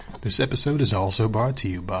This episode is also brought to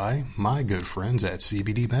you by my good friends at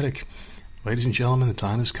CBD Medic. Ladies and gentlemen, the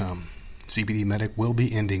time has come. CBD Medic will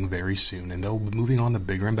be ending very soon, and they'll be moving on to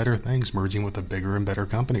bigger and better things, merging with a bigger and better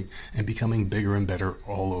company, and becoming bigger and better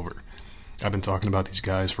all over. I've been talking about these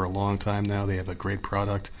guys for a long time now. They have a great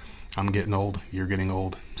product. I'm getting old. You're getting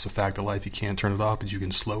old. It's a fact of life. You can't turn it off, but you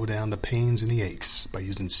can slow down the pains and the aches by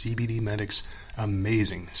using CBD Medic's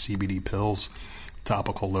amazing CBD pills,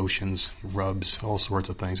 topical lotions, rubs, all sorts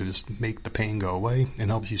of things that just make the pain go away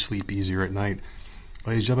and helps you sleep easier at night.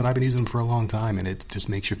 Ladies and gentlemen, I've been using them for a long time, and it just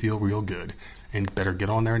makes you feel real good. And better get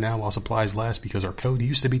on there now while supplies last, because our code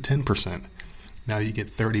used to be 10%. Now you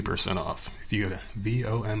get 30% off. If you go to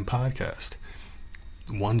VOM Podcast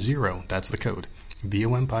 10, that's the code.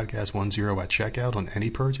 VOM Podcast 10 at checkout on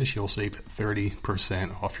any purchase, you'll save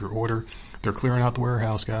 30% off your order. They're clearing out the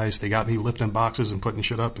warehouse, guys. They got me lifting boxes and putting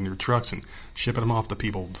shit up in their trucks and shipping them off to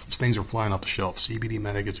people. Things are flying off the shelf. CBD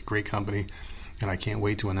Medic is a great company, and I can't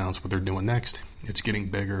wait to announce what they're doing next. It's getting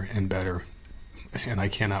bigger and better, and I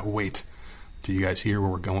cannot wait till you guys hear where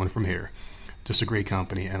we're going from here. Just a great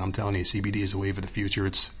company, and I'm telling you, CBD is the wave of the future.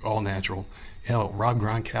 It's all natural. Hell, Rob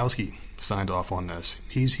Gronkowski signed off on this.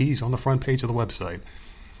 He's on the front page of the website.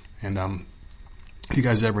 And if you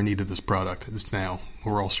guys ever needed this product, it's now.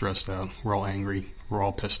 We're all stressed out. We're all angry. We're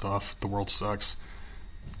all pissed off. The world sucks.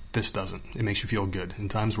 This doesn't. It makes you feel good. In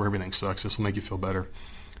times where everything sucks, this will make you feel better.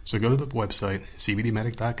 So go to the website,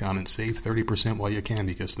 cbdmedic.com, and save 30% while you can,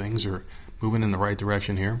 because things are moving in the right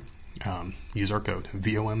direction here. Use our code,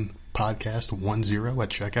 VOM Podcast 10 at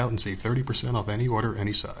checkout, and save 30% off any order,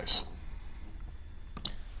 any size.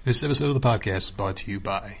 This episode of the podcast is brought to you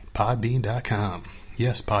by Podbean.com.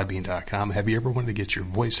 Yes, Podbean.com. Have you ever wanted to get your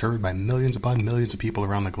voice heard by millions upon millions of people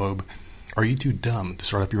around the globe? Are you too dumb to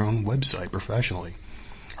start up your own website professionally?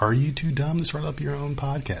 Are you too dumb to start up your own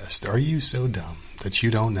podcast? Are you so dumb that you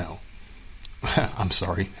don't know? I'm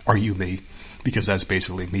sorry. Are you me? Because that's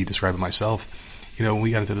basically me describing myself. You know, when we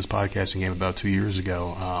got into this podcasting game about 2 years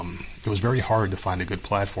ago, it was very hard to find a good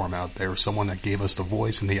platform out there, someone that gave us the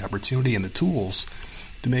voice and the opportunity and the tools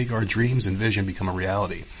to make our dreams and vision become a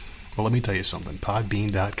reality. Well, let me tell you something.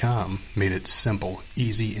 Podbean.com made it simple,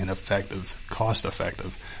 easy, and effective,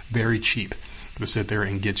 cost-effective, very cheap to sit there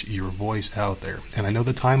and get your voice out there. And I know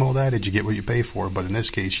the time all that is you get what you pay for, but in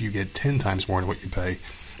this case, you get 10 times more than what you pay. I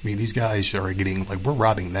mean, these guys are getting, like, we're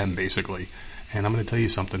robbing them, basically. And I'm going to tell you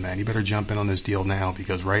something, man. You better jump in on this deal now,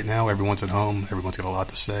 because right now, everyone's at home. Everyone's got a lot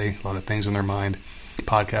to say, a lot of things in their mind.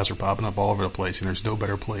 Podcasts are popping up all over the place, and there's no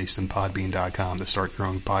better place than Podbean.com to start your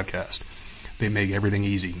own podcast. They make everything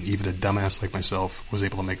easy. Even a dumbass like myself was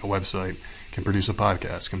able to make a website, can produce a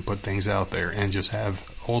podcast, can put things out there, and just have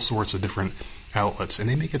all sorts of different outlets. And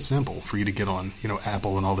they make it simple for you to get on, you know,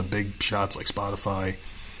 Apple and all the big shots like Spotify,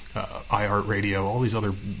 iHeartRadio, all these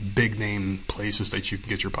other big name places that you can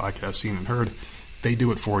get your podcast seen and heard. They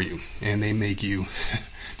do it for you, and they make you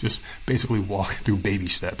just basically walk through baby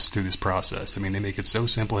steps through this process. I mean, they make it so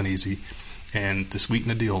simple and easy. And to sweeten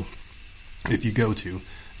the deal, if you go to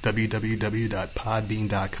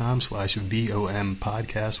www.podbean.com/VOM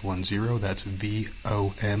Podcast 10, that's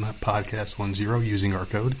VOM Podcast 10, using our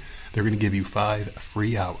code, they're going to give you 5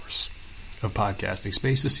 free hours of podcasting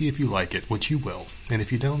space to see if you like it, which you will. And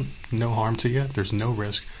if you don't, no harm to you. There's no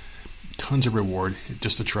risk. Tons of reward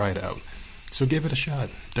just to try it out. So give it a shot.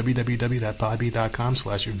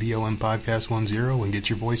 www.podbean.com/VOM Podcast 10 and get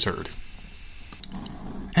your voice heard.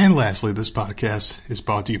 And lastly, this podcast is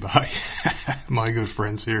brought to you by my good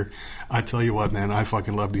friends here. I tell you what, man, I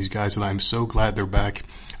fucking love these guys, and I'm so glad they're back.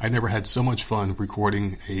 I never had so much fun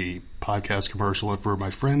recording a podcast commercial. And for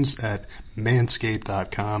my friends at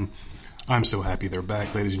Manscaped.com, I'm so happy they're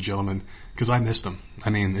back, ladies and gentlemen, because I missed them. I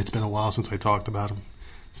mean, it's been a while since I talked about them,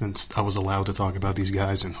 since I was allowed to talk about these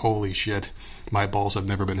guys, and holy shit, my balls have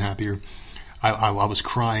never been happier. I was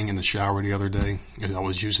crying in the shower the other day, and I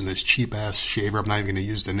was using this cheap-ass shaver. I'm not even going to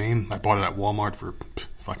use the name. I bought it at Walmart for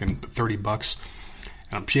fucking $30,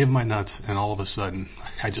 and I'm shaving my nuts, and all of a sudden,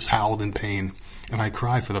 I just howled in pain, and I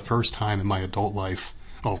cried for the first time in my adult life.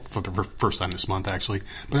 Well, for the first time this month, actually.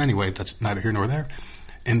 But anyway, that's neither here nor there.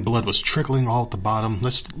 And blood was trickling all at the bottom,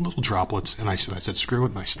 just little droplets. And I said, screw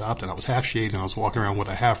it, and I stopped, and I was half shaved, and I was walking around with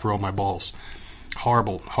a half row of my balls.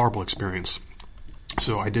 Horrible, horrible experience.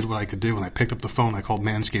 So I did what I could do, and I picked up the phone, I called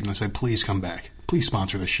Manscaped, and I said, please come back. Please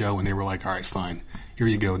sponsor the show. And they were like, all right, fine. Here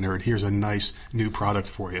you go, nerd. Here's a nice new product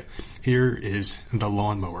for you. Here is the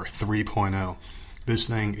Lawnmower 3.0. This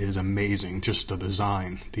thing is amazing. Just the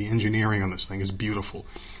design, the engineering on this thing is beautiful.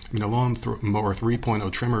 I mean, a lawnmower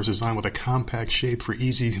 3.0 trimmer is designed with a compact shape for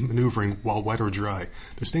easy maneuvering while wet or dry.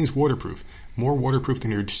 This thing's waterproof. More waterproof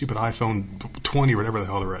than your stupid iPhone 20 or whatever the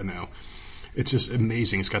hell they're at now. It's just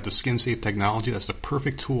amazing. It's got the skin-safe technology. That's the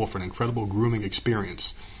perfect tool for an incredible grooming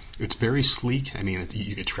experience. It's very sleek. I mean,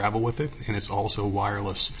 you can travel with it, and it's also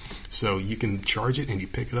wireless. So you can charge it, and you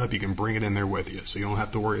pick it up. You can bring it in there with you. So you don't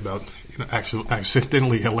have to worry about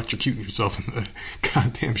accidentally electrocuting yourself in the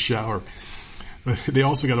goddamn shower. But they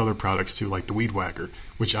also got other products, too, like the Weed Whacker,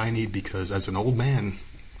 which I need because as an old man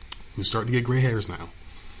who's starting to get gray hairs now,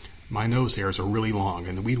 my nose hairs are really long,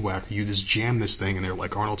 and the Weed Whacker, you just jam this thing in there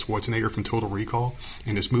like Arnold Schwarzenegger from Total Recall,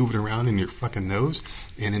 and just move it around in your fucking nose,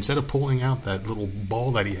 and instead of pulling out that little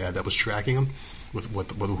ball that he had that was tracking him,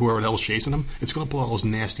 with whoever else chasing him, it's going to pull out those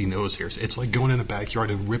nasty nose hairs. It's like going in the backyard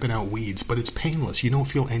and ripping out weeds, but it's painless. You don't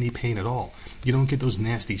feel any pain at all. You don't get those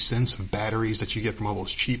nasty scents of batteries that you get from all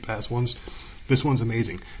those cheap-ass ones. This one's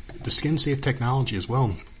amazing. The skin-safe technology as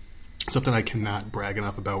well, something I cannot brag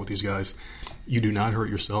enough about with these guys. You do not hurt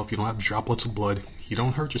yourself. You don't have droplets of blood. You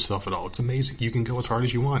don't hurt yourself at all. It's amazing. You can go as hard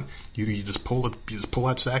as you want. You just pull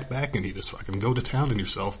that sack back, and you just fucking go to town on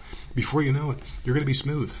yourself. Before you know it, you're gonna be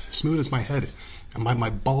smooth. Smooth as my head, and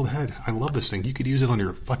my bald head. I love this thing. You could use it on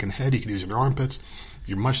your fucking head. You could use it on your armpits,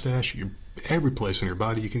 your mustache, every place on your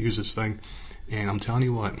body. You can use this thing, and I'm telling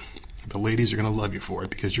you what, the ladies are gonna love you for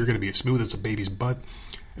it because you're gonna be as smooth as a baby's butt.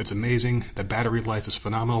 It's amazing. The battery life is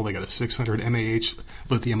phenomenal. They got a 600 mAh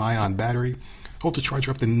lithium-ion battery. Hold the charger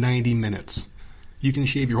up to 90 minutes. You can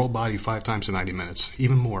shave your whole body 5 times in 90 minutes,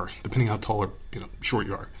 even more, depending how tall or short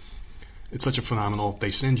you are. It's such a phenomenal. They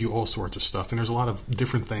send you all sorts of stuff, and there's a lot of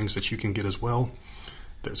different things that you can get as well.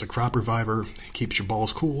 There's a crop reviver, keeps your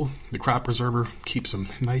balls cool. The crop preserver keeps them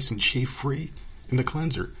nice and shave-free. And the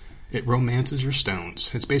cleanser, it romances your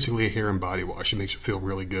stones. It's basically a hair and body wash. It makes you feel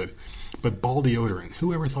really good. But ball deodorant,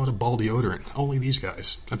 who ever thought of ball deodorant? Only these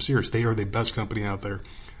guys. I'm serious. They are the best company out there.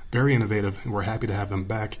 Very innovative, and we're happy to have them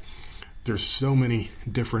back. There's so many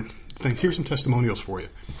different things. Here's some testimonials for you.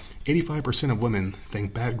 85% of women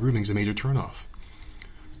think bad grooming is a major turnoff.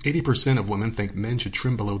 80% of women think men should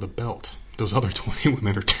trim below the belt. Those other 20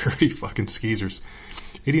 women are dirty fucking skeezers.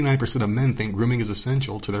 89% of men think grooming is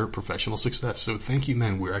essential to their professional success. So thank you,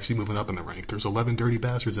 men. We're actually moving up in the rank. There's 11 dirty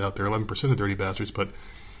bastards out there, 11% of dirty bastards, but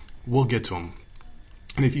we'll get to them.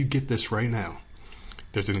 And if you get this right now,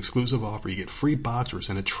 there's an exclusive offer. You get free boxers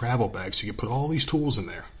and a travel bag, so you can put all these tools in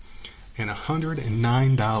there. And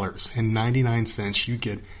 $109.99, you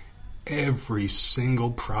get every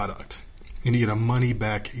single product. And you get a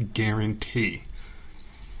money-back guarantee.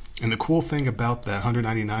 And the cool thing about that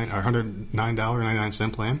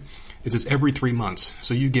 $109.99 plan is it's every 3 months.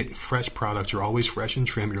 So you get fresh products. You're always fresh and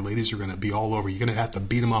trim. Your ladies are going to be all over. You're going to have to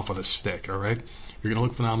beat them off with a stick, all right? You're going to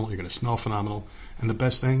look phenomenal. You're going to smell phenomenal. And the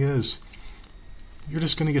best thing is, you're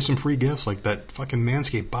just going to get some free gifts like that fucking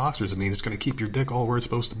Manscaped boxers. I mean, it's going to keep your dick all where it's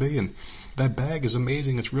supposed to be. And that bag is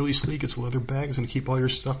amazing. It's really sleek. It's a leather bag. It's going to keep all your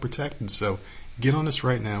stuff protected. So get on this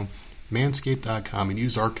right now, manscaped.com, and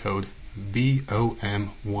use our code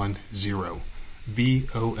VOM10.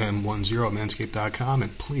 VOM10 at manscaped.com,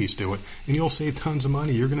 and please do it. And you'll save tons of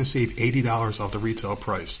money. You're going to save $80 off the retail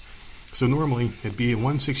price. So normally it'd be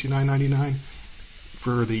 $169.99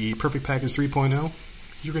 for the Perfect Package 3.0.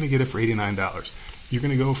 You're going to get it for $89. You're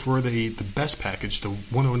going to go for the best package, the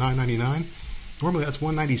 $109.99. Normally that's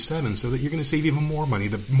 $197, so that you're going to save even more money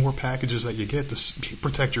the more packages that you get to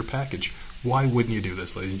protect your package. Why wouldn't you do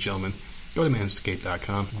this, ladies and gentlemen? Go to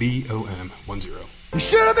manscaped.com, VOM10. You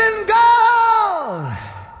should have been gone,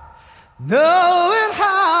 knowing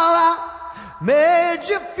how I made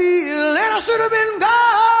you feel, and I should have been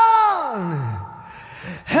gone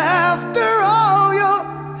after all your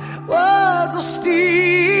words of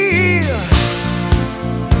steel.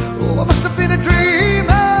 Oh, I must have been a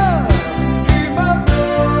dreamer,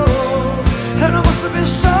 and I must have been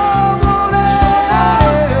someone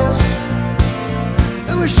else,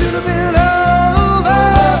 and we should have been over.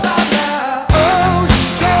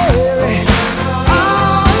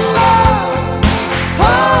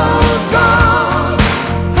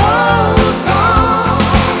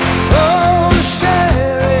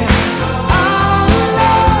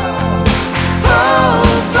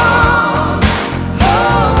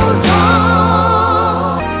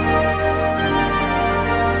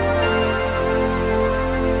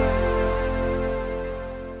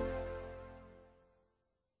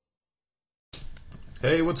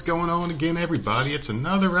 Hey, what's going on again, everybody? It's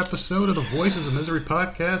another episode of the Voices of Misery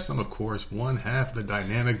podcast. I'm, of course, one half of the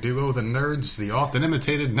dynamic duo, the nerds, the often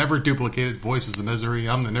imitated, never duplicated Voices of Misery.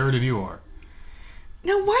 I'm the nerd and you are.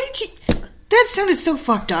 No, why did you... That sounded so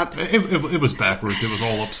fucked up. It was backwards. It was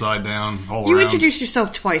all upside down, all You around. introduced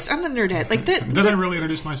yourself twice. I'm the nerdhead. Like that. Did I really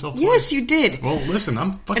introduce myself twice? Yes, you did. Well, listen,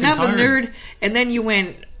 I'm fucking tired. And I'm tired. the nerd, and then you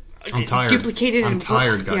went... I'm tired. Duplicated I'm and...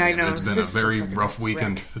 tired, Yeah, I goddammit. know. It's been a very rough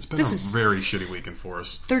weekend. Wreck. It's been a very shitty weekend for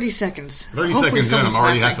us. 30 seconds. 30 Hopefully seconds in, I'm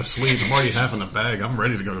already half laughing. asleep. I'm already half in the bag. I'm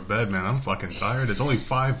ready to go to bed, man. I'm fucking tired. It's only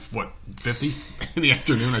 50 in the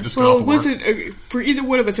afternoon. I just got off Well, it work. wasn't... for either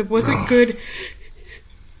one of us, it wasn't good...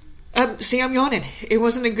 see, I'm yawning. It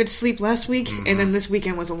wasn't a good sleep last week, and then this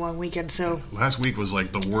weekend was a long weekend, so... Last week was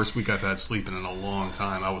like the worst week I've had sleeping in a long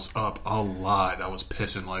time. I was up a lot. I was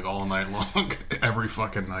pissing like all night long, every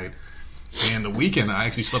fucking night. And the weekend, I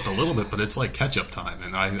actually slept a little bit, but it's like catch-up time.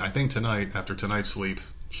 And I think tonight, after tonight's sleep,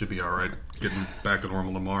 should be all right. Getting back to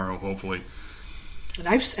normal tomorrow, hopefully. And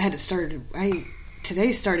I've had it started...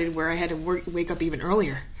 Today started where I had to wake up even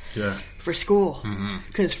earlier. Yeah. For school.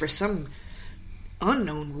 Because for some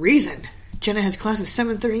unknown reason, Jenna has class at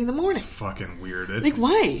 7:30 in the morning. Fucking weird. It's, Like,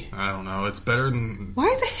 why? I don't know. It's better than...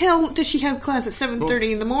 Why the hell does she have class at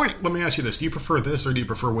 7:30 in the morning? Let me ask you this: do you prefer this, or do you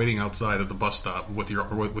prefer waiting outside at the bus stop with your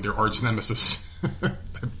arch nemesis, that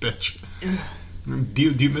bitch? Do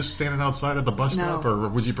you miss standing outside at the bus stop, or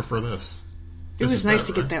would you prefer this? It was nice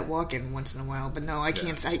to get that walk in once in a while, but no, I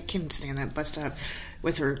can't. I can't stand that bus stop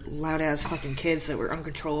with her loud ass fucking kids that were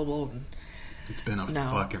uncontrollable. And it's been a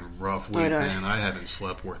fucking rough week, man. I haven't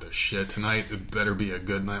slept worth a shit. Tonight it better be a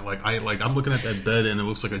good night. I'm looking at that bed and it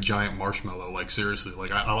looks like a giant marshmallow. Like seriously,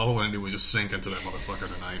 all I want to do is just sink into that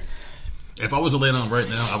motherfucker tonight. If I was to lay down right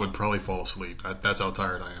now, I would probably fall asleep. That's how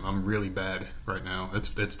tired I am. I'm really bad right now.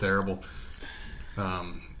 It's terrible.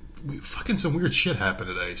 Some weird shit happened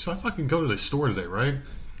today. So I fucking go to the store today, right? And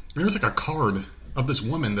there's like a card of this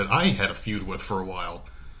woman that I had a feud with for a while.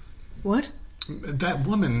 What? That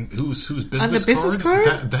woman whose business, on the business card?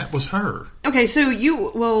 That was her. Okay, so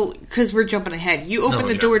because we're jumping ahead, you opened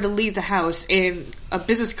the door to leave the house, and a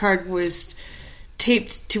business card was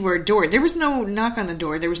taped to her door. There was no knock on the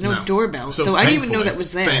door. There was no doorbell, so I didn't even know that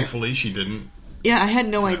was there. Thankfully, she didn't. Yeah, I had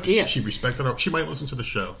no idea. She respected her. She might listen to the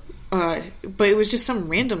show. But it was just some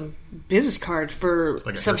random business card for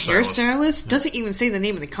like some hairstylist. Doesn't even say the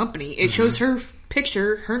name of the company. It shows her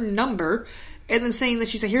picture, her number, and then saying that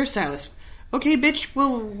she's a hairstylist. Okay, bitch,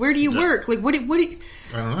 well, where do you work? Like, what do you...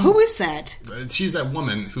 I don't know. Who is that? She's that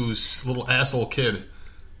woman whose little asshole kid...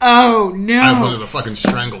 Oh, no. I wanted to fucking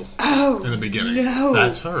strangle in the beginning. No.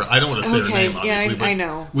 That's her. I don't want to say her name, obviously, but I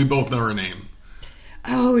know. We both know her name.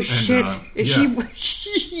 Oh, shit.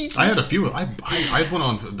 She... I had a few... I went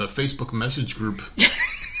on the Facebook message group...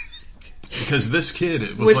 Because this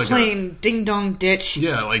kid was like playing Ding Dong Ditch.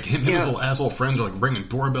 Yeah, like him and his little asshole friends are like ringing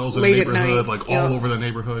doorbells in the neighborhood, like all over the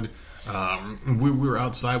neighborhood. We were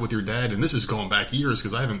outside with your dad, and this is going back years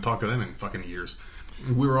because I haven't talked to them in fucking years.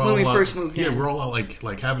 We were all when we first moved in. Yeah, we were all out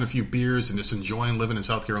like having a few beers and just enjoying living in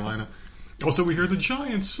South Carolina. Also, we hear the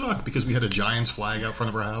Giants suck because we had a Giants flag out front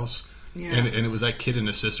of our house. Yeah. And it was that kid and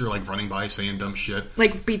his sister like running by saying dumb shit.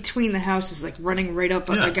 Like between the houses, like running right up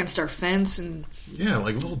against our fence and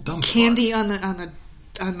like little dumb candy on the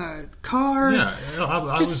car. Yeah,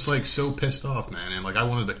 I was like so pissed off, man, and like I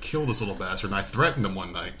wanted to kill this little bastard. And I threatened him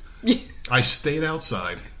one night. I stayed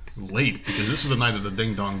outside late because this was the night of the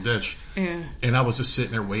Ding Dong Ditch. Yeah. And I was just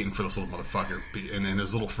sitting there waiting for this little motherfucker and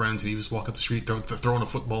his little friends. And he was walking up the street throwing a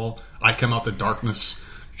football. I come out the darkness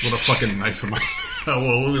with a fucking knife in my...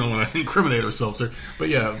 Well, we don't want to incriminate ourselves there. But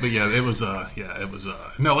yeah, it was,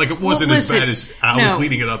 no, like, it wasn't as bad as I was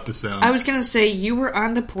leading it up to sound. I was going to say, you were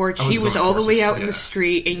on the porch, he was all the way out in the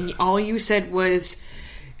street, and all you said was,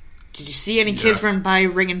 did you see any kids run by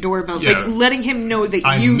ringing doorbells? Like, letting him know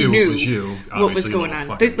that you knew it was you, what was going on.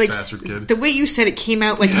 Like, bastard kid. The way you said it came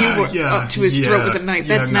out like you were up to his throat with a knife.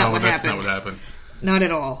 That's not what happened. That's not what happened. Not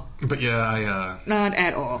at all. But yeah, not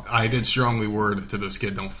at all. I did strongly word to this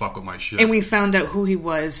kid, don't fuck with my shit. And we found out who he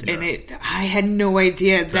was, and I had no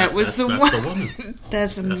idea that's the woman.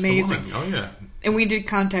 That's amazing. That's the woman. Oh, yeah. And we did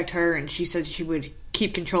contact her, and she said she would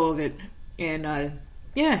keep control of it. And, and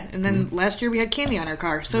then last year we had candy on our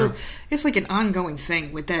car. So it's like an ongoing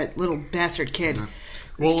thing with that little bastard kid. Yeah.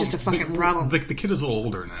 Well, it's just a fucking problem. The kid is a little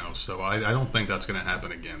older now, so I don't think that's going to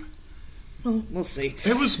happen again. Well, we'll see.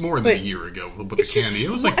 It was more than a year ago with the candy. It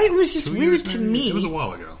was like it was just weird to me. It was a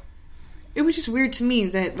while ago. It was just weird to me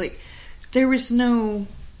that like there was no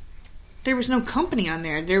company on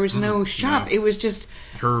there. There was no shop. No. It was just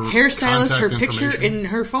her hairstylist, her picture, and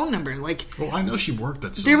her phone number. Like, well, I know she worked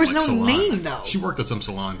at some. There was no salon. name though. She worked at some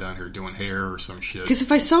salon down here doing hair or some shit. Because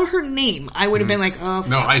if I saw her name, I would have been like, oh.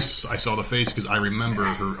 No, I saw the face because I remember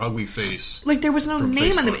her ugly face. Like there was no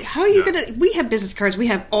name on the. How are you gonna? We have business cards. We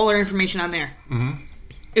have all our information on there. Mm-hmm.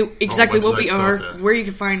 exactly what we website are, stuff, yeah. where you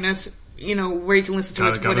can find us, where you can listen to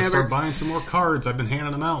us, Gotta whatever. start buying some more cards. I've been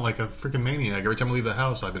handing them out like a freaking maniac. Every time I leave the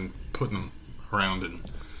house, I've been putting them around and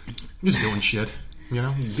just doing shit.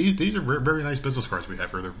 These are very nice business cards we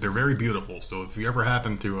have here. They're very beautiful. So if you ever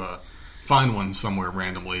happen to find one somewhere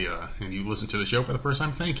randomly and you listen to the show for the first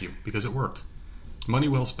time, thank you, because it worked. Money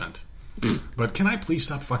well spent. But can I please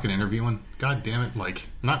stop fucking interviewing? God damn it. Like,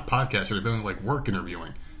 not podcast interviewing, like work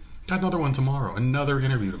interviewing. Got another one tomorrow. Another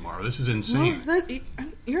interview tomorrow. This is insane. Well,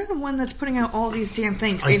 you're the one that's putting out all these damn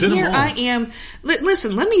things. I And did them here all. I am.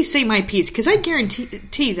 Listen, let me say my piece, because I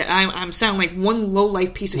guarantee that I'm sounding like one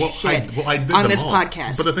low-life piece of shit I did on them this all.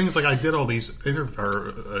 podcast. But the thing is, like, I did all these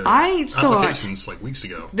I thought- applications like weeks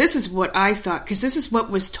ago. This is what I thought, because this is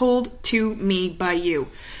what was told to me by you.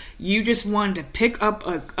 You just wanted to pick up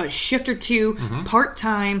a shift or two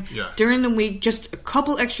part-time Yeah. during the week, just a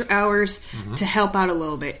couple extra hours to help out a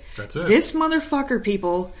little bit. That's it. This motherfucker,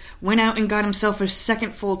 people, went out and got himself a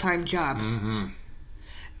second full-time job.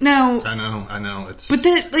 Now, I know. It's but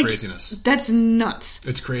that, like, craziness. that's nuts.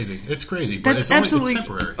 It's crazy. But That's it's absolutely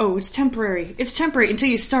temporary. Oh, it's temporary. It's temporary until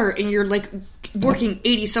you start and you're like working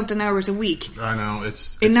 80-something hours a week. I know.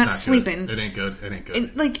 It's And not good. sleeping. It ain't good.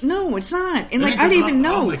 And, like, no, it's not. And It like, ain't I good, didn't but even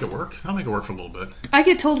know. I'll make it work. I'll make it work for a little bit. I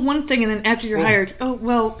get told one thing, and then after you're hired, oh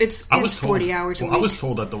well, it's 40 hours a week. I was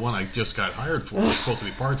told that the one I just got hired for was supposed to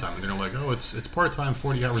be part time, and they're like, "Oh, it's part time,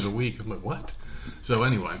 40 hours a week." I'm like, "What?" So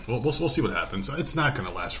anyway, we'll see what happens. It's not going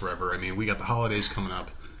to last forever. I mean, we got the holidays coming up.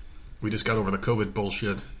 We just got over the COVID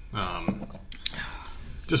bullshit.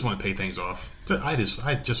 Just want to pay things off. I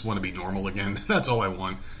just want to be normal again. That's all I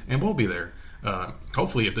want, and we'll be there.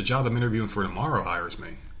 Hopefully, if the job I'm interviewing for tomorrow hires me,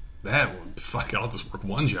 I'll just work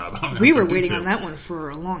one job. I don't We have to were do waiting two. on that one for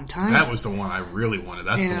a long time. That was the one I really wanted.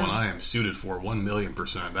 That's the Yeah. one I am suited for,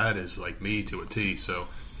 1,000,000%. That is like me to a T. So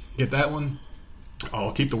get that one.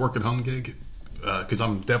 I'll keep the work at home gig because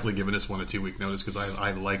I'm definitely giving this one a 2-week notice because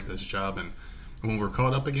I like this job. And when we're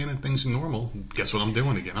caught up again and things are normal, guess what I'm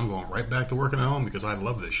doing again? I'm going right back to working at home because I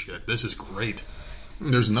love this shit. This is great.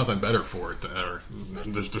 There's nothing better for it. Or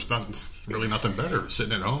there's really nothing better.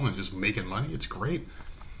 Sitting at home and just making money. It's great.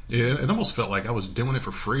 Yeah, it almost felt like I was doing it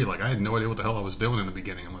for free. Like I had no idea what the hell I was doing in the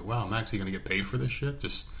beginning. I'm like, wow, I'm actually going to get paid for this shit.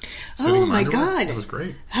 Just sitting Oh in my my underwear? god! It was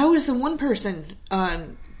great. How was the one person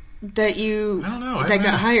that you I don't know. that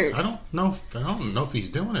got hired? I don't know if he's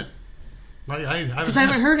doing it. Because I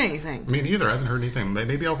haven't heard anything. Me neither. I haven't heard anything.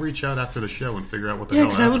 Maybe I'll reach out after the show and figure out what the Yeah, hell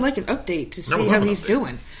because I would happened. like an update to I would see love how an he's update.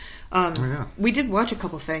 doing. Yeah. We did watch a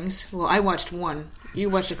couple things. Well, I watched one. You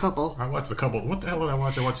watched a couple. I watched a couple. What the hell did I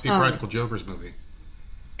watch? I watched the Practical Jokers movie.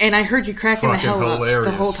 And I heard you cracking the Fucking hell hilarious.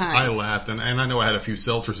 up the whole time. I laughed, and I know I had a few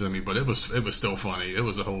seltzers in me, but it was still funny. It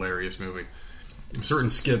was a hilarious movie. Certain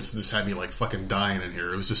skits just had me like fucking dying in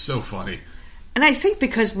here. It was just so funny. And I think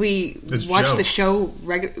because we It's watch Joe. the show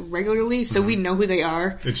regularly, so we know who they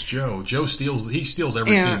are. It's Joe. Joe steals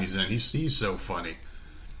every Yeah. scene he's in. He's so funny.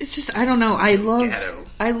 It's just, I don't know. I Ghetto.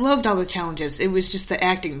 loved all the challenges. It was just the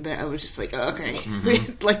acting that I was just like, oh, okay.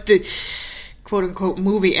 Mm-hmm. Like the quote unquote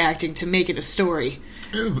movie acting to make it a story.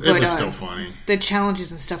 It was still funny. The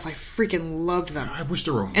challenges and stuff, I freaking loved them. I wish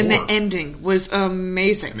there were more. And the ending was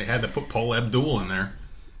amazing. And they had to put Paul Abdul in there,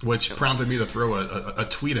 which prompted me to throw a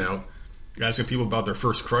tweet out asking people about their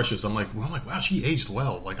first crushes. I'm like, wow, she aged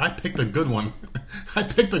well. Like, I picked a good one. I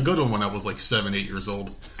picked a good one when I was like 7, 8 years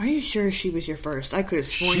old. Are you sure she was your first? I could have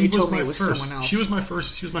sworn you told me it was someone else. She was my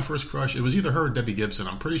first crush. It was either her or Debbie Gibson.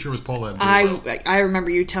 I'm pretty sure it was Paul Abdul. I remember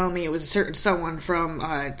you telling me it was a certain someone from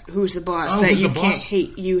Who's the Boss Oh, that Who's you the can't Boss?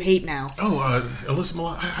 hate. You hate now. Oh, Alyssa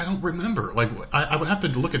Milano. I don't remember. Like, I would have to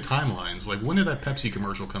look at timelines. Like, when did that Pepsi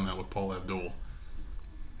commercial come out with Paul Abdul?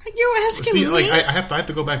 You're asking See, me? like, I have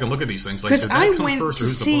to go back and look at these things. Like, Because did that I come went first, to or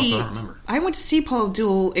who's the boss? see. I don't remember. I went to see Paul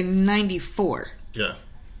Abdul in '94. Yeah.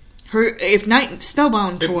 Her, if not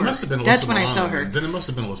Spellbound It tour. must have been Alyssa That's when I Milano, saw her. Then it must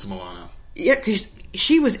have been Alyssa Milano. Yeah, because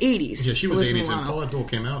she was '80s. Yeah, she was Alyssa 80s, and Milano. Paul Abdul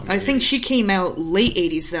came out in the I think 80s. she came out late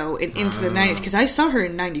 '80s though, and into the '90s because I saw her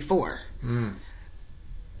in '94.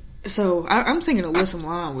 So I'm thinking Alyssa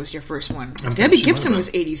Milano was your first one. thinking Debbie she Gibson might was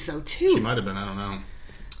have '80s though too. She might have been. I don't know.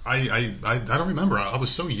 I don't remember. I was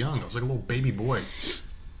so young. I was like a little baby boy.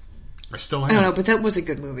 I still am. I don't know, but that was a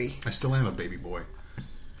good movie. I still am a baby boy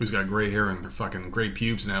who's got gray hair and fucking gray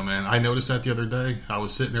pubes now, man. I noticed that the other day. I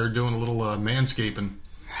was sitting there doing a little manscaping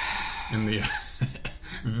in the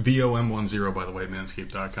VOM10, by the way,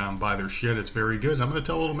 manscaped.com. Buy their shit. It's very good. And I'm going to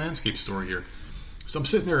tell a little Manscaped story here. So I'm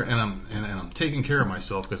sitting there and I'm taking care of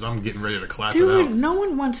myself because I'm getting ready to clap it out. Dude, no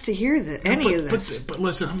one wants to hear any of this. But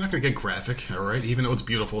listen, I'm not going to get graphic, all right? Even though it's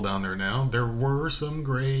beautiful down there now, there were some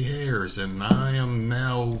gray hairs, and I am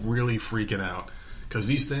now really freaking out Because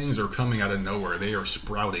these things are coming out of nowhere. They are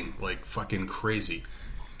sprouting like fucking crazy.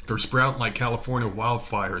 They're sprouting like California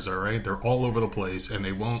wildfires, all right? They're all over the place, and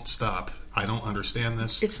they won't stop. I don't understand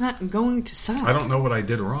this. It's not going to stop. I don't know what I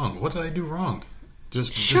did wrong. What did I do wrong?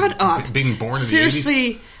 Just shut up. Being born in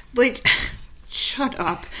Seriously, the 80s? like, shut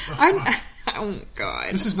up. Oh,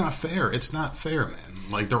 God. This is not fair. It's not fair, man.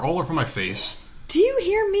 Like, they're all over my face. Do you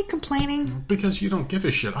hear me complaining? Because you don't give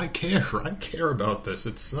a shit. I care. I care about this.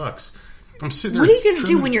 It sucks. I'm sitting there. What are you going to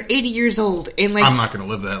do when you're 80 years old? And like, I'm not going to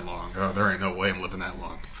live that long. Oh, there ain't no way I'm living that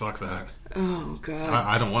long. Fuck that. Oh, God.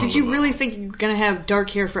 I don't want to live Did you really that long. think you're going to have dark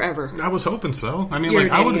hair forever? I was hoping so. I mean, You're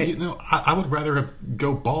like, an I would, idiot. I would rather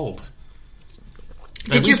go bald.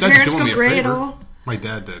 Did your parents go gray at all? My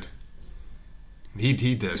dad did. He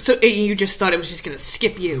did. So you just thought it was just going to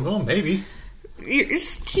skip you? Well, maybe.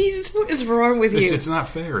 Jesus, what is wrong with you? It's not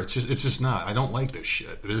fair. It's just not. I don't like this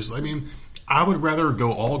shit. I would rather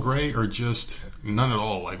go all gray or just none at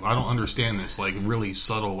all. Like, I don't understand this. Like, really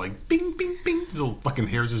subtle, like, bing, bing, bing. These little fucking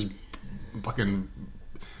hairs just fucking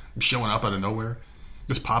showing up out of nowhere.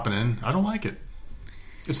 Just popping in. I don't like it.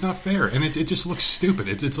 It's not fair. And it just looks stupid.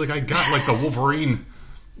 It's like I got, like, the Wolverine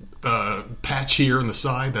patch here on the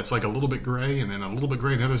side that's, like, a little bit gray, and then a little bit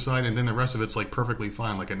gray on the other side, and then the rest of it's, like, perfectly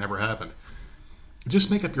fine, like it never happened.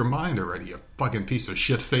 Just make up your mind already, you fucking piece of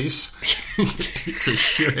shit face. Piece of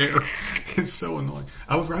shit hair. It's so annoying.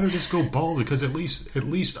 I would rather just go bald because at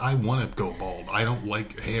least I want to go bald. I don't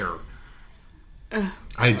like hair.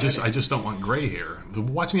 I just don't want gray hair.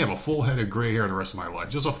 Watch me have a full head of gray hair the rest of my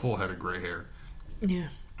life. Just a full head of gray hair. Yeah.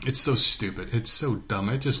 It's so stupid. It's so dumb.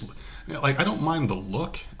 It just, like, I don't mind the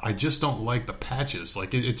look. I just don't like the patches.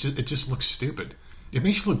 Like, it just looks stupid. It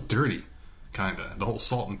makes you look dirty. Kind of. The whole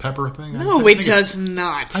salt and pepper thing. No, it does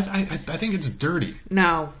not. I think it's dirty.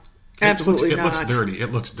 No. Absolutely not. It looks dirty.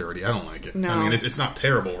 It looks dirty. I don't like it. No. I mean, it's not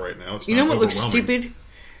terrible right now. It's you not know what looks overwhelming. stupid?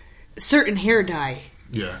 Certain hair dye.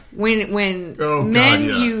 Yeah. When men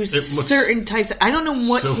use certain types of, I don't know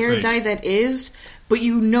what so hair fake. dye that is, but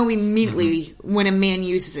you know immediately when a man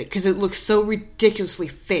uses it because it looks so ridiculously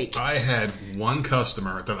fake. I had one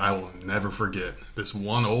customer that I will never forget. This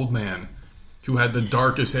one old man who had the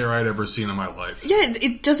darkest hair I'd ever seen in my life. Yeah,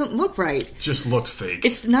 it doesn't look right. Just looked fake.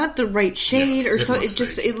 It's not the right shade or something. It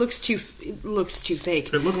looks fake. It looks too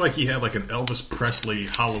fake. It looked like he had like an Elvis Presley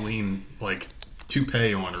Halloween like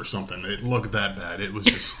toupee on or something. It looked that bad. It was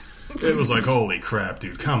just it was like, holy crap,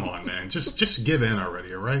 dude, come on, man. Just give in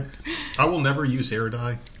already, all right? I will never use hair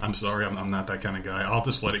dye. I'm sorry, I'm not that kind of guy. I'll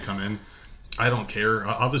just let it come in. I don't care.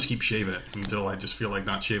 I'll just keep shaving it until I just feel like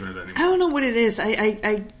not shaving it anymore. I don't know what it is.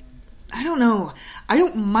 I don't know. I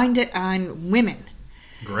don't mind it on women.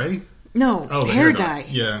 Gray? No, hair dye.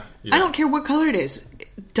 Yeah. I don't care what color it is.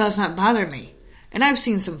 It does not bother me. And I've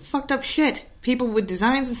seen some fucked up shit. People with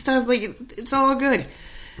designs and stuff, like, it's all good.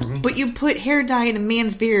 Mm-hmm. But you put hair dye in a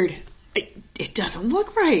man's beard, it doesn't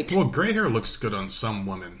look right. Well, gray hair looks good on some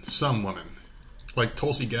women. Some women. Like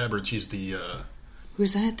Tulsi Gabbard, she's the...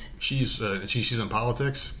 Who's that? She's in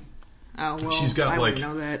politics. Oh, well, I wouldn't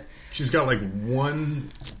know that. She's got, like,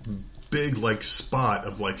 one big, like, spot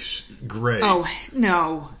of, like, gray. Oh,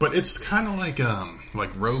 no. But it's kind of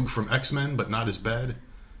like Rogue from X-Men, but not as bad.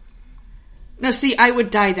 No, see, I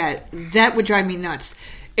would dye that. That would drive me nuts.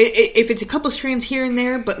 If it's a couple strands here and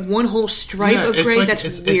there, but one whole stripe of gray,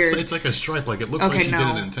 that's weird. It's like a stripe. Like, it looks like she did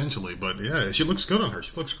it intentionally. But, yeah, she looks good on her.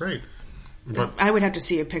 She looks great. But I would have to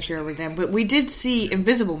see a picture of them. But we did see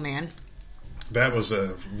Invisible Man. That was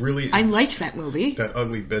a really... I liked that movie. That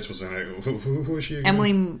ugly bitch was in it. Who is she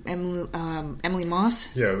again? Emily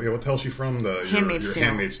Moss? Yeah, what the hell is she from? Handmaid's Tale.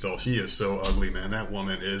 Handmaid's Tale. She is so ugly, man. That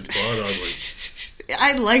woman is butt ugly.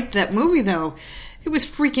 I liked that movie, though. It was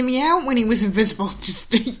freaking me out when he was invisible.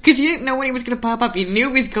 Just because you didn't know when he was going to pop up. You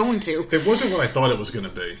knew he was going to. It wasn't what I thought it was going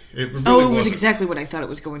to be. It really it was wasn't. exactly what I thought it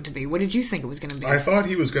was going to be. What did you think it was going to be? I thought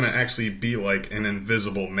he was going to actually be like an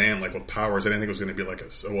invisible man, like with powers. I didn't think it was going to be like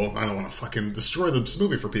well, I don't want to fucking destroy this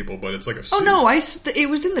movie for people, but it's like a suit. Oh, no, it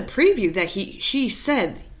was in the preview that she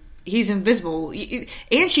said he's invisible.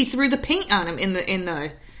 And she threw the paint on him in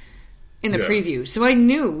the preview. So I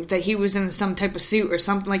knew that he was in some type of suit or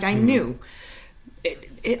something. Like, I knew.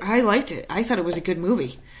 I liked it. I thought it was a good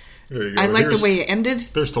movie. There you go. I liked the way it ended.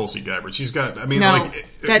 There's Tulsi Gabbard. She's got...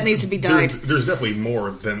 that needs to be dyed. There's definitely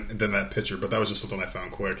more than that picture, but that was just something I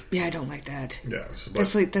found quick. Yeah, I don't like that. Yeah.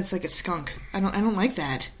 That's like a skunk. I don't like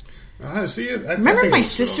that. I see it. Remember my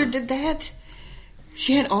sister did that?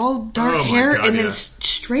 She had all dark hair, and then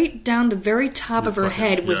straight down the very top of her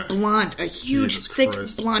head was blonde. A huge, thick,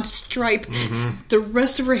 blonde stripe. Mm-hmm. The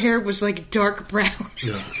rest of her hair was like dark brown.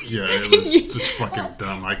 Yeah, it was just fucking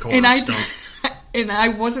dumb. I called her skunk. And I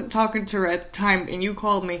wasn't talking to her at the time, and you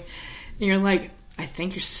called me, and you're like, I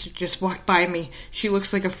think your sister just walked by me. She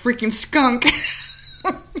looks like a freaking skunk.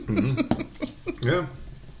 Mm-hmm. Yeah.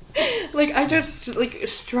 Like, I just, like,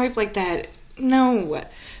 stripe like that. No.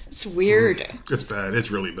 It's weird. It's bad.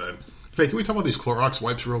 It's really bad. Faye, can we talk about these Clorox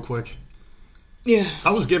wipes real quick? Yeah. I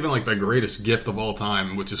was given, like, the greatest gift of all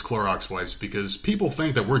time, which is Clorox wipes, because people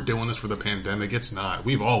think that we're doing this for the pandemic. It's not.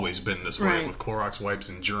 We've always been this way with Clorox wipes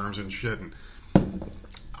and germs and shit. And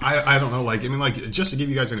I don't know, like, I mean, like, just to give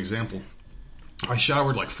you guys an example, I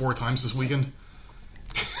showered, like, 4 times this weekend.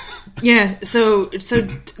 Yeah, so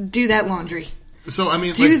do that laundry. So, I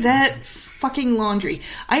mean, do that fucking laundry.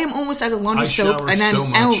 I am almost out of laundry soap, and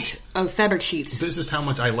I'm out of fabric sheets. This is how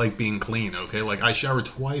much I like being clean, okay? Like, I showered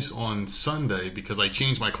twice on Sunday because I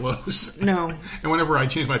changed my clothes. No. And whenever I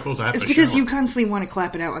change my clothes, I have to shower. It's because you constantly want to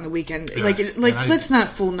clap it out on the weekend. Yeah. Let's not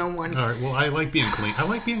fool no one. All right, well, I like being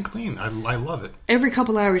clean. I love it. Every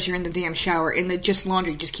couple hours you're in the damn shower, and the just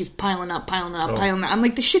laundry just keeps piling up. I'm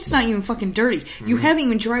like, the shit's not even fucking dirty. You haven't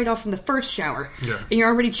even dried off from the first shower. Yeah. And you're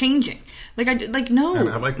already changing. No. And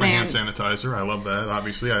I like my hand sanitizer. I love that.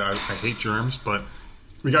 Obviously, I hate germs, but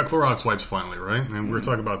we got Clorox wipes finally, right? And we were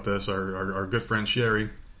talking about this. Our good friend Sherry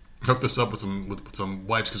hooked us up with some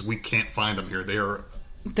wipes because we can't find them here. They're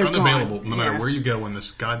unavailable gone. No matter where you go in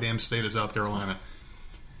this goddamn state of South Carolina.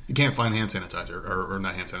 You can't find hand sanitizer, or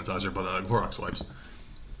not hand sanitizer, but Clorox wipes.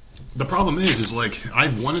 The problem is like,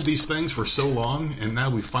 I've wanted these things for so long, and now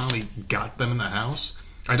we finally got them in the house.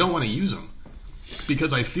 I don't want to use them.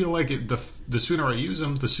 Because I feel like the sooner I use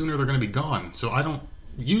them, the sooner they're going to be gone. So I don't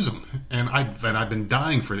use them, and I've been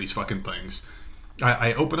dying for these fucking things.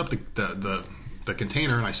 I open up the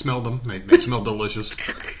container and I smelled them. They smell delicious.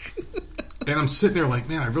 And I'm sitting there like,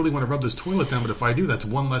 man, I really want to rub this toilet down, but if I do, that's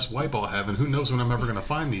one less wipe I'll have, and who knows when I'm ever going to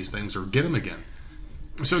find these things or get them again.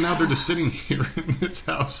 So now they're just sitting here in this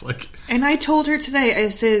house, like. And I told her today, I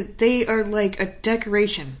said they are like a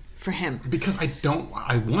decoration for him. Because I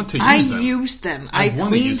want to use them. I used them. I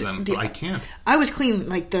want to use them, but I can't. I was cleaning,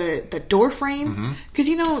 like, the door frame. Because,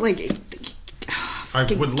 I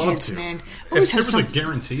would love kids, to. Man. If there was a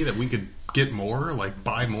guarantee that we could get more, like,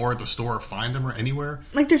 buy more at the store or find them or anywhere.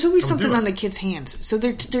 Like, there's always something on the kids' hands. So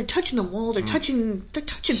they're touching the wall. They're touching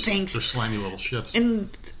things. They're slimy little shits. And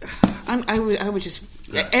I would just...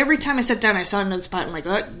 Yeah. Every time I sat down, I saw another spot. I'm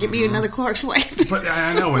like, give me another Clorox wipe. But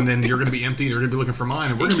I know, and then you're going to be empty, and you're going to be looking for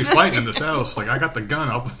mine, and we're going to be fighting in this house. Like, I got the gun.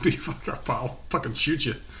 I'll fucking shoot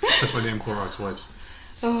you. That's my damn Clorox wipes.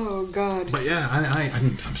 Oh, God. But yeah,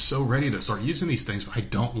 I'm so ready to start using these things, but I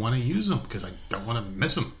don't want to use them because I don't want to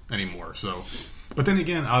miss them anymore. So, but then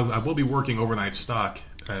again, I will be working overnight stock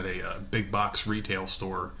at a big box retail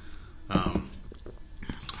store.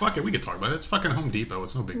 Fuck it, we could talk about it. It's fucking Home Depot.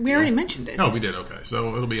 It's no big deal. We already mentioned it. Oh, we did. Okay,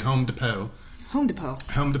 so it'll be Home Depot. Home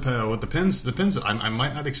Depot. It depends. I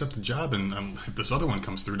might not accept the job, and if this other one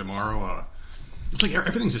comes through tomorrow, it's like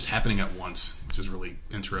everything's just happening at once, which is really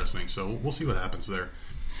interesting. So we'll see what happens there.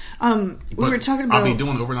 We were talking about... I'll be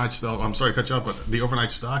doing overnight stock. I'm sorry to cut you off, but the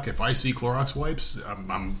overnight stock, if I see Clorox wipes,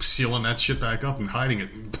 I'm sealing that shit back up and hiding it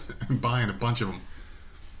and buying a bunch of them.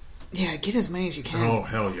 Yeah, get as many as you can. Oh,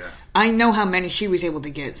 hell yeah. I know how many she was able to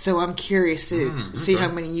get, so I'm curious to see how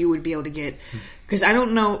many you would be able to get. Because I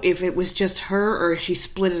don't know if it was just her or if she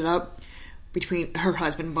split it up between her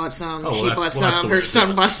husband bought some, she bought some, her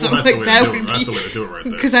son bought some. That's the way to do it right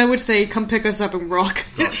there. Because I would say, come pick us up and we'll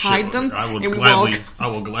hide them. I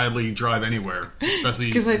will gladly drive anywhere,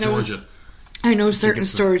 especially Georgia. I know certain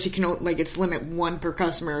stores you can, like, it's limit 1 per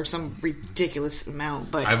customer or some ridiculous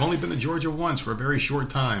amount, but... I've only been to Georgia once for a very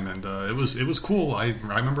short time, and it was cool. I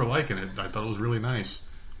remember liking it. I thought it was really nice.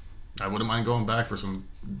 I wouldn't mind going back for some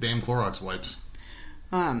damn Clorox wipes.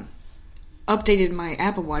 Updated my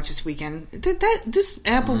Apple Watch this weekend. This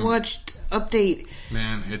Apple Watch update...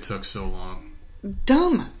 Man, it took so long.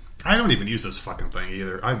 Dumb. I don't even use this fucking thing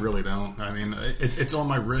either. I really don't. I mean, it's on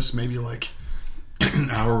my wrist maybe like...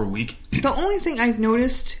 an hour a week. The only thing I've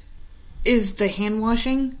noticed is the hand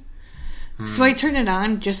washing. So I turn it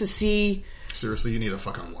on just to see. Seriously, you need a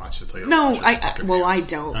fucking watch to tell you. No, I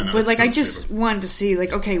don't. I know, I just wanted to see,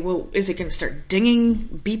 like, okay, well, is it going to start dinging,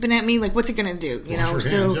 beeping at me? Like, what's it going to do? You ever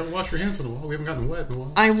wash your hands in a while? We haven't gotten wet in a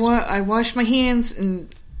while. I washed my hands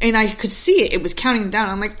and I could see it. It was counting down.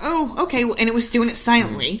 I'm like, oh, okay, and it was doing it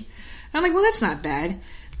silently. And I'm like, well, that's not bad.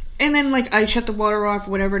 And then, like, I shut the water off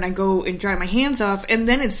or whatever, and I go and dry my hands off, and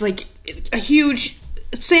then it's, like, a huge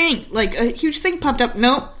thing. Like, a huge thing popped up.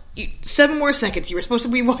 Nope. 7 more seconds. You were supposed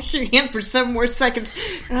to be washing your hands for 7 more seconds.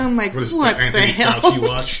 And I'm like, what the hell?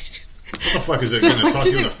 What the fuck is it? Going to talk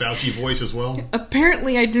to you in a Fauci voice as well?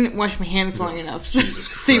 Apparently, I didn't wash my hands long enough, so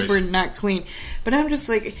they were not clean. But I'm just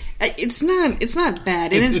like, it's not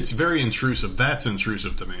bad. It's very intrusive. That's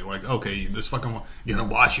intrusive to me. Like, okay, this fucking, you gotta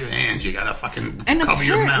wash your hands. You gotta fucking cover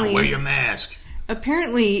your mouth. Wear your mask.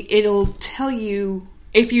 Apparently, it'll tell you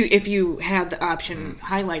if you have the option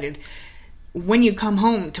highlighted when you come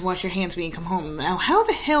home to wash your hands when you come home. Now, how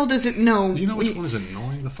the hell does it know? You know which one is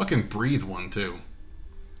annoying? The fucking breathe one too.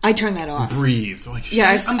 I turn that off. Breathe. Like, yeah,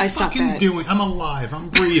 I stopped fucking that. I'm alive. I'm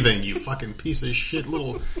breathing, you fucking piece of shit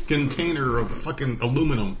little container of fucking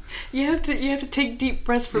aluminum. You have to take deep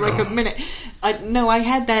breaths for like a minute. No, I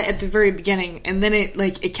had that at the very beginning, and then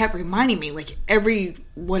it kept reminding me, like, every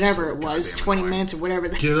whatever it was, 20 minutes or whatever.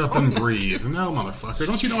 Get up and breathe. No, motherfucker.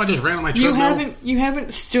 Don't you know I just ran on my treadmill? You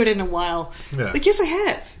haven't stood in a while. Yeah. Like, yes, I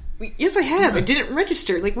have. Yes, I have. It didn't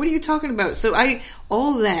register. Like, what are you talking about? So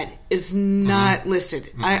all that is not listed.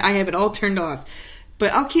 Mm-hmm. I have it all turned off.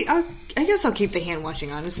 But I guess I'll keep the hand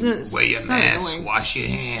washing on. Wear your mask. Wash your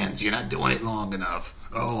hands. You're not doing it long enough.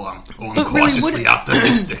 I'm cautiously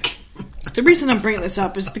optimistic. The reason I'm bringing this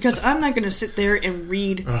up is because I'm not going to sit there and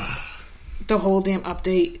read the whole damn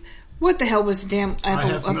update. What the hell was the damn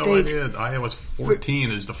Apple update? I have no idea. iOS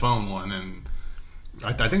 14 is the phone one, and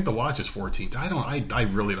I think the watch is 14. I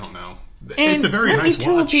really don't know. It's a very nice watch.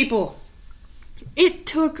 Let me tell people, it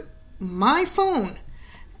took my phone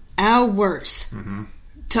hours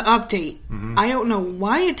to update. Mm-hmm. I don't know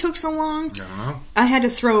why it took so long. I had to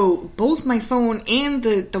throw both my phone and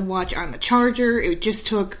the watch on the charger. It just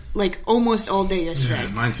took like almost all day yesterday. Yeah,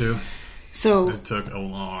 mine too. So it took a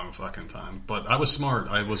long fucking time. But I was smart.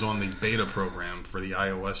 I was on the beta program for the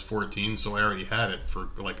iOS 14, so I already had it for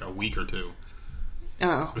like a week or two.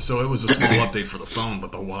 Oh. So it was a small update for the phone,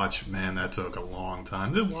 but the watch, man, that took a long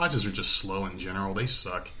time. The watches are just slow in general. They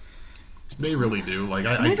suck. They really do. Like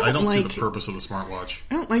I don't see the purpose of the smartwatch.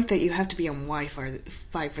 I don't like that you have to be on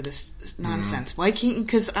Wi-Fi for this nonsense. Why can't you?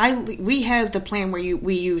 Because we have the plan where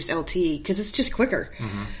we use LTE because it's just quicker.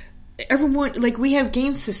 Mm-hmm. Everyone, like, we have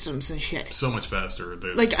game systems and shit. So much faster.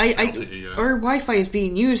 LTE, our Wi-Fi is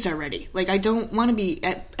being used already. Like, I don't want to be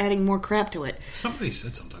adding more crap to it. Somebody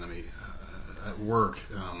said something to me at work,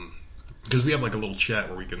 because we have like a little chat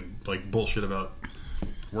where we can like bullshit about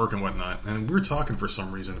work and whatnot, and we were talking for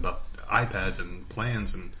some reason about iPads and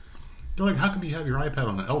plans, and they're like, how come you have your iPad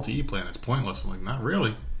on an LTE plan? It's pointless. I'm like, not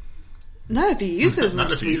really. Not if you use it as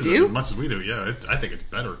much as we do. As much as we do, yeah. I think it's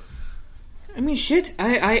better. I mean, shit.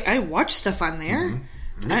 I watch stuff on there.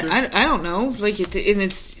 Mm-hmm. I don't know, like and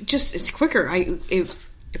it's quicker.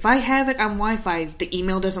 If I have it on Wi-Fi, the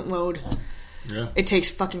email doesn't load. Yeah. It takes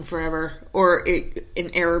fucking forever, or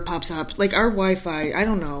an error pops up. Like our Wi-Fi, I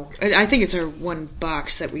don't know. I think it's our one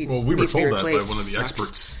box that we were told that by one of the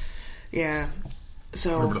experts. Yeah.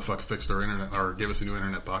 So whoever the fuck fixed our internet or gave us a new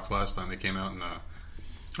internet box last time they came out, and I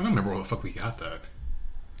don't remember where the fuck we got that.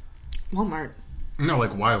 Walmart. No,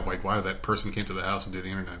 why that person came to the house and did the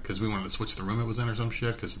internet? Because we wanted to switch the room it was in or some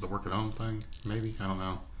shit because of the work at home thing. Maybe, I don't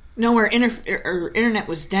know. No, our internet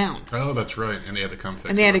was down. Oh, that's right, and they had to come fix it.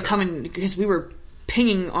 And they had to come in because we were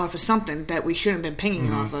pinging off of something that we shouldn't have been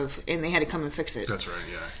pinging off of, and they had to come and fix it. That's right,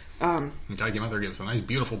 yeah. The guy came out there, gave us a nice,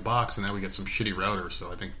 beautiful box, and now we got some shitty router.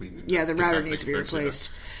 So I think the router needs to be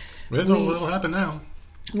replaced. It'll happen now.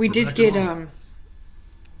 We did get a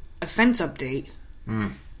fence update.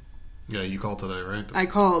 Yeah, you called today, right? I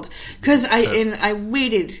called because I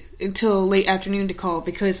waited until late afternoon to call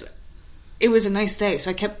because it was a nice day,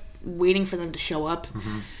 so I kept waiting for them to show up,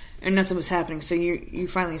 and nothing was happening. So you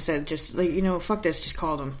finally said, just like, fuck this, just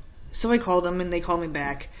call them. So I called them, and they called me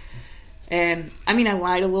back. And I mean, I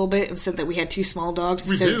lied a little bit and said that we had 2 small dogs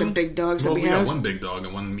instead of the big dogs that we have. We got 1 big dog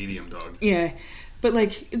and 1 medium dog. Yeah, but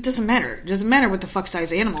it doesn't matter. It doesn't matter what the fuck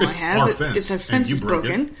size animal I have. Our fence. It's our fence is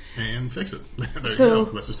broken. It and fix it. There you go.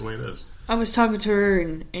 That's just the way it is. I was talking to her,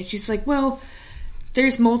 and she's like, well,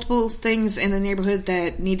 there's multiple things in the neighborhood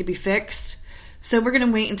that need to be fixed. So we're going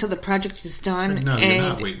to wait until the project is done,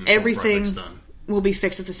 and everything will be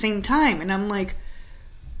fixed at the same time. And I'm like,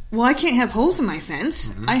 well, I can't have holes in my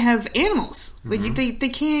fence. I have animals. Like, they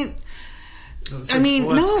can't... That's kind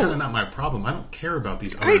of not my problem. I don't care about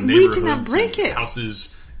these other neighborhoods. We did not break it.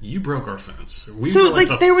 Houses. You broke our fence.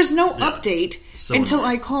 There was no update until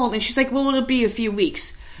I called, and she's like, well, it'll be a few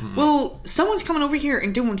weeks. Well, someone's coming over here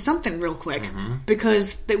and doing something real quick,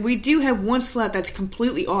 because we do have one slot that's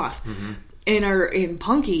completely off. And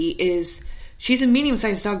Punky She's a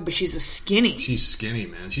medium-sized dog, but she's skinny. She's skinny,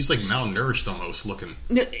 man. She's like malnourished almost looking.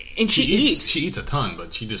 And she eats. She eats a ton,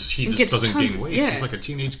 but she just doesn't gain weight. Yeah. She's like a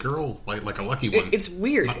teenage girl, like a lucky one. It's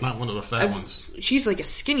weird. Not one of the fat ones. She's like a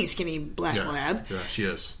skinny black lab. Yeah, she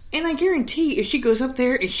is. And I guarantee if she goes up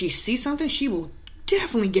there and she sees something, she will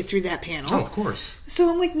definitely get through that panel. Oh, of course. So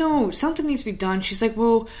I'm like, no, something needs to be done. She's like,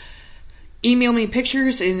 well, email me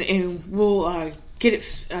pictures and we'll get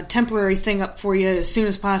a temporary thing up for you as soon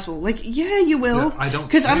as possible. Like, yeah, you will. Yeah, I don't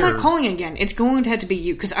Because I'm not care. calling again. It's going to have to be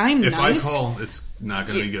you because I'm If nice. I call, it's not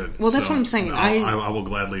going to be good. Well, that's what I'm saying. I will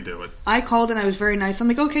gladly do it. I called and I was very nice. I'm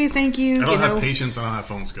like, okay, thank you. I don't have patience. I don't have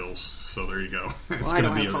phone skills. So there you go. It's I going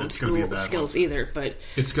don't to be have phone it's going to be a bad skills one. either, but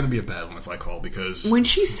It's going to be a bad one if I call because when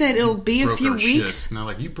she said it'll be a broke few our weeks, shit. Now,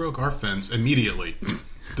 like, you broke our fence immediately.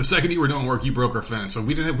 The second you were doing work, you broke our fence. So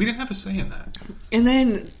we didn't have a say in that. and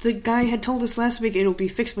then the guy had told us last week it'll be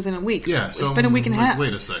fixed within a week. Yeah, so it's been a week and a half.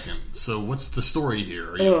 Wait a second. So what's the story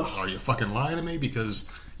here? Are you fucking lying to me? Because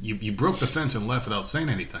you broke the fence and left without saying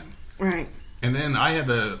anything. Right. And then I had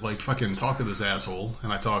to, like, fucking talk to this asshole,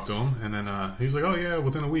 and I talked to him, and then he was like, oh, yeah,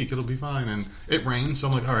 within a week, it'll be fine. And it rained, so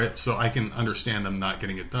I'm like, all right, so I can understand them not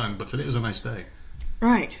getting it done, but today was a nice day.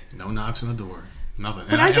 Right. No knocks on the door. Nothing.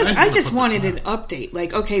 But I just wanted an update.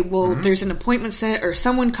 Like, okay, well, there's an appointment set, or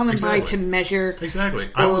someone coming by to measure. Exactly.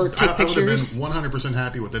 Or I would have pictures. been 100%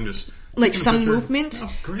 happy with them just... Like taking a some picture. movement?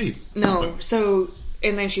 Oh, great. No, Something. so...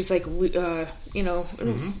 And then she's like, in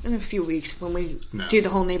a few weeks when we do the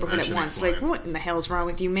whole neighborhood that at should once. be fine. Like, what in the hell is wrong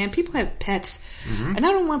with you, man? People have pets. And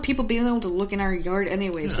I don't want people being able to look in our yard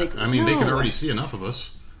anyways. Yeah, Like, I mean, no. they can already see enough of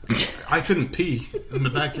us. I couldn't pee in the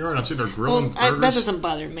backyard. I'm sitting there grilling Well, burgers. that doesn't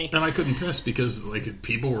bother me. And I couldn't piss because, like,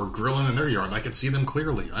 people were grilling in their yard. I could see them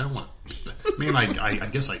clearly. I don't want... I mean, I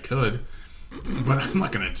guess I could. But I'm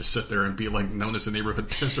not going to just sit there and be, like, known as the neighborhood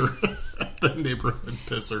pisser. The neighborhood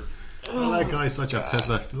pisser. Oh, that guy's such a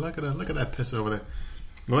pisser. Look at that piss over there.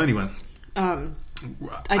 Well, anyway. I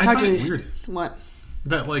find talked it to... weird What?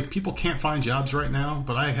 that, like, people can't find jobs right now,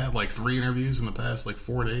 but I had, like, 3 interviews in the past, like,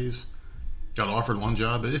 4 days. Got offered one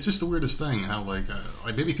job. It's just the weirdest thing how, like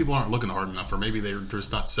maybe people aren't looking hard enough, or maybe they're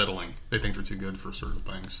just not settling. They think they're too good for certain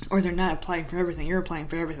things. Or they're not applying for everything. You're applying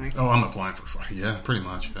for everything. Oh, I'm applying for... Yeah, pretty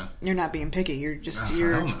much, yeah. You're not being picky. You're just... I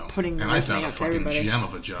You're don't know. putting your and I resume found a out to fucking everybody. gem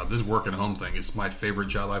of a job. This work at home thing is my favorite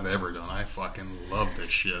job I've ever done. I fucking love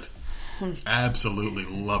this shit. Absolutely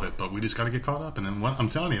love it. But we just got to get caught up. And then I'm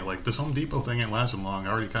telling you, like, this Home Depot thing ain't lasting long.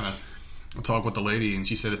 I already kind of talked with the lady, and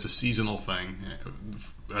she said it's a seasonal thing,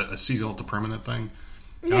 a seasonal to permanent thing.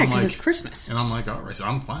 Yeah, because it's Christmas. And I'm like, all right, so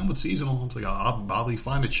I'm fine with seasonal. I'm like, I'll be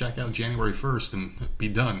fine to check out January 1st and be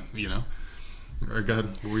done, you know? All right, go ahead.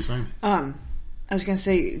 What were you saying? I was going to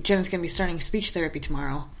say, Jenna's going to be starting speech therapy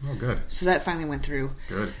tomorrow. Oh, good. So that finally went through.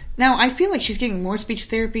 Good. Now, I feel like she's getting more speech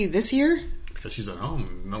therapy this year Because she's at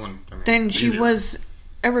home. No one... than she was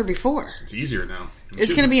ever before. It's easier now.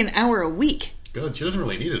 It's going to be an hour a week. Good. She doesn't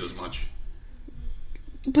really need it as much.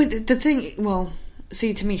 But the thing... Well,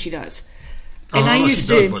 see, to me, she does. Oh, And I no, used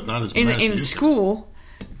she does, to... but not as much as she in used to. school,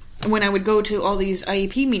 when I would go to all these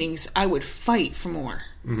IEP meetings, I would fight for more.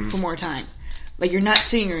 For more time. Like, you're not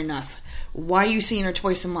seeing her enough. Why are you seeing her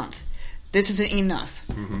twice a month? This isn't enough.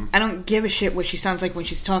 I don't give a shit what she sounds like when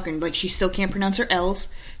she's talking. Like, she still can't pronounce her L's.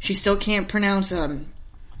 She still can't pronounce,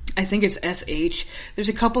 I think it's SH. There's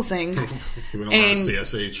a couple things. We don't want to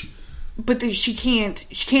say SH. But she can't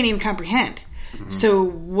even comprehend. So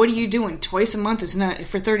what are you doing? Twice a month is not,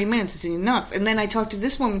 for 30 minutes is enough. And then I talked to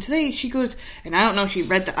this woman today. She goes, and I don't know, she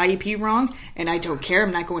read the IEP wrong, and I don't care.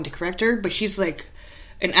 I'm not going to correct her. But she's like,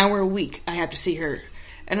 an hour a week I have to see her.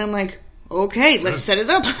 And I'm like, okay, let's set it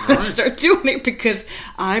up. Let's start doing it, because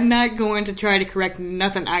I'm not going to try to correct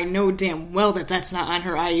nothing. I know damn well that that's not on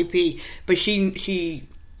her IEP. But she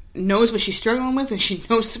knows what she's struggling with, and she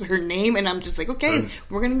knows her name, and I'm just like, okay,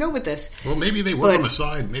 we're going to go with this. Well, maybe they work on the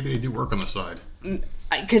side. Maybe they do work on the side.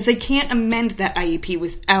 Because they can't amend that IEP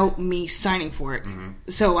without me signing for it.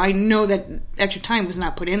 So I know that extra time was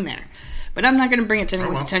not put in there. But I'm not going to bring it to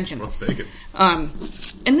anyone's attention. Let's take it. And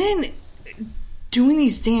then doing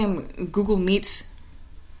these damn Google Meets,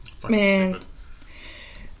 Fucking man.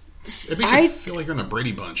 stupid. It makes you feel like you're in the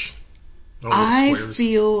Brady Bunch. I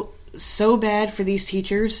feel so bad for these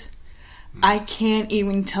teachers. I can't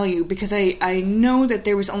even tell you, because I know that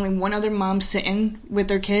there was only one other mom sitting with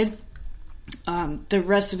their kid. The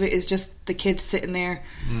rest of it is just the kids sitting there,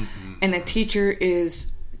 and the teacher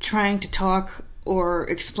is trying to talk or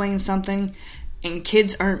explain something, and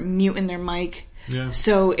kids aren't muting their mic. Yeah.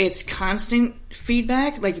 So it's constant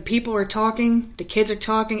feedback. Like people are talking, the kids are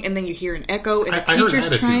talking, and then you hear an echo, and the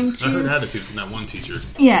teacher's trying to. I heard attitude from that one teacher.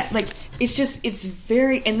 Yeah, like it's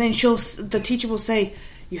very. And then the teacher will say,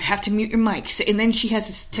 "You have to mute your mic," and then she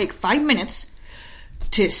has to take 5 minutes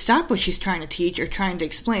to stop what she's trying to teach or trying to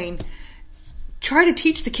explain. Try to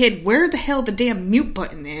teach the kid where the hell the damn mute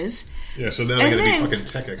button is. Yeah, so now they gotta be fucking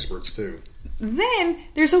tech experts too. Then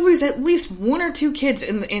there's always at least 1 or 2 kids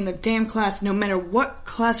in the damn class, no matter what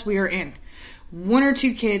class we are in. 1 or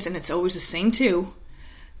 2 kids, and it's always the same 2,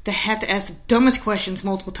 that have to ask the dumbest questions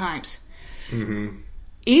multiple times. Mm-hmm.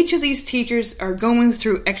 Each of these teachers are going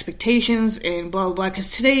through expectations and blah blah blah. Because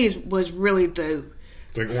today was really the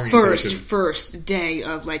first day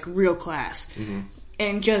of like real class. Mm-hmm.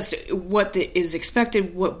 And just what is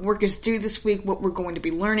expected, what work is due this week, what we're going to be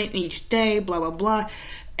learning each day, blah, blah, blah.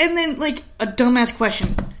 And then, like, a dumbass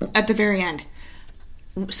question at the very end.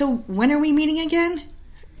 So, when are we meeting again?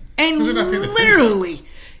 And literally,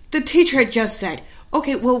 the teacher had just said,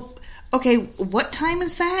 okay, what time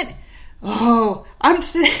is that? Oh, I'm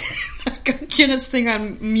sitting... I got Jenna's thing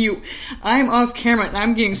on mute. I'm off camera, and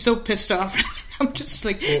I'm getting so pissed off. I'm just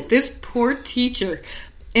like, this poor teacher...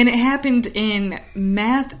 And it happened in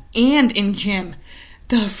math and in gym.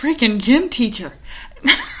 The freaking gym teacher.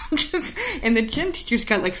 And the gym teacher's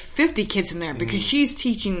got like 50 kids in there because she's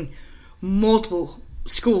teaching multiple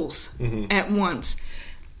schools at once.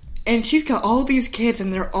 And she's got all these kids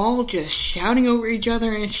and they're all just shouting over each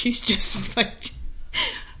other and she's just like,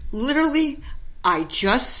 literally, I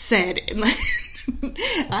just said...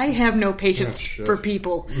 I have no patience for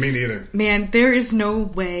people. Me neither. Man, there is no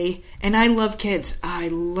way. And I love kids. I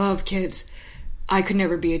love kids. I could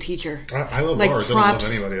never be a teacher. I love ours. I don't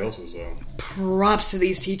love anybody else's, though. Props to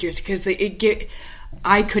these teachers, because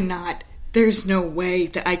I could not. There's no way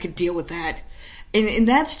that I could deal with that. And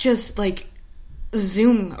that's just like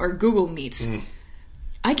Zoom or Google Meets.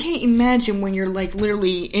 I can't imagine when you're like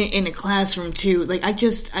literally in a classroom, too. Like,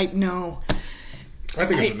 no. I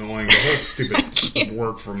think it's annoying. The whole stupid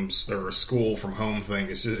work from or school from home thing.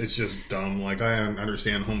 It's just dumb. Like, I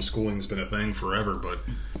understand homeschooling's been a thing forever, but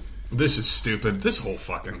this is stupid. This whole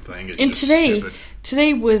fucking thing is stupid.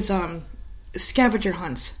 Today was scavenger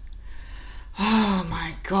hunts. Oh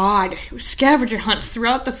my god, scavenger hunts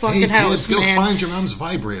throughout the fucking house. Kids, go find your mom's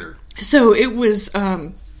vibrator. So it was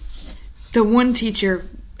the one teacher.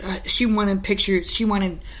 She wanted pictures. She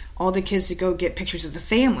wanted all the kids to go get pictures of the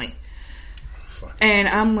family. And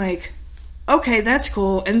I'm like, okay, that's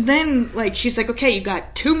cool. And then, like, she's like, okay, you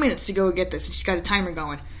got 2 minutes to go get this. And she's got a timer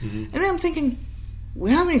going. And then I'm thinking, we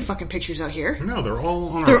don't have any fucking pictures out here. No, they're all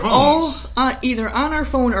on our phones. They're all either on our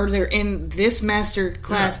phone or they're in this master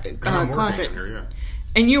class closet. Here, yeah.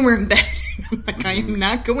 And you were in bed. I'm like, I am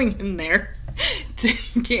not going in there to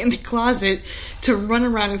get in the closet to run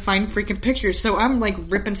around and find freaking pictures. So I'm, like,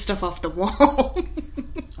 ripping stuff off the wall.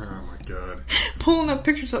 God. Pulling up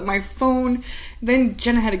pictures of my phone. Then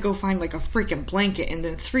Jenna had to go find like a freaking blanket and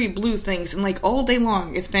then 3 blue things, and like all day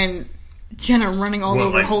long it's been Jenna running all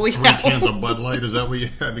over. Like Holy 3 cans of Bud Light? Is that what you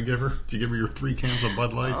had to give her? Did you give her your 3 cans of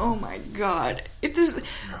Bud Light? Oh my god! It just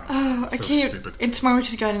I can't. Stupid. And tomorrow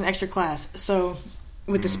she's got an extra class, so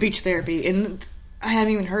with the speech therapy, and I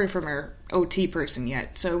haven't even heard from her OT person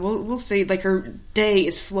yet. So we'll see. Like her day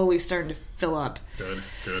is slowly starting to fill up. Good.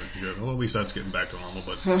 Well, at least that's getting back to normal.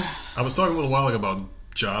 But I was talking a little while ago about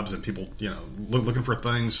jobs and people, looking for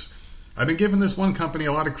things. I've been giving this one company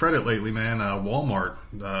a lot of credit lately, man. Walmart.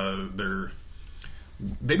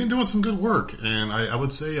 They've been doing some good work, and I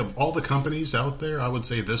would say of all the companies out there, I would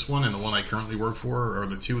say this one and the one I currently work for are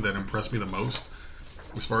the 2 that impress me the most,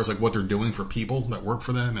 as far as like what they're doing for people that work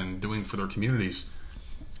for them and doing for their communities.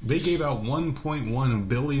 They gave out $1.1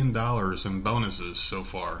 billion in bonuses so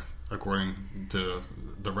far, according to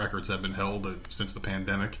the records that have been held since the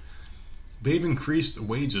pandemic. They've increased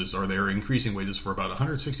wages, or they're increasing wages for about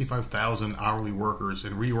 165,000 hourly workers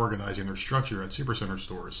and reorganizing their structure at Supercenter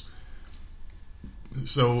stores.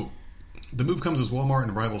 So the move comes as Walmart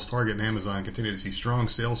and rivals Target and Amazon continue to see strong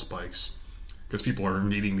sales spikes because people are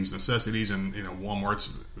needing these necessities, and Walmart's,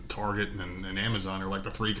 Target, and Amazon are like the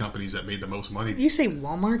 3 companies that made the most money. You say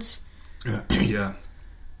Walmart's? Yeah.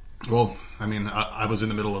 Well, I mean, I was in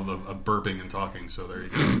the middle of burping and talking, so there you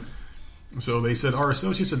go. So they said, our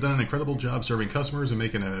associates have done an incredible job serving customers and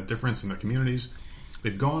making a difference in their communities.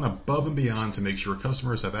 They've gone above and beyond to make sure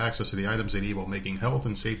customers have access to the items they need while making health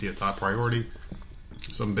and safety a top priority.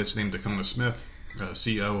 Some bitch named Dakota Smith,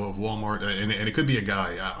 CEO of Walmart, and it could be a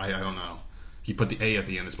guy, I don't know. He put the A at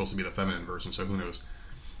the end, it's supposed to be the feminine version, so who knows.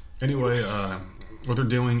 Anyway, what they're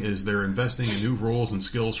doing is they're investing in new roles and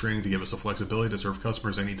skills training to give us the flexibility to serve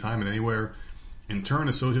customers anytime and anywhere. In turn,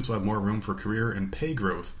 associates will have more room for career and pay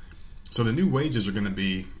growth. So the new wages are going to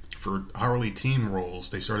be, for hourly team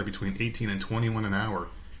roles, they start at between 18 and 21 an hour.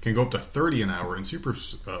 Can go up to 30 an hour in super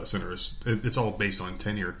centers. It's all based on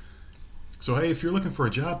tenure. So, hey, if you're looking for a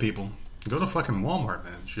job, people, go to fucking Walmart,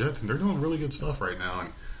 man. Shit, they're doing really good stuff right now. And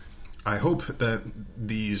I hope that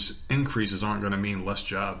these increases aren't going to mean less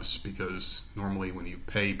jobs, because normally when you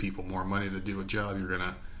pay people more money to do a job, you're going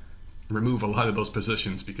to remove a lot of those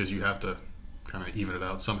positions because you have to kind of even it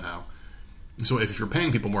out somehow. So if you're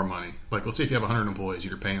paying people more money, like let's say if you have 100 employees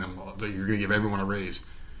and you're paying them, you're going to give everyone a raise,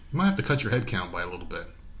 you might have to cut your head count by a little bit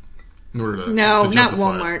in order to No, to not justify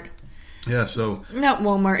Walmart. it. Yeah, so Not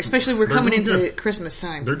Walmart, especially we're coming into good. Christmas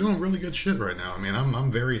time. They're doing really good shit right now. I mean,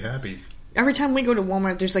 I'm very happy. Every time we go to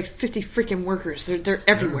Walmart, there's like 50 freaking workers. They're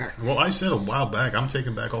everywhere. Yeah. Well, I said a while back, I'm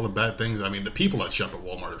taking back all the bad things. I mean, the people that shop at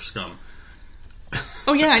Walmart are scum.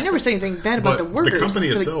 Oh yeah, I never say anything bad about the workers. The company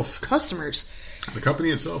it's itself, the customers. The company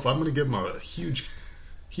itself, I'm going to give them a huge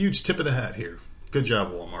tip of the hat here. Good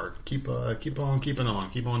job, Walmart. Keep on keeping on.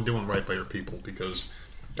 Keep on doing right by your people, because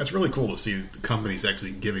that's really cool to see the companies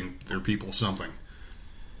actually giving their people something.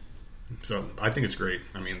 So I think it's great.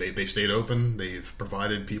 I mean, they've stayed open. They've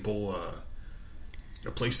provided people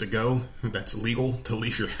a place to go that's legal to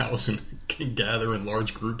leave your house and can gather in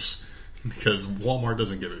large groups, because Walmart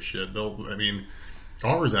doesn't give a shit.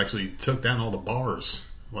 Ours actually took down all the bars,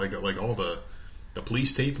 like all the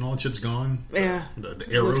police tape and all that shit's gone. Yeah, the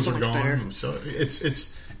arrows so are gone. Better. So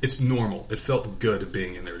it's normal. It felt good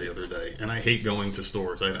being in there the other day, and I hate going to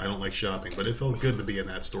stores. I don't like shopping, but it felt good to be in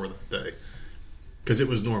that store that day because it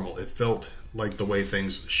was normal. It felt like the way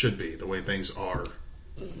things should be, the way things are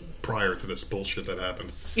prior to this bullshit that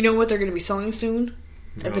happened. You know what they're going to be selling soon?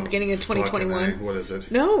 At the beginning of 2021? What is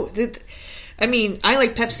it? No. I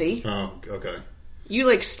like Pepsi. Oh, okay. You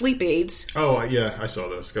like sleep aids. Oh, yeah, I saw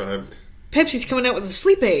this. Go ahead. Pepsi's coming out with a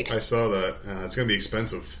sleep aid. I saw that. It's going to be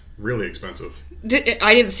expensive. Really expensive.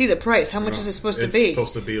 I didn't see the price. How much is it supposed to be? It's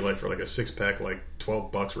supposed to be like for like a 6-pack, like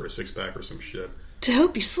 $12 for a 6-pack or some shit. To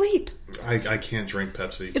help you sleep. I can't drink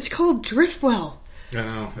Pepsi. It's called Driftwell. I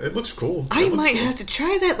know. It looks cool. I might have to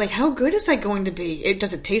try that. Like, how good is that going to be?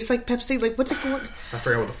 Does it taste like Pepsi? Like, what's it going... I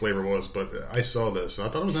forgot what the flavor was, but I saw this. And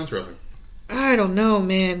I thought it was interesting. I don't know,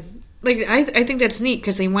 man. Like, I think that's neat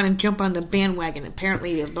because they want to jump on the bandwagon.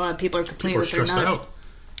 Apparently, a lot of people are complaining that they're not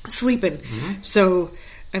sleeping. Mm-hmm. So,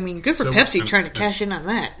 I mean, good for Pepsi trying to cash in on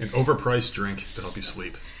that. An overpriced drink to help you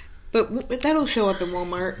sleep. But that'll show up in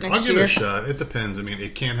Walmart next year. I'll give it a shot. It depends. I mean,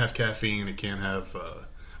 it can't have caffeine. It can't have...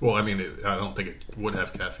 I don't think it would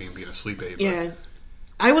have caffeine being a sleep aid. Yeah. But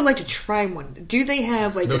I would like to try one. Do they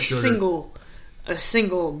have like a single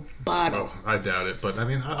bottle? Oh, I doubt it. But I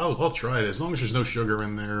mean, I'll try it as long as there's no sugar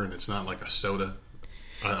in there and it's not like a soda.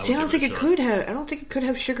 I don't think it could have. I don't think it could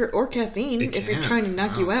have sugar or caffeine if you're trying to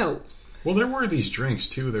knock you out. Well, there were these drinks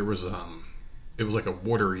too. There was it was like a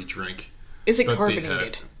watery drink. Is it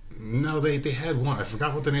carbonated? No, they had one. I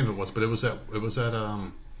forgot what the name of it was, but it was at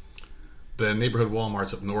the neighborhood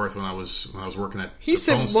Walmarts up north when I was working at. He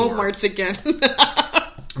said Walmarts again.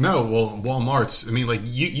 No, well, Walmarts. I mean, like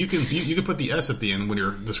you can put the S at the end when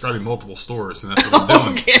you're describing multiple stores, and that's what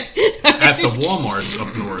I'm doing. Okay. At the Walmarts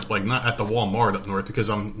up north, like not at the Walmart up north, because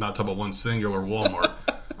I'm not talking about one singular Walmart.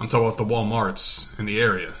 I'm talking about the Walmarts in the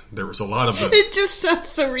area. There was a lot of them. It just sounds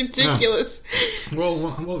so ridiculous. Yeah.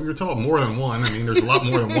 Well, you're talking about more than one. I mean, there's a lot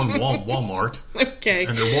more than one Walmart. Okay.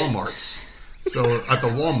 And they're Walmarts. So at the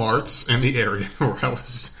Walmarts in the area where I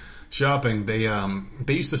was shopping, they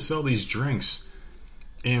used to sell these drinks,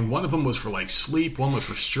 and one of them was for like sleep, one was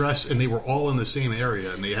for stress, and they were all in the same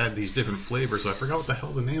area, and they had these different flavors. I forgot what the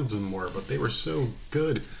hell the names of them were, but they were so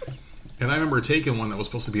good. And I remember taking one that was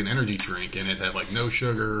supposed to be an energy drink, and it had like no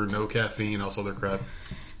sugar, no caffeine, all this other crap,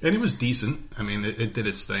 and it was decent. I mean, it did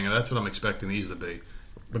its thing, and that's what I'm expecting these to be.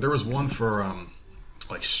 But there was one for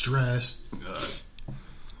like stress.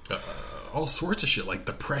 All sorts of shit, like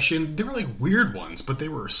depression. They were like weird ones, but they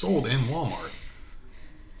were sold in Walmart.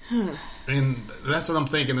 And that's what I'm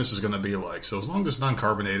thinking this is going to be like. So as long as it's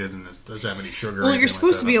non-carbonated and it doesn't have any sugar, well, you're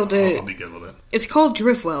supposed to be able to. I'll be good with it. It's called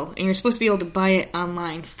Driftwell, and you're supposed to be able to buy it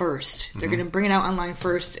online first. They're going to bring it out online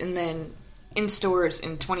first, and then in stores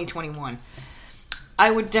in 2021. I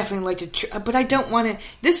would definitely like to, but I don't want to.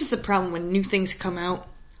 This is the problem when new things come out.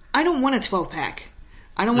 I don't want a 12-pack.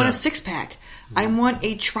 I don't want a 6-pack. I want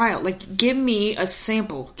a trial. Like, give me a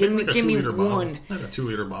sample. Give me one. Like a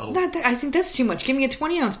 2-liter bottle. I think that's too much. Give me a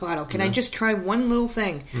 20-ounce bottle. Can I just try one little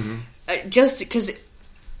thing? Just because,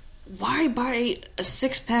 why buy a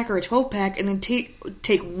 6-pack or a 12-pack and then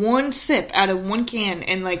take one sip out of one can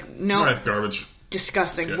and like, no. Right, garbage.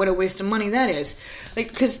 disgusting. Yeah. What a waste of money that is. Like,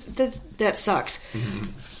 because that sucks.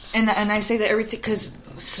 Mm-hmm. And I say that because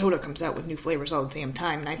soda comes out with new flavors all the damn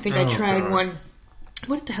time. And I think I tried God. one.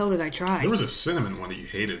 What the hell did I try? There was a cinnamon one that you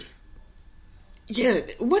hated. Yeah,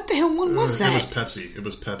 what the hell one was that? It was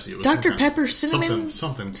Pepsi. It was Dr. Pepper, cinnamon?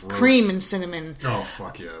 Something gross. Cream and cinnamon. Oh,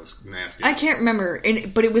 fuck yeah. It was nasty. I can't remember,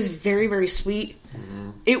 but it was very, very sweet. Mm-hmm.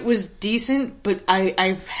 It was decent, but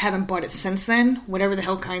I haven't bought it since then, whatever the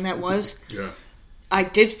hell kind that was. Yeah. I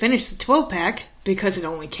did finish the 12-pack because it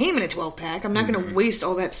only came in a 12-pack. I'm not going to waste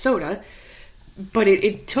all that soda, but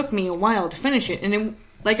it took me a while to finish it. And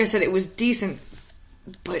like I said, it was decent,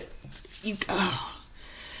 but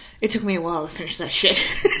it took me a while to finish that shit.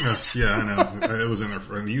 Yeah, I know. It was in there.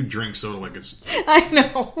 And you drink soda like it's I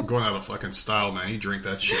know. going out of fucking style, man. You drink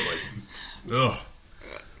that shit like, ugh.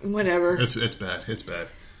 Whatever. It's bad. It's bad.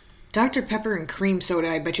 Dr. Pepper and cream soda,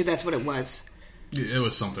 I bet you that's what it was. It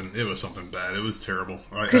was something bad. It was terrible.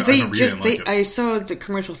 Because like I saw the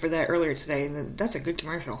commercial for that earlier today, and that's a good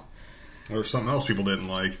commercial. There's something else people didn't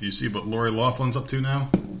like. Do you see what Lori Laughlin's up to now?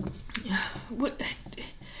 What?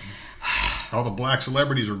 All the black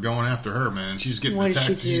celebrities are going after her, man. She's getting What did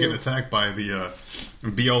attacked. she She's do? getting attacked by the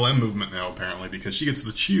BLM movement now, apparently, because she gets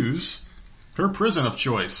to choose her prison of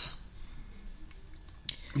choice.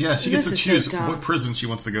 Yeah, she gets to choose what prison she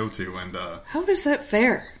wants to go to, and How is that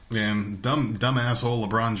fair? and dumb asshole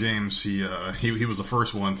LeBron James, he was the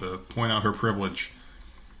first one to point out her privilege.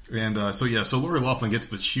 And so Lori Laughlin gets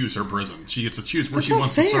to choose her prison. She gets to choose where That's she not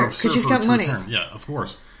wants fair, to serve 'cause she's got her money. term. Yeah, of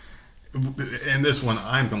course. And this one,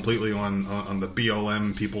 I'm completely on the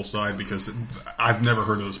BLM people side because I've never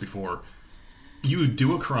heard of this before. You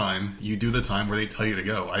do a crime, you do the time where they tell you to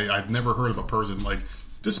go. I've never heard of a person like.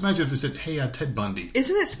 Just imagine if they said, "Hey, Ted Bundy."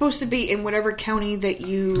 Isn't it supposed to be in whatever county that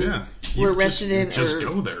you were arrested in? Just or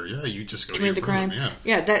go there. Yeah, you just go commit to the prison. crime.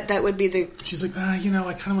 Yeah. That would be the. She's like, I kind of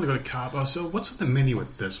want to go to Cabo. So what's on the menu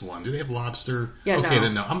with this one? Do they have lobster? Yeah, okay, no.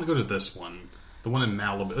 then no. I'm going to go to this one. The one in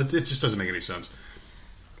Malibu. It just doesn't make any sense.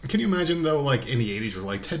 Can you imagine, though, like in the 80s, where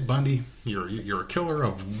like, Ted Bundy, you're a killer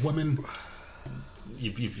of women.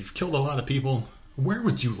 You've killed a lot of people. Where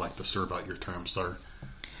would you like to serve out your term, sir?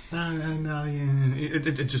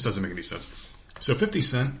 It just doesn't make any sense. So 50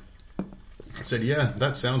 Cent said, yeah,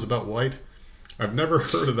 that sounds about white. I've never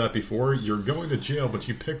heard of that before. You're going to jail, but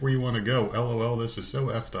you pick where you want to go. LOL, this is so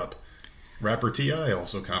effed up. Rapper T.I.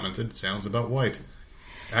 also commented, sounds about white.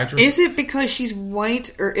 Actress, Is it because she's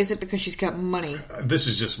white, or is it because she's got money? this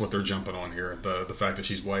is just what they're jumping on here, the fact that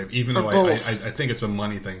she's white. Even Or though both. I think it's a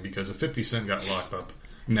money thing, because if 50 Cent got locked up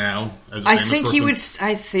now, as a I famous think person,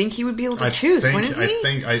 I think he would be able to choose, wouldn't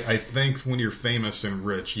he? I think when you're famous and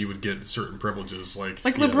rich, you would get certain privileges, like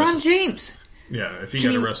LeBron James. Yeah, if he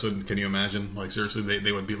got arrested, can you imagine? Like, seriously,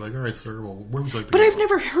 they would be like, all right, sir, well, where would you like to But go? I've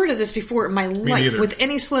never heard of this before in my life neither. with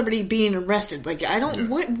any celebrity being arrested. Like, I don't.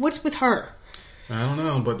 Yeah. What's with her? I don't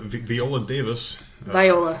know, but Viola Davis.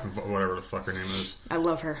 Viola. Whatever the fuck her name is. I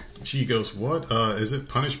love her. She goes, what? Is it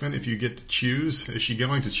punishment if you get to choose? Is she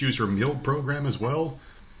going to choose her meal program as well?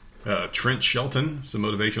 Trent Shelton, some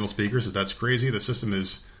motivational speaker, says that's crazy. The system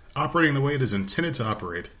is operating the way it is intended to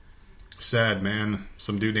operate. Sad, man.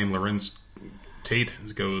 Some dude named Lorenz Tate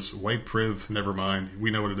goes, white priv, never mind.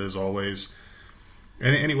 We know what it is always.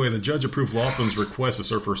 And anyway, the judge approved Laughlin's request to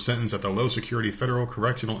serve her sentence at the low-security federal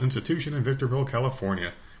correctional institution in Victorville,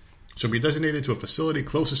 California. She'll be designated to a facility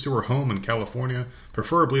closest to her home in California,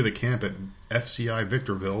 preferably the camp at FCI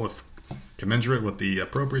Victorville, if commensurate with the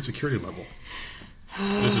appropriate security level.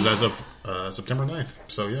 This is as of September 9th.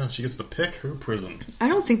 So, yeah, she gets to pick her prison. I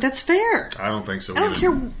don't think that's fair. I don't think so I don't either.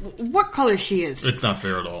 care what color she is. It's not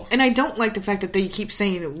fair at all. And I don't like the fact that they keep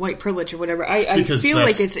saying white privilege or whatever. I Because feel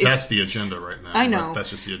like it's that's the agenda right now. I know.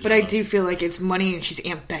 That's just the agenda. But I do feel like it's money and she's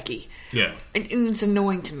Aunt Becky. Yeah. And it's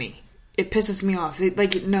annoying to me. It pisses me off.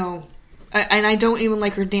 No. And I don't even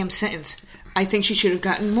like her damn sentence. I think she should have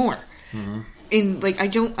gotten more. Mm-hmm. And I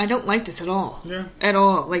don't like this at all. Yeah. At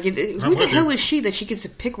all. Like, who the hell you. is she that she gets to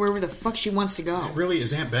pick wherever the fuck she wants to go? Really,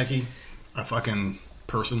 is Aunt Becky a fucking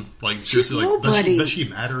person? Like, She's seriously, nobody. Does she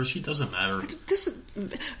matter? She doesn't matter.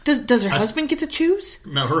 Does her husband get to choose?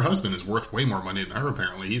 No, her husband is worth way more money than her,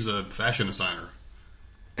 apparently. He's a fashion designer.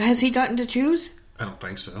 Has he gotten to choose? I don't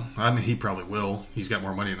think so. I mean, he probably will. He's got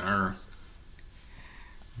more money than her.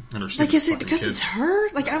 And her Like, stupid is it fucking because kids. it's her?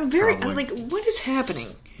 Like, I'm Probably. what is happening?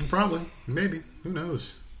 Probably. Maybe. Who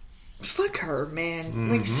knows? Fuck her, man.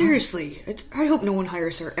 Like, seriously. I hope no one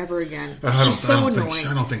hires her ever again. I She's so annoying.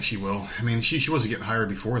 I don't think she will. I mean, she wasn't getting hired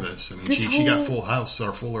before this. I mean, she got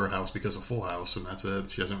Fuller House because of Full House, and that's it.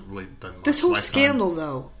 She hasn't really done much. This whole Lifetime. scandal,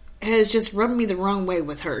 though, has just rubbed me the wrong way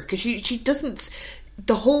with her. Because she doesn't...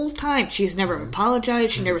 the whole time. She's never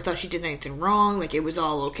apologized. She never thought she did anything wrong. Like, it was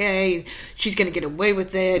all okay. She's going to get away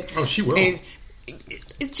with it. Oh, she will. And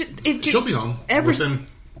she'll be home within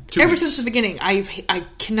 2 Ever weeks. since the beginning, I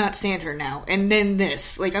cannot stand her now. And then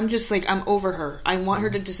this. Like, I'm just like, I'm over her. I want her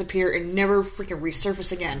to disappear and never freaking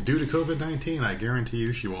resurface again. Due to COVID-19, I guarantee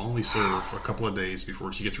you she will only serve a couple of days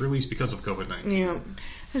before she gets released because of COVID-19. Yeah.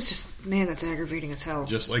 It's just, man, that's aggravating as hell.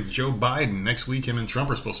 Just like Joe Biden. Next week, him and Trump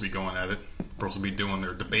are supposed to be going at it. Supposed to be doing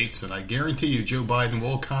their debates. And I guarantee you Joe Biden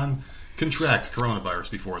will contract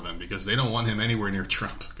coronavirus before then because they don't want him anywhere near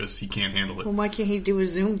Trump because he can't handle it. Well, why can't he do a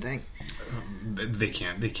Zoom thing? They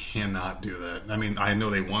can't. They cannot do that. I mean, I know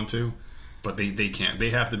they want to, but they can't.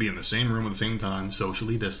 They have to be in the same room at the same time,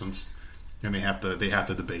 socially distanced, and they have to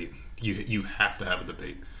debate. You have to have a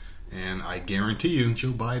debate. And I guarantee you,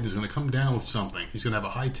 Joe Biden is going to come down with something. He's going to have a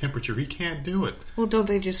high temperature. He can't do it. Well, don't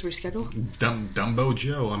they just reschedule? Dumbo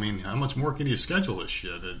Joe. I mean, how much more can you schedule this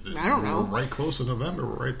shit? I don't know. We're right close to November.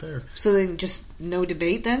 We're right there. So then just no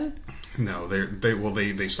debate then? No,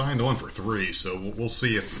 they signed on for 3, so we'll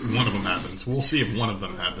see if one of them happens. We'll see if one of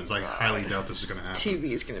them happens. I highly doubt this is going to happen.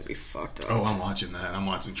 TV is going to be fucked up. Oh, I'm watching that. I'm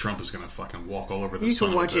watching Trump is going to fucking walk all over the You son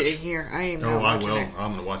can of a watch it bitch. in here. I am not Oh, I watching will. it.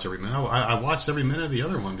 I'm going to watch every minute. I watched every minute of the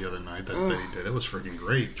other one the other night that he did. It was freaking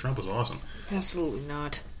great. Trump was awesome. Absolutely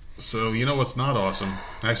not. So, you know what's not awesome?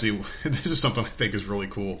 Actually, this is something I think is really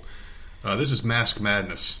cool. This is Mask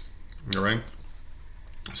Madness. All right?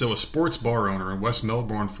 So, a sports bar owner in West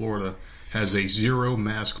Melbourne, Florida, has a zero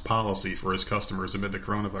mask policy for his customers amid the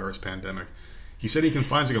coronavirus pandemic. He said he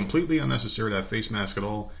finds it completely unnecessary to have face masks at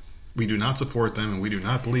all. We do not support them, and we do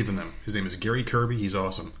not believe in them. His name is Gary Kirby. He's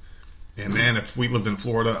awesome. And man, if we lived in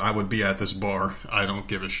Florida, I would be at this bar. I don't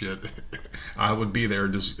give a shit. I would be there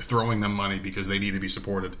just throwing them money because they need to be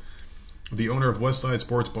supported. The owner of Westside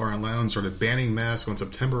Sports Bar and Lounge started banning masks on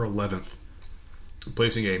September 11th,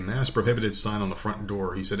 placing a mask prohibited sign on the front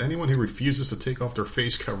door. He said anyone who refuses to take off their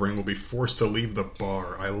face covering will be forced to leave the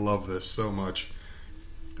bar. I love this so much.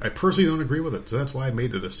 I personally don't agree with it, so that's why I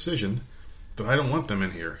made the decision that I don't want them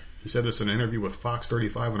in here. He said this in an interview with Fox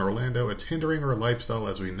 35 in Orlando. It's hindering our lifestyle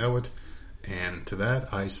as we know it. And to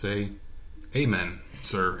that, I say, amen,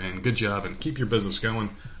 sir, and good job, and keep your business going.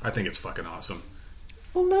 I think it's fucking awesome.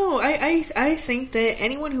 Well, no, I think that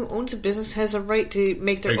anyone who owns a business has a right to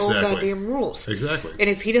make their own goddamn rules. Exactly. And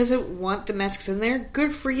if he doesn't want the masks in there,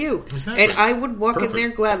 good for you. Exactly. And I would walk in there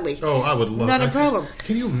gladly. Oh, I would love Not a problem.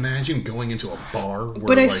 Can you imagine going into a bar where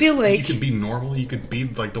But I feel like you could be normal, you could be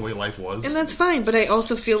like the way life was? And that's fine, but I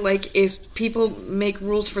also feel like if people make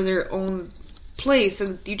rules for their own place,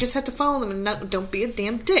 and you just have to follow them and don't be a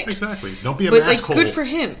damn dick. Exactly. Don't be a But, maskhole. good for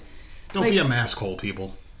him. Don't be a maskhole,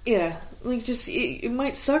 people. Yeah. Like, just, it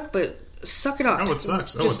might suck, but suck it up. Oh, it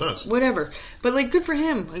sucks. Oh, it does. Whatever. But, like, good for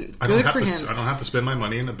him. Like, I good don't for him. I don't have to spend my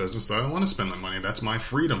money in a business that I don't want to spend my money. That's my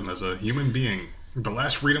freedom as a human being. The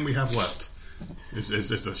last freedom we have left is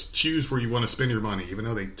to choose where you want to spend your money, even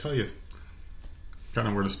though they tell you kind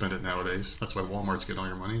of where to spend it nowadays. That's why Walmart's getting all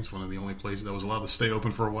your money. It's one of the only places that was allowed to stay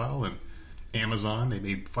open for a while. And Amazon, they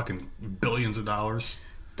made fucking billions of dollars.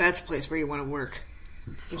 That's a place where you want to work.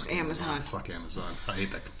 It's Fuck Amazon. Fuck Amazon. I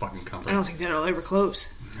hate that fucking company. I don't think that'll ever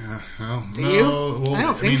close. Well, Do no, you? well, I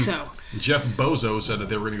don't think so. Jeff Bezos said that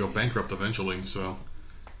they were going to go bankrupt eventually, so...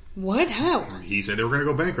 What? How? He said they were going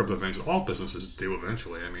to go bankrupt eventually. All businesses do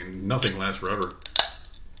eventually. I mean, nothing lasts forever.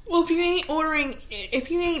 Well, if you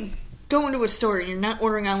ain't going to a store and you're not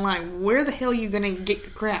ordering online, where the hell are you going to get your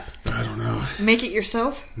crap? I don't know. Make it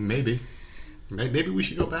yourself? Maybe we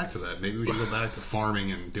should go back to that. Maybe we should go back to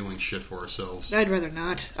farming and doing shit for ourselves. I'd rather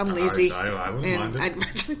not. I'm lazy. I wouldn't mind it. I'd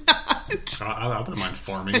rather not. I wouldn't mind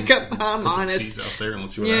farming. I'm Put honest. some seeds out there and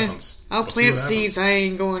let's see what happens. I'll plant seeds. I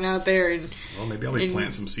ain't going out there and... Well, maybe I'll be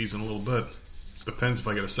planting some seeds in a little bit. Depends if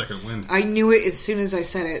I get a second wind. I knew it as soon as I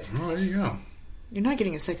said it. Oh, there you go. You're not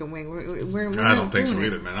getting a second wing. We're I don't think so it.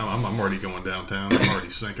 either, man. I'm already going downtown. I'm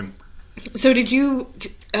already sinking. So did you...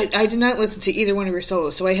 I did not listen to either one of your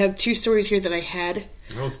solos, so I have 2 stories here that I had,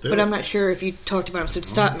 Well, let's do but it. I'm not sure if you talked about them, so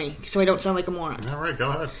stop me, so I don't sound like a moron. All right, go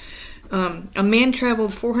ahead. A man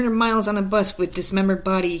traveled 400 miles on a bus with dismembered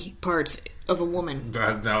body parts of a woman.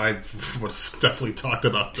 Now, I would have definitely talked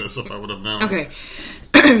about this if I would have known. Okay.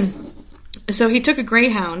 So he took a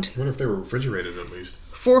Greyhound. What if they were refrigerated at least?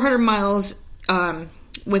 400 miles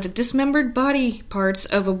with the dismembered body parts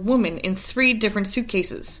of a woman in 3 different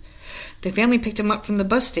suitcases. The family picked him up from the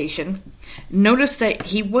bus station, noticed that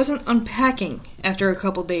he wasn't unpacking after a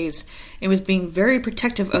couple days, and was being very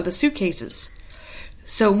protective of the suitcases.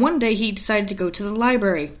 So one day he decided to go to the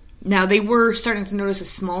library. Now they were starting to notice a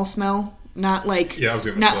small smell, not like I was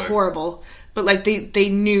gonna not say. horrible, but like they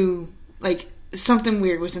knew like something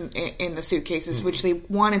weird was in the suitcases, which they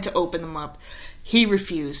wanted to open them up. He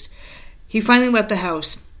refused. He finally left the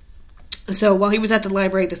house. So while he was at the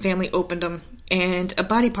library, the family opened them, and a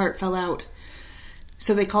body part fell out.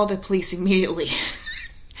 So they called the police immediately.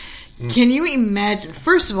 Can you imagine,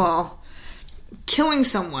 first of all, killing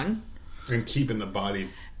someone... And keeping the body...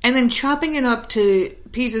 And then chopping it up to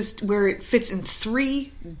pieces where it fits in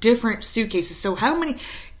 3 different suitcases. So how many...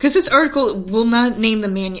 Because this article will not name the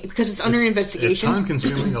man because it's under investigation. It's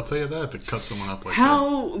time-consuming, I'll tell you that, to cut someone up like that.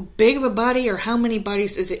 How big of a body or how many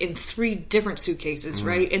bodies is it in 3 different suitcases,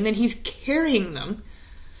 right? And then he's carrying them.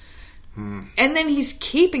 And then he's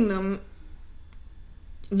keeping them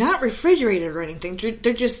not refrigerated or anything.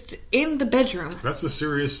 They're just in the bedroom. That's a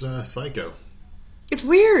serious psycho. It's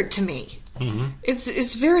weird to me. Mm-hmm.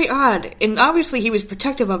 It's very odd, and obviously he was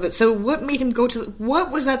protective of it. So what made him go to? What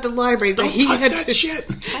was at the library that he had to? Shit!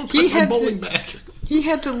 Don't touch my bowling bag. He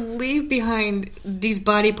had to leave behind these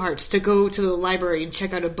body parts to go to the library and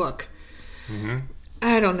check out a book. Mm-hmm.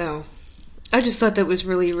 I don't know. I just thought that was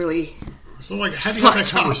really, really. So, like, how do you have that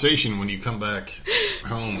conversation when you come back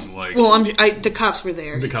home? Like, well, the cops were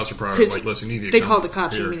there. The cops are probably like, "Listen, you need to." They called the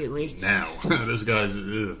cops immediately. Now, this guy's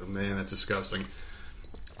man. That's disgusting.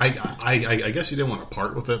 I guess he didn't want to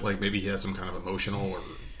part with it. Like maybe he had some kind of emotional or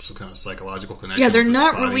some kind of psychological connection. Yeah, they're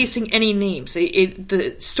not releasing any names.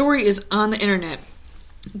 The story is on the internet,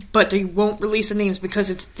 but they won't release the names because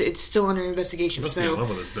it's still under investigation. Must be in love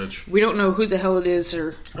with this bitch. We don't know who the hell it is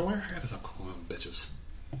or. I gotta stop calling them bitches.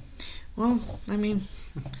 Well, I mean,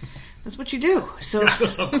 that's what you do. So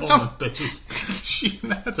stop calling them bitches.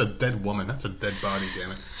 That's a dead woman. That's a dead body.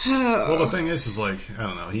 Damn it. Well, the thing is like I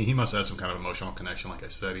don't know. He must have had some kind of emotional connection. Like I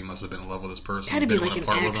said, he must have been in love with this person. It had to be like an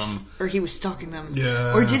ex, or he was stalking them.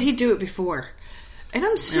 Yeah. Or did he do it before? And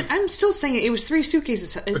I'm still saying it was 3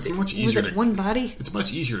 suitcases. It's much easier. Was it one body? It's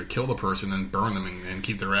much easier to kill the person than burn them and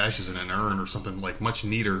keep their ashes in an urn or something like much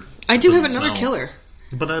neater. I do have another killer.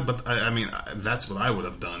 But I mean, that's what I would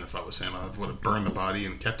have done if I was him. I would have burned the body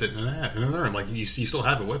and kept it in an urn. Like you still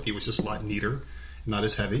have it with you. It was just a lot neater, not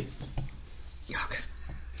as heavy. Yuck.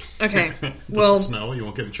 Okay, well, smell. You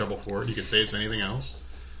won't get in trouble for it. You can say it's anything else.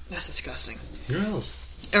 That's disgusting. Who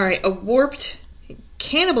knows? All right, a warped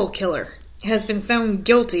cannibal killer has been found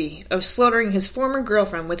guilty of slaughtering his former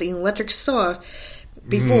girlfriend with an electric saw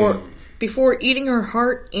before eating her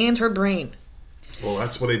heart and her brain. Well,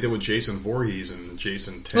 that's what they did with Jason Voorhees and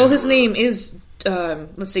Jason 10. Well, his name is,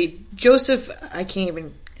 Joseph,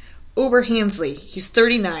 Oberhansley. He's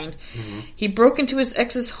 39. Mm-hmm. He broke into his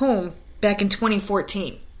ex's home back in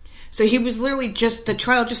 2014. So he was literally the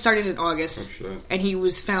trial just started in August, and he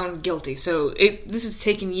was found guilty. So this is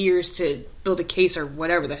taking years to build a case or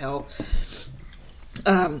whatever the hell.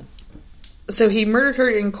 So he murdered her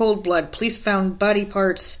in cold blood. Police found body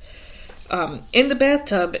parts in the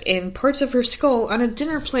bathtub and parts of her skull on a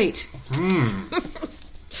dinner plate.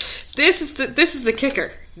 This is the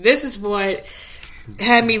kicker. This is what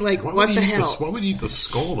had me like, what the hell? Why would you eat the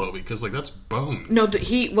skull though? Because like that's bone. No,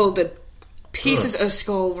 the pieces of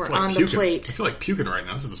skull were on the plate. I feel like puking right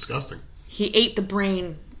now. This is disgusting. He ate the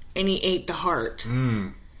brain and he ate the heart.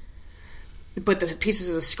 But the pieces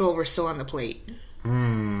of the skull were still on the plate.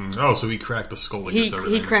 Oh, so he cracked the skull.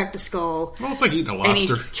 He cracked the skull. Well, it's like eating a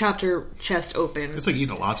lobster. And he chopped her chest open. It's like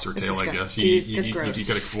eating a lobster tail, I guess. That's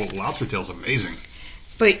gross. Lobster tail's amazing.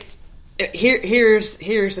 But here's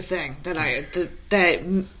the thing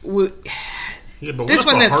Yeah, but this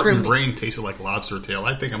what one if that heart threw and me. brain tasted like lobster tail?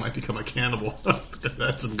 I think I might become a cannibal.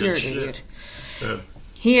 That's some good shit.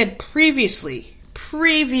 He had previously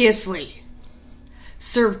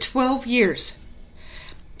served 12 years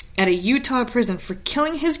at a Utah prison for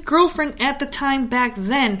killing his girlfriend at the time back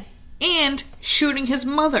then and shooting his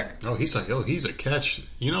mother. Oh, he's a catch.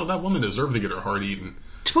 You know, that woman deserved to get her heart eaten.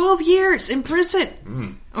 12 years in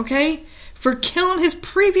prison. Okay? For killing his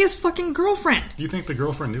previous fucking girlfriend. Do you think the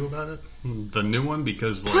girlfriend knew about it? The new one?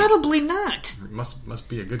 Because probably not. It must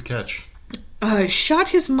be a good catch. Shot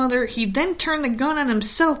his mother. He then turned the gun on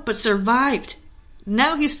himself but survived.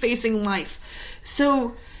 Now he's facing life.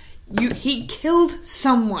 So he killed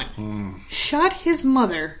someone. Shot his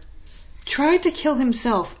mother. Tried to kill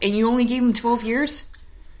himself. And you only gave him 12 years?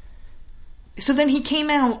 So then he came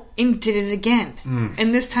out and did it again.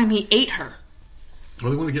 And this time he ate her.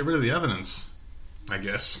 Well, they want to get rid of the evidence. I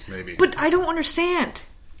guess, maybe. But I don't understand.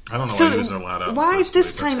 I don't know why he was allowed out. Why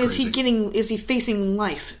this time is he facing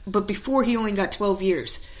life? But before he only got 12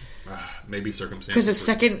 years. Maybe circumstances. Because the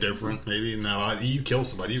second different. Maybe no, you kill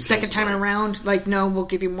somebody. Second time around, like no, we'll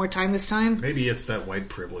give you more time this time. Maybe it's that white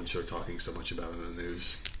privilege they're talking so much about in the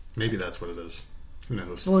news. Maybe that's what it is. Who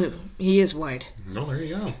knows? Well, he is white. No, there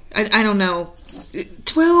you go. I don't know.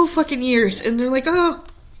 12 fucking years, and they're like, oh,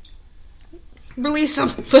 release him.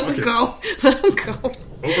 Let him go. Let him go.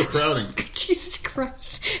 Overcrowding. Jesus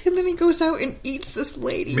Christ. And then he goes out and eats this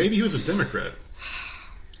lady. Maybe he was a Democrat.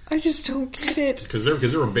 I just don't get it. Because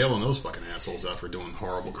they were bailing those fucking assholes out for doing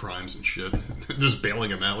horrible crimes and shit. Just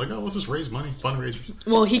bailing them out, like, oh, let's just raise money, fundraisers.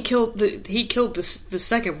 Well, he killed the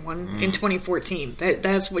second one in 2014.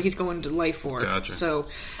 That's what he's going to life for. Gotcha. So,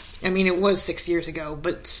 I mean, it was 6 years ago,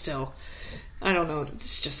 but still, I don't know.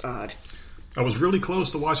 It's just odd. I was really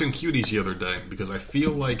close to watching Cuties the other day because I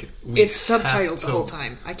feel like it's subtitled the whole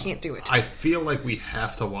time. I can't do it. I feel like we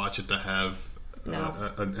have to watch it to have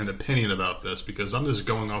an opinion about this because I'm just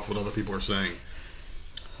going off what other people are saying.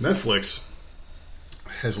 Netflix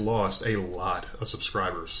has lost a lot of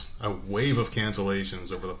subscribers. A wave of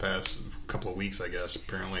cancellations over the past couple of weeks, I guess,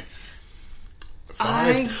 apparently.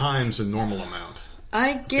 5 times the normal amount.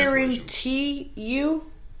 I guarantee you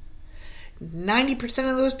 90%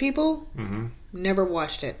 of those people never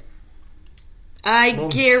watched it. I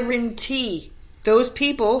guarantee those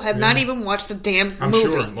people have not even watched the damn movie.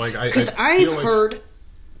 Sure. Because I've heard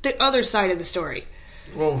the other side of the story.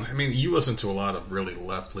 Well, I mean, you listen to a lot of really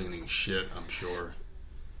left-leaning shit, I'm sure.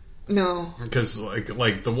 No. Because,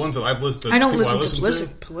 like the ones that I've listened to... I don't listen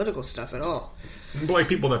to political stuff at all. Like,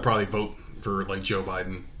 people that probably vote for, like, Joe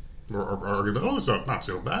Biden are going to be, it's not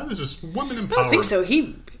so bad. It's just women empowered. I don't think so.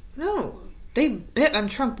 No. They bet on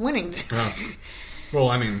Trump winning. Well,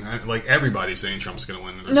 I mean, like, everybody's saying Trump's going to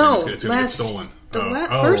win. No, it's going to get stolen.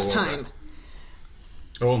 First time.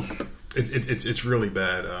 Well, it's really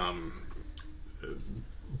bad.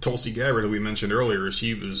 Tulsi Gabbard, who we mentioned earlier,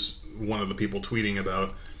 she was one of the people tweeting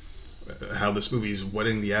about how this movie is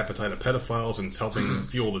whetting the appetite of pedophiles and it's helping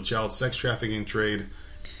fuel the child sex trafficking trade.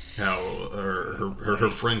 How her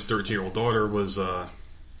friend's 13-year-old daughter was, a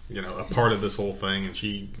part of this whole thing, and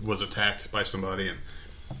she was attacked by somebody, and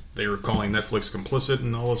they were calling Netflix complicit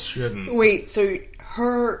and all this shit. And wait, so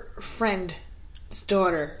her friend's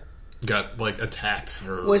daughter got, like, attacked.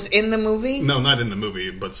 Was in the movie? No, not in the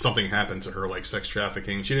movie, but something happened to her, like sex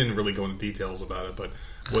trafficking. She didn't really go into details about it, but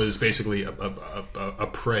was basically a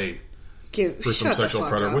prey for some sexual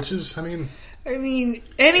predator, which is, I mean,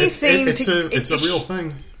 anything. It's a real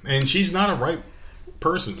thing, and she's not a right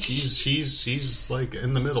person. She's like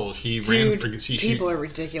in the middle. People are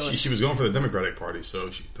ridiculous. She was going for the Democratic Party, so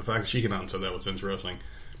the fact that she came out and said that was interesting.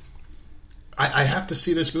 I have to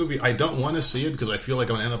see this movie. I don't want to see it because I feel like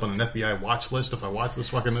I'm going to end up on an FBI watch list if I watch this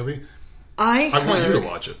fucking movie. I want you to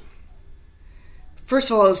watch it.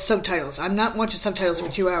 First of all, it's subtitles. I'm not watching subtitles for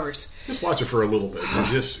 2 hours. Just watch it for a little bit and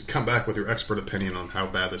just come back with your expert opinion on how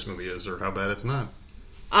bad this movie is or how bad it's not.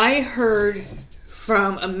 I heard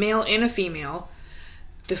from a male and a female,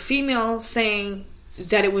 the female saying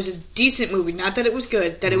that it was a decent movie, not that it was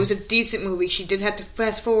good, that it was a decent movie. She did have to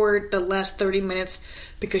fast forward the last 30 minutes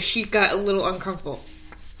because she got a little uncomfortable.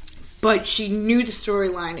 But she knew the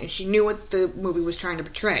storyline and she knew what the movie was trying to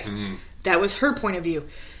portray. That was her point of view.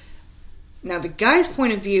 Now, the guy's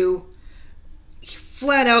point of view,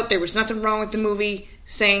 flat out, there was nothing wrong with the movie,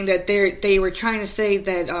 saying that they were trying to say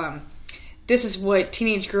that this is what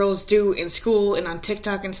teenage girls do in school and on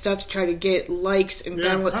TikTok and stuff to try to get likes and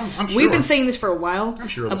download. I'm sure. We've been saying this for a while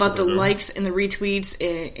about the likes and the retweets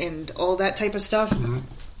and all that type of stuff.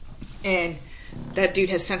 And that dude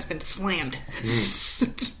has since been slammed.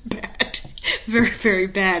 Bad. Very, very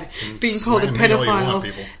bad. Being called a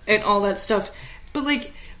pedophile and all that stuff. But,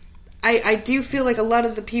 like, I do feel like a lot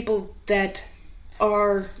of the people that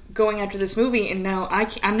are going after this movie, and now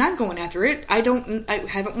I'm not going after it. I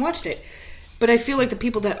haven't watched it. But I feel like the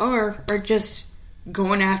people that are just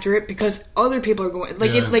going after it because other people are going.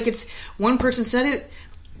 Like it's one person said it.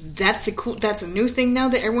 That's the new thing now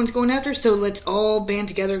that everyone's going after. So let's all band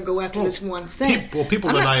together and go after this one thing.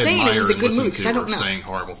 People that I admire and listen to are saying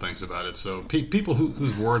horrible things about it. So people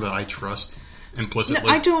whose word I trust implicitly.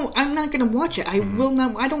 No, I'm not going to watch it. I will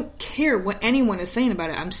not. I don't care what anyone is saying about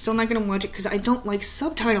it. I'm still not going to watch it because I don't like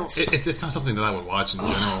subtitles. It's not something that I would watch in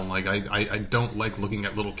general. Like I don't like looking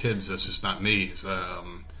at little kids. That's just not me.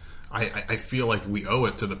 I feel like we owe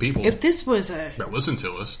it to the people if this was that listen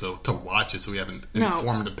to us to watch it so we have an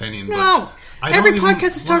informed opinion. No, every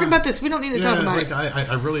podcast is talking about this. We don't need to talk about it.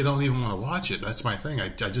 I really don't even want to watch it. That's my thing. I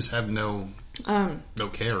just have no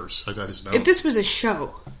cares. I just don't. If this was a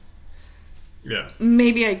show,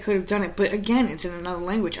 maybe I could have done it. But again, it's in another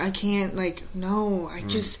language. I can't.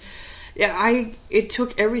 It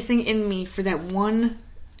took everything in me for that one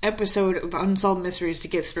episode of Unsolved Mysteries to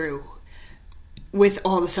get through. With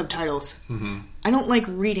all the subtitles. I don't like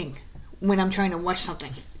reading when I'm trying to watch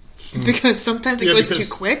something. because sometimes it goes too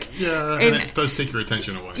quick. Yeah, and it does take your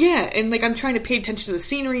attention away. Yeah, and like I'm trying to pay attention to the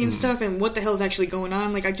scenery and stuff, and what the hell is actually going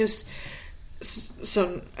on. Like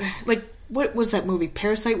what was that movie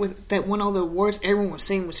Parasite that won all the awards? Everyone was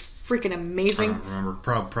saying was freaking amazing. I don't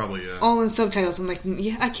remember. Probably all in subtitles. I'm like,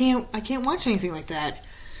 yeah, I can't watch anything like that.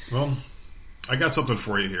 Well, I got something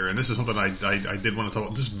for you here, and this is something I did want to talk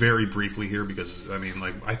about just very briefly here because I mean,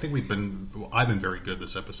 like, I think I've been very good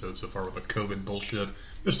this episode so far with the COVID bullshit.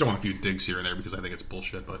 Just throwing a few digs here and there because I think it's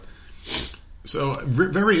bullshit, but so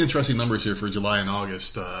very interesting numbers here for July and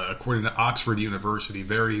August, according to Oxford University.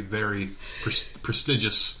 Very, very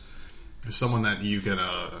prestigious. Someone that you can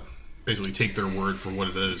basically take their word for what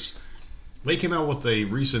it is. They came out with a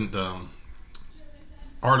recent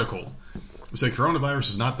article. It said coronavirus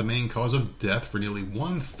is not the main cause of death for nearly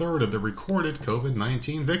 1/3 of the recorded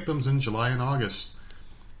COVID-19 victims in July and August.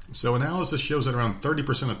 So analysis shows that around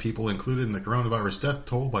 30% of people included in the coronavirus death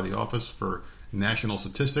toll by the Office for National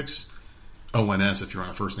Statistics, ONS if you're on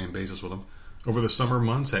a first-name basis with them, over the summer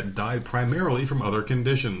months had died primarily from other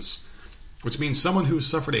conditions. Which means someone who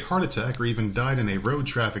suffered a heart attack or even died in a road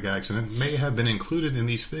traffic accident may have been included in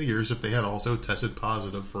these figures if they had also tested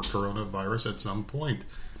positive for coronavirus at some point,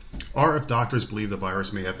 or if doctors believe the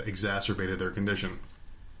virus may have exacerbated their condition.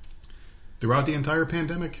 Throughout the entire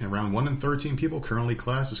pandemic, around 1 in 13 people currently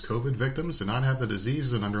classed as COVID victims did not have the disease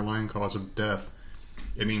as an underlying cause of death.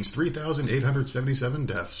 It means 3,877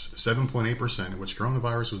 deaths, 7.8%, in which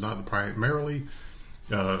coronavirus was not the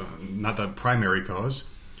primary cause,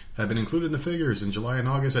 have been included in the figures. In July and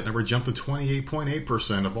August, that number jumped to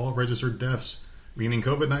 28.8% of all registered deaths, meaning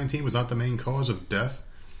COVID-19 was not the main cause of death.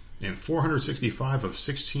 And 465 of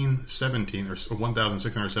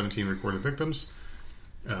 1,617 recorded victims.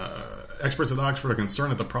 Experts at Oxford are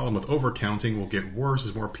concerned that the problem with overcounting will get worse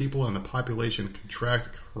as more people in the population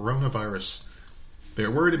contract coronavirus. They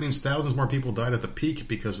are worried it means thousands more people died at the peak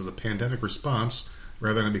because of the pandemic response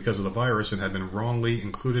rather than because of the virus and had been wrongly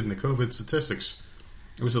included in the COVID statistics.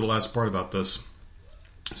 This is the last part about this.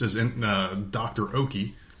 It says Dr.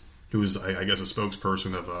 Oki, who is, I guess, a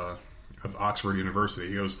spokesperson of Oxford University,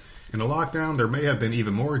 he goes, in the lockdown, there may have been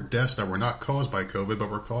even more deaths that were not caused by COVID, but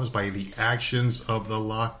were caused by the actions of the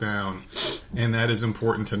lockdown. And that is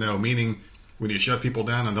important to know. Meaning, when you shut people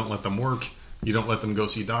down and don't let them work, you don't let them go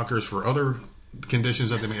see doctors for other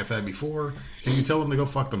conditions that they may have had before, and you tell them to go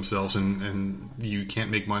fuck themselves, and you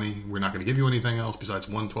can't make money. We're not going to give you anything else besides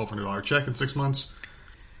one $1,200 check in 6 months.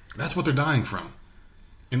 That's what they're dying from.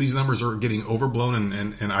 And these numbers are getting overblown,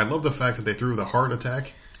 and I love the fact that they threw the heart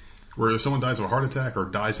attack, where if someone dies of a heart attack or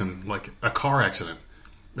dies in, like, a car accident,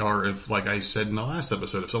 or if, like I said in the last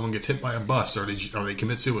episode, if someone gets hit by a bus or they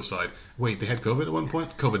commit suicide. Wait, they had COVID at one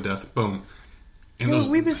point? COVID death. Boom. And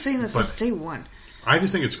we've been saying this since day one. I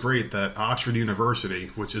just think it's great that Oxford University,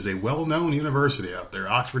 which is a well-known university out there,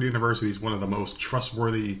 Oxford University is one of the most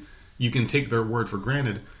trustworthy, you can take their word for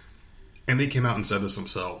granted, and they came out and said this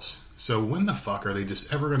themselves. So when the fuck are they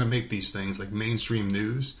just ever going to make these things like mainstream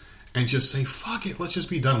news and just say, fuck it, let's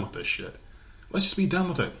just be done with this shit. Let's just be done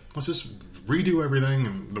with it. Let's just redo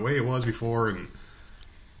everything the way it was before and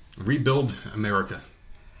rebuild America.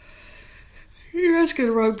 You're asking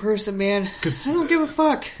the wrong person, man. I don't give a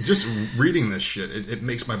fuck. Just reading this shit, it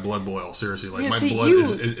makes my blood boil. Seriously, like my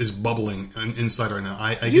blood is bubbling inside right now.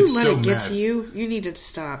 I get so mad. You let it get to you. You need to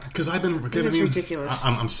stop. Because I've been. It's ridiculous.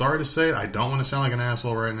 I'm sorry to say it. I don't want to sound like an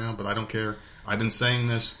asshole right now, but I don't care. I've been saying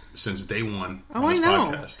this since day one on this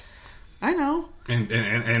podcast. I know.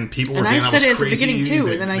 And people were and saying I said was it crazy. At the beginning too,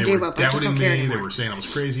 and then I gave up. I just don't care anymore. They were saying I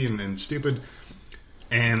was crazy and stupid.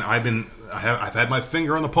 And I've had my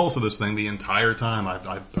finger on the pulse of this thing the entire time.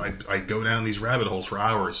 I go down these rabbit holes for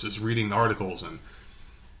hours just reading articles, and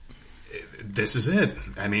this is it.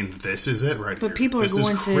 I mean, this is it right here. But people are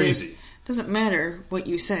going to. Crazy. Doesn't matter what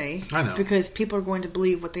you say. I know. Because people are going to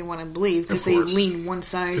believe what they want to believe because they lean one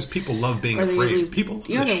side. Because people love being afraid. People love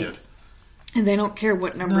this shit. And they don't care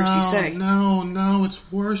what numbers you say. No,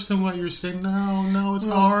 it's worse than what you're saying. No, it's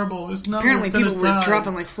horrible. Apparently people were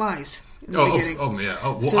dropping like flies. Oh, yeah.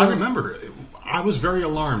 I remember. I was very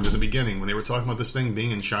alarmed in the beginning when they were talking about this thing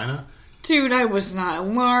being in China. Dude, I was not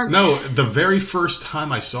alarmed. No, the very first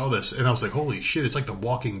time I saw this, and I was like, holy shit, it's like The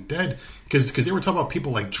Walking Dead. Because they were talking about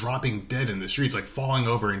people like dropping dead in the streets, like falling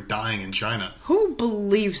over and dying in China. Who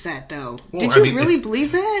believes that, though? Did you really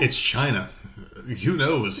believe that? It's China. Who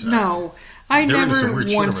knows? No, I never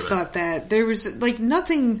once thought that. There was, like,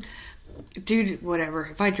 nothing... Dude, whatever.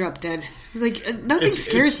 If I drop dead, like, nothing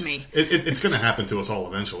scares me. It's going to happen to us all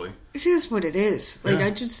eventually. It is what it is. Like,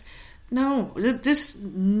 yeah.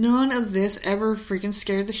 None of this ever freaking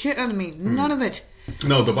scared the shit out of me. None of it.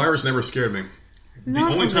 No, the virus never scared me. The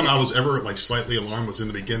only time I was ever like slightly alarmed was in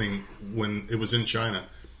the beginning when it was in China.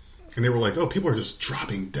 And they were like, oh, people are just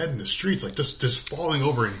dropping dead in the streets, like just falling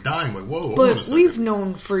over and dying. Like, whoa, but we've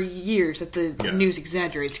known for years that the news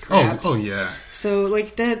exaggerates crap. Oh, yeah. So,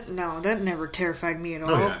 like, that never terrified me at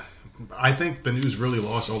all. Oh, yeah. I think the news really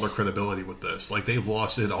lost all their credibility with this. Like, they've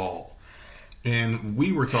lost it all. And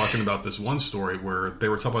we were talking about this one story where they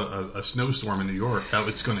were talking about a snowstorm in New York, how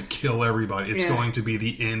it's going to kill everybody. It's going to be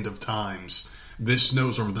the end of times. This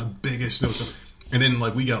snowstorm, the biggest snowstorm. And then,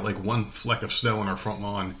 like, we got, like, one fleck of snow on our front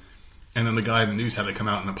lawn. And then the guy in the news had to come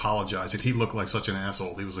out and apologize. And he looked like such an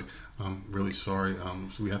asshole. He was like, I'm really sorry.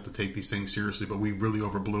 We have to take these things seriously, but we really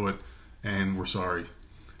overblew it, and we're sorry.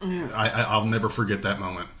 Yeah. I'll never forget that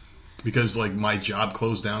moment. Because, like, my job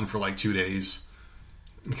closed down for, like, 2 days.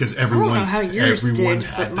 Because everyone, I don't know how yours did,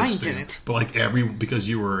 had but mine this thing. didn't. But, like, because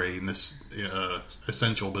you were a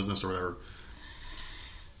essential business or whatever.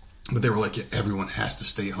 But they were like, yeah, everyone has to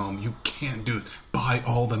stay home. You can't do it. Buy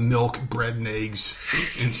all the milk, bread, and eggs,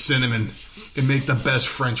 and cinnamon, and make the best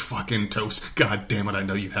French fucking toast. God damn it, I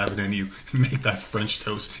know you have it in you. Make that French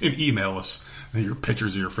toast, and email us your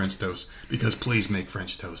pictures of your French toast, because please make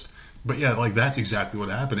French toast. But yeah, like, that's exactly what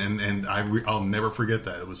happened, and I'll never forget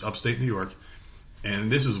that. It was upstate New York,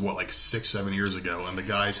 and this is, like 6-7 years ago, and the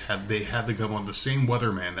guys had to come on, the same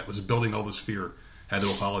weatherman that was building all this fear had to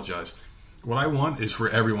apologize. What I want is for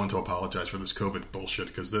everyone to apologize for this COVID bullshit,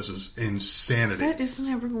 because this is insanity. That isn't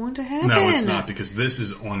ever going to happen. No, it's not, because this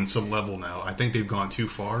is on some level now. I think they've gone too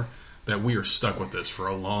far, that we are stuck with this for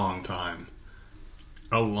a long time.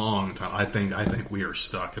 A long time. I think we are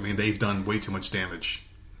stuck. I mean, they've done way too much damage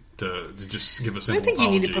to just give us an apology. I think you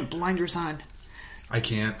need to put blinders on. I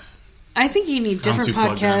can't. I think you need different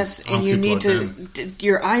podcasts, and you need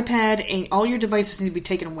your iPad and all your devices need to be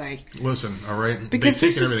taken away. Listen, all right? Because they've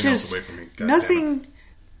this taken is everything just else away from me. God nothing.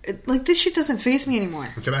 Like, this shit doesn't faze me anymore.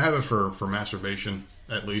 Can I have it for masturbation,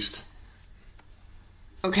 at least?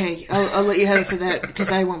 Okay, I'll let you have it for that,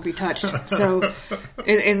 because I won't be touched. So,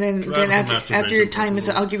 and then after your time is,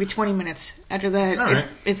 I'll give you 20 minutes. After that, right.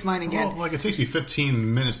 It's mine again. Well, like, it takes me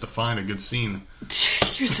 15 minutes to find a good scene.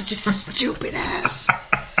 You're such a stupid ass.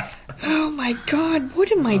 Oh my God,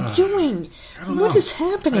 what am I doing? I don't know. What is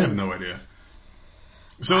happening? I have no idea.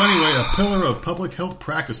 So anyway, a pillar of public health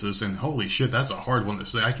practices, and holy shit, that's a hard one to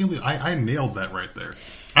say. I can't believe I nailed that right there.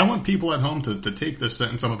 I want people at home to take this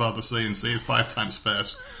sentence I'm about to say and say it 5 times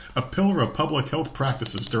fast. A pillar of public health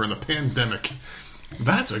practices during the pandemic.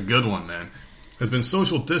 That's a good one, man. Has been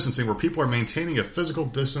social distancing, where people are maintaining a physical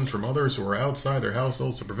distance from others who are outside their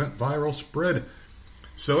households to prevent viral spread.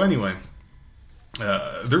 So anyway,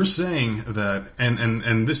 they're saying that,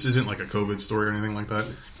 and this isn't like a COVID story or anything like that.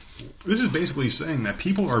 This is basically saying that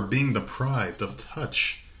people are being deprived of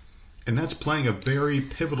touch, and that's playing a very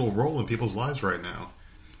pivotal role in people's lives right now.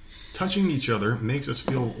 Touching each other makes us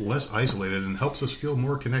feel less isolated and helps us feel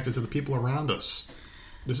more connected to the people around us.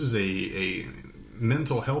 This is a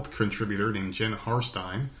mental health contributor named Jen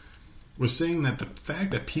Harstein was saying that the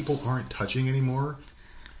fact that people aren't touching anymore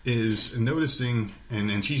is noticing,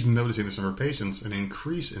 and she's noticing this in her patients, an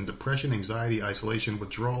increase in depression, anxiety, isolation,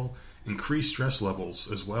 withdrawal, increased stress levels,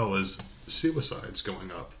 as well as suicides going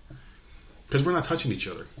up. Because we're not touching each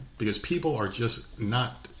other. Because people are just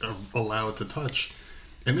not allowed to touch.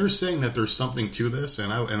 And they're saying that there's something to this,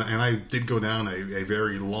 and I did go down a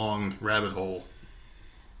very long rabbit hole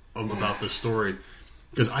about this story.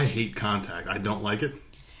 Because I hate contact. I don't like it.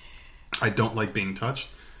 I don't like being touched.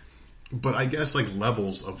 But I guess, like,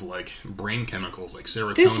 levels of, like, brain chemicals, like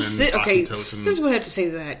serotonin, oxytocin. This is what I have to say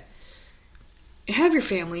to that. Have your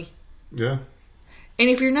family. Yeah. And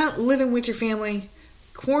if you're not living with your family,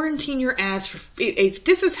 quarantine your ass. If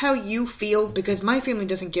this is how you feel, because my family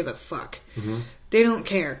doesn't give a fuck. Mm-hmm. They don't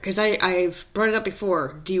care. Because I've brought it up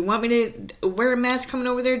before. Do you want me to wear a mask coming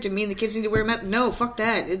over there? Do me and the kids need to wear a mask? No, fuck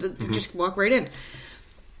that. Mm-hmm. Just walk right in.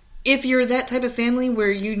 If you're that type of family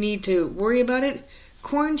where you need to worry about it,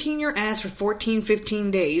 quarantine your ass for 14,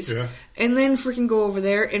 15 days, and then freaking go over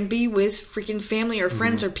there and be with freaking family or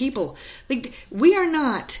friends or people. Like, we are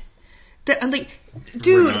not.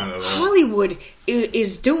 Dude, Hollywood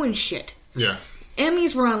is doing shit. Yeah.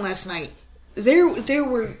 Emmys were on last night. There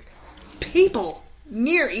were people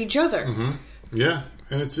near each other. Mm-hmm. Yeah.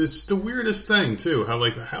 And it's the weirdest thing, too. How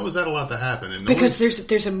is that allowed to happen? And because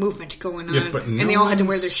there's a movement going on, and they all had to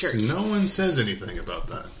wear their shirts. No one says anything about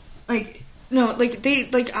that. No, But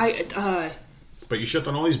you shut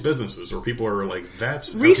down all these businesses where people are like,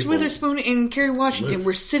 that's... Reese Witherspoon and Kerry Washington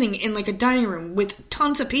were sitting in, like, a dining room with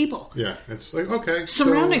tons of people. Yeah, it's like, okay.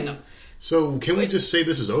 Surrounding them. So, can we just say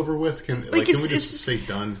this is over with? Can we just say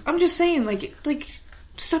done? I'm just saying,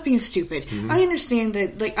 Stop being stupid. Mm-hmm. I understand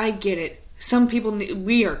that, like, I get it. Some people,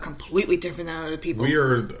 we are completely different than other people. We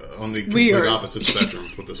are on the complete opposite spectrum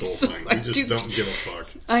with this whole thing. We just don't give a fuck.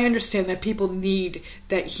 I understand that people need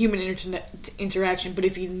that human interaction, but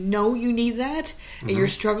if you know you need that and you're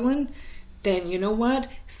struggling, then you know what?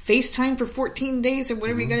 FaceTime for 14 days or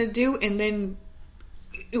whatever you gotta do, and then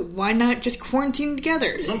why not just quarantine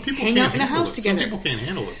together? Some people hang out in a house together. Some people can't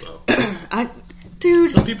handle it though.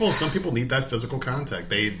 Dude, some people need that physical contact.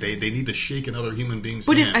 They need to shake another human being's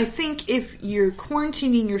hand. But I think if you're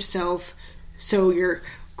quarantining yourself so you're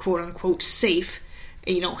quote unquote safe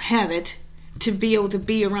and you don't have it, to be able to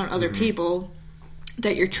be around other people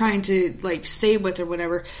that you're trying to like stay with or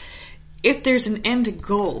whatever, if there's an end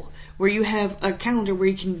goal where you have a calendar where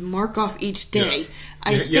you can mark off each day,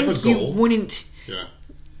 I think you wouldn't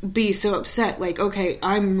be so upset. Like, okay,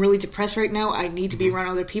 I'm really depressed right now. I need to be around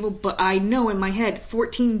other people. But I know in my head,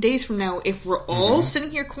 14 days from now, if we're all sitting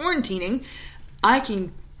here quarantining, I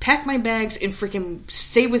can pack my bags and freaking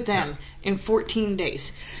stay with them in 14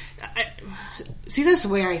 days. See, that's the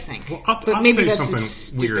way I think. Well, I'll maybe that's a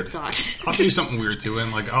stupid weird thought. I'll tell you something weird too.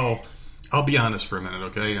 And like, I'll be honest for a minute,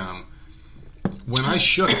 okay? When I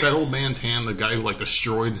shook that old man's hand, the guy who like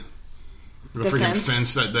destroyed the freaking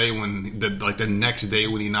fence that day, the next day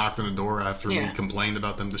when he knocked on the door after he complained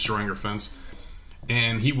about them destroying her fence,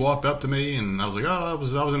 and he walked up to me and I was like, I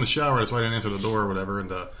was in the shower, that's why I didn't answer the door or whatever,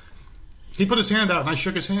 and he put his hand out and I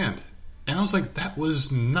shook his hand, and I was like, that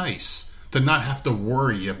was nice to not have to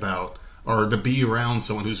worry about or to be around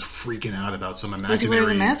someone who's freaking out about some imaginary. Was he wearing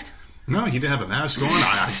a mask? No, he didn't have a mask on.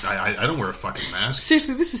 I don't wear a fucking mask.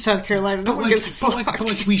 Seriously, this is South Carolina. No one gives a fuck.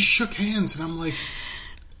 But we shook hands, and I'm like,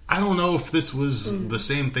 I don't know if this was the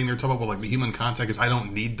same thing they're talking about, like the human contact. Is I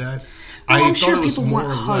don't need that. Well, I'm sure people want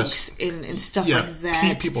hugs and stuff like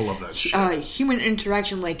that. People love that shit. Human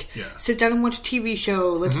interaction, like sit down and watch a TV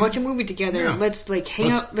show. Let's watch a movie together. Yeah. Let's like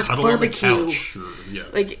hang out. Let's barbecue. On the couch or,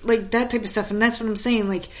 like that type of stuff. And that's what I'm saying.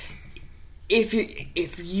 Like if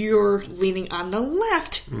you're leaning on the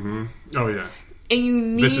left, oh yeah. And you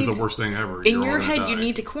need, this is the worst thing ever. In your head, you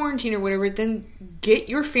need to quarantine or whatever. Then get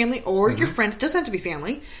your family or your friends. Doesn't have to be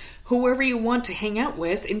family. Whoever you want to hang out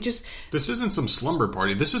with, and just. This isn't some slumber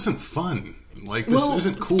party. This isn't fun. Like this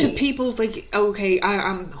isn't cool. To people, like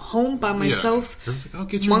I'm home by myself. I'll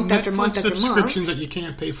get your month Netflix after month after month. Subscriptions that you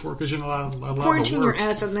can't pay for because you're not allowed quarantine to work. Your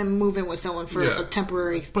ass and then move in with someone for a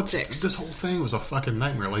temporary fix. This whole thing was a fucking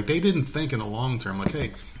nightmare. Like they didn't think in the long term. Like,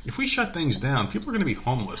 hey, if we shut things down, people are going to be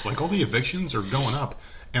homeless. Like all the evictions are going up.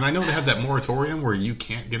 And I know they have that moratorium where you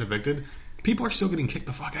can't get evicted. People are still getting kicked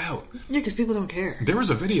the fuck out. Yeah, because people don't care. There was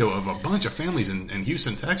a video of a bunch of families in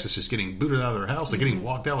Houston, Texas, just getting booted out of their house, like getting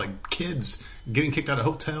walked out, like kids getting kicked out of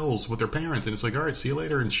hotels with their parents. And it's like, all right, see you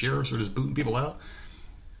later. And sheriffs are just booting people out.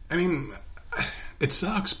 I mean, it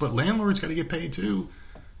sucks, but landlords got to get paid too.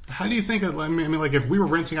 How do you think? I mean, like if we were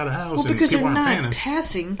renting out a house and people aren't paying us,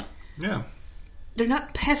 passing. Yeah. They're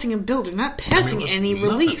not passing a bill. They're not passing any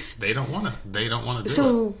relief. They don't want to. They don't want to do it.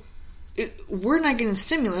 So we're not getting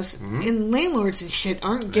stimulus, and landlords and shit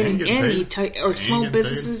aren't getting any type, or small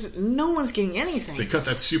businesses. No one's getting anything. They cut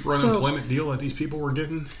that super unemployment deal that these people were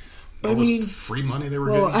getting. All this free money they were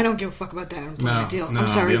getting. Well, I don't give a fuck about that unemployment deal. I'm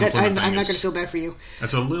sorry. I'm not going to feel bad for you.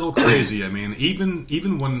 That's a little crazy. I mean,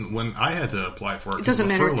 even when I had to apply for it doesn't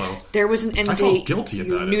matter. Furlough, there was an end date. I felt guilty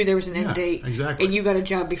about it. You knew there was an end date. Exactly. And you got a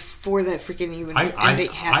job before that freaking end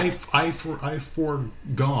date happened. I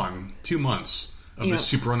foregone 2 months of this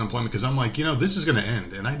super unemployment because I'm like, this is going to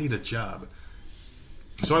end and I need a job.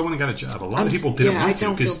 So I went and got a job. A lot of people didn't want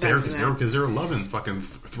to because they're loving fucking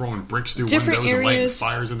throwing bricks through windows and lighting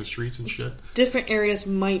fires in the streets and shit. Different areas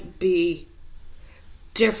might be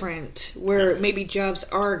different where maybe jobs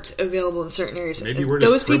aren't available in certain areas. Maybe we're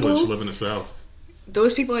just privileged to live in the South.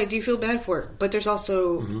 Those people I do feel bad for, but there's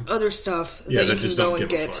also other stuff that you can go and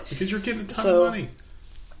get because you're getting a ton of money.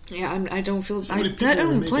 Yeah, I don't feel that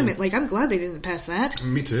unemployment. Like I'm glad they didn't pass that.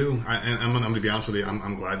 Me too. I'm going to be honest with you.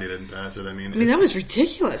 I'm glad they didn't pass it. I mean, that was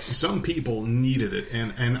ridiculous. Some people needed it,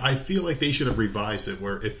 and I feel like they should have revised it.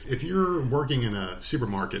 Where if you're working in a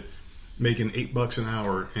supermarket, making $8 an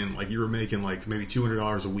hour, and like you were making like maybe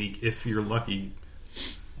 $200 a week, if you're lucky,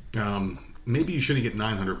 maybe you shouldn't get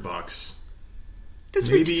 $900.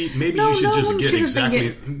 Maybe you should just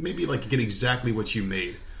get exactly what you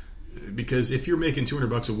made. Because if you're making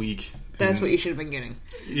 $200 a week, that's what you should have been getting.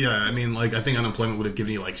 Yeah, I mean, like I think unemployment would have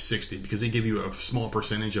given you like 60 because they give you a small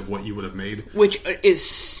percentage of what you would have made, which is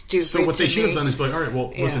stupid. So what they should have done is be like, all right,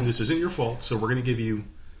 well, listen, this isn't your fault, so we're going to give you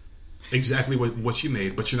exactly what you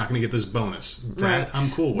made, but you're not going to get this bonus. That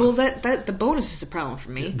I'm cool with. Well, that the bonus is the problem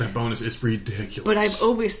for me. That bonus is ridiculous. But I have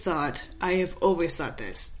always thought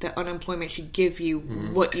this, that unemployment should give you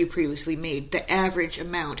what you previously made, the average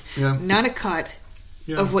amount, not a cut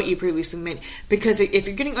of what you previously made. Because if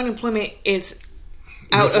you're getting unemployment, it's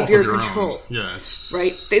out of your control. Own. Yeah, it's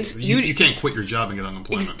right. You can't quit your job and get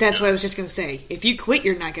unemployment. That's what I was just going to say. If you quit,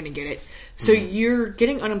 you're not going to get it. So you're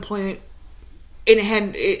getting unemployment,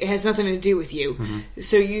 and it has nothing to do with you.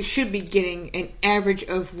 So you should be getting an average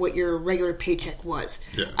of what your regular paycheck was.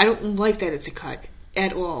 Yeah. I don't like that it's a cut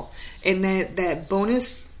at all. And that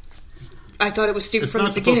bonus, I thought it was stupid from the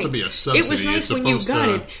beginning. It's not supposed to be a subsidy. It was nice when you got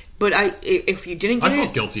it, but if you didn't get it, I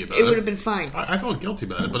felt guilty about it. It would have been fine. I felt guilty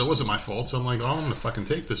about it, but it wasn't my fault. So I'm like, I'm going to fucking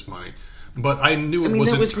take this money. But I knew it wasn't permanent.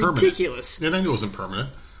 That was ridiculous. And I knew it wasn't permanent.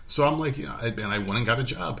 So I'm like, and I went and got a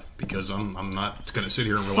job because I'm not going to sit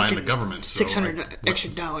here and rely on the government. So $600 extra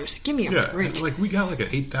dollars. Give me a break. Like we got like an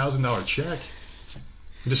 $8,000 check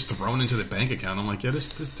just thrown into the bank account. I'm like,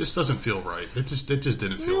 this doesn't feel right. It just didn't feel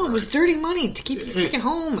right. No, it was dirty money to keep you freaking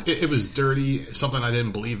home. It was dirty, something I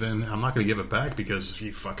didn't believe in. I'm not going to give it back because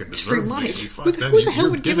you fucking deserve free money. It. Who the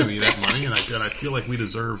hell would giving me that money, and I feel like we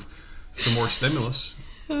deserve some more stimulus.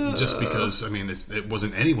 Just because, it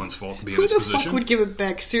wasn't anyone's fault to be in this position. Who the fuck would give it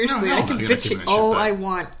back? Seriously, I can bitch it all I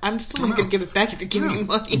want. I'm still not going to give it back if you give me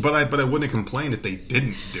money. But I wouldn't have complained if they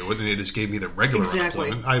didn't do it and they just gave me the regular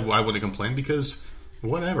unemployment. I wouldn't have complained because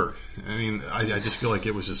whatever. I just feel like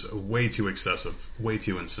it was just way too excessive, way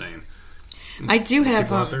too insane. I do have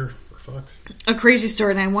people out there are fucked. A crazy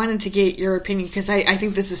story, and I wanted to get your opinion because I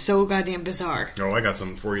think this is so goddamn bizarre. Oh, I got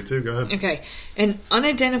something for you too. Go ahead. Okay. An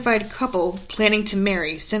unidentified couple planning to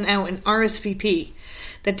marry sent out an RSVP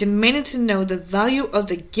that demanded to know the value of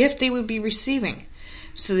the gift they would be receiving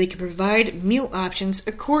so they could provide meal options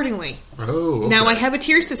accordingly. Oh, okay. Now, I have a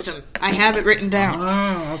tier system. I have it written down.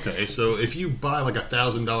 Oh, okay. So if you buy like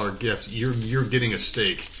 $1,000 gift, you're getting a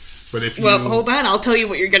steak. But if hold on. I'll tell you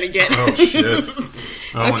what you're going to get. Oh, shit.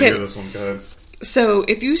 I want to hear this one. Go ahead. So,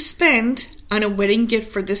 if you spend on a wedding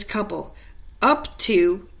gift for this couple up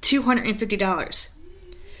to $250,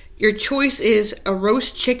 your choice is a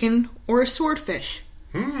roast chicken or a swordfish.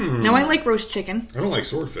 Now, I like roast chicken. I don't like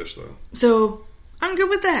swordfish, though. So, I'm good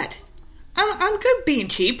with that. I'm good being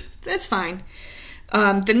cheap. That's fine.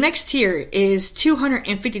 The next tier is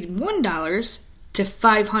 $251 to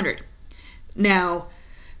 $500. Now,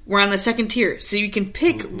 we're on the second tier, so you can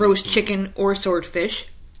pick roast chicken or swordfish,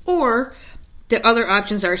 or the other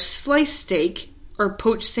options are sliced steak or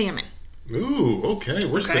poached salmon. Ooh, okay.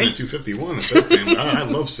 We're spending $251 at that point. I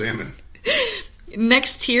love salmon.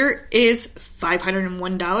 Next tier is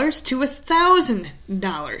 $501 to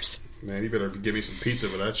 $1,000. Man, you better give me some pizza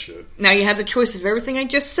for that shit. Now you have the choice of everything I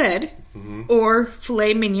just said, or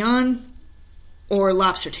filet mignon, or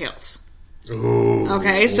lobster tails. Ooh.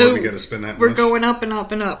 Okay, so we gotta spend that we're much? going up and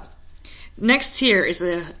up and up. Next tier is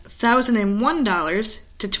 $1,001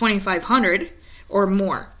 to $2,500 or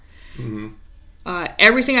more.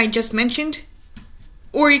 Everything I just mentioned,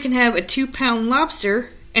 or you can have a 2-pound lobster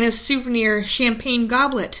and a souvenir champagne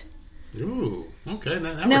goblet. Ooh, okay.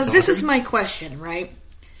 Now this is my question, right?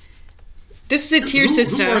 This is a tier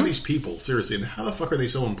system. Who are these people, seriously, and how the fuck are they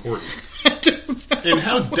so important? And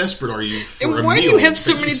how desperate are you for a meal? And why do you have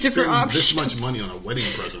so many different options? This much money on a wedding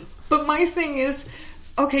present. But my thing is,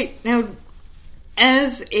 okay, now,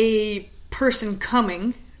 as a person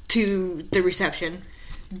coming to the reception,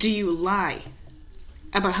 do you lie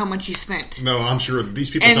about how much you spent? No, I'm sure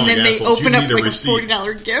these people and sound like then assholes. They open up like a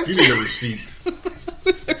 $40 gift. You need a receipt.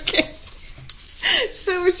 Okay.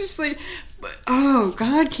 So it's just like, oh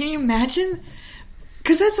God, can you imagine?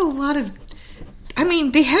 Because that's a lot of.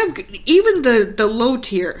 They have even the low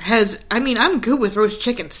tier has. I'm good with roast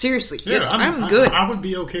chicken. Seriously, yeah, I'm good. I would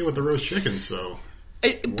be okay with the roast chicken. So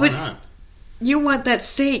but why not? You want that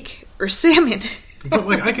steak or salmon?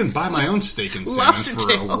 But I can buy my own steak and salmon Lobster for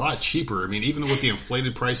tails. a lot cheaper. Even with the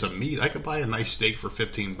inflated price of meat, I could buy a nice steak for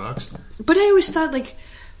 $15. But I always thought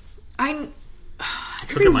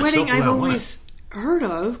every wedding I've always heard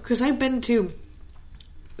of, because I've been to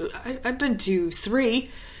 3,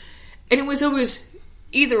 and it was always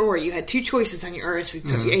either or. You had 2 choices on your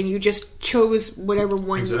RSVP, and you just chose whatever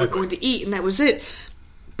one you were going to eat, and that was it.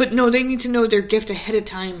 But no, they need to know their gift ahead of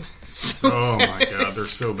time. My God, they're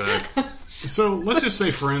so bad. So let's just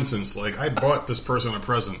say, for instance, I bought this person a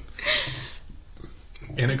present,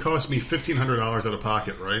 and it cost me $1,500 out of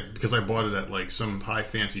pocket, right? Because I bought it at some high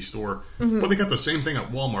fancy store. But they got the same thing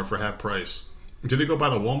at Walmart for half price. Do they go by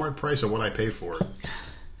the Walmart price or what I paid for it?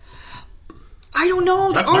 I don't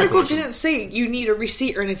know. That's The my article question. didn't say you need a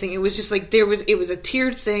receipt or anything. It was just like it was a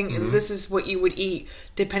tiered thing, and this is what you would eat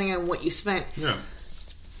depending on what you spent. Yeah.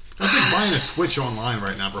 It's like buying a Switch online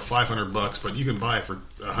right now for $500, but you can buy it for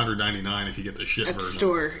 $199 if you get the shit At version. the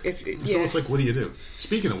store. So it's like, what do you do?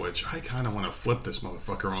 Speaking of which, I kind of want to flip this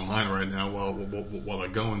motherfucker online right now while the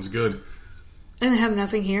going's good. And have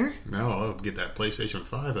nothing here? No, I'll get that PlayStation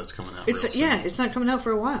 5 that's coming out real soon. It's not coming out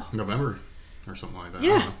for a while. November or something like that.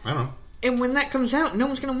 Yeah. I don't know. And when that comes out, no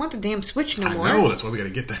one's going to want the damn Switch no more. I know, that's why we got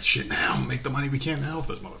to get that shit now. Make the money we can now with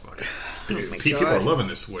this motherfucker. People are loving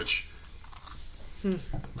this Switch.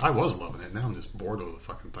 I was loving it. Now I'm just bored with the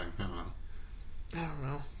fucking thing. I don't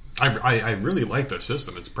know. I really like the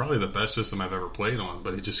system. It's probably the best system I've ever played on,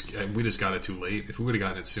 but we just got it too late. If we would have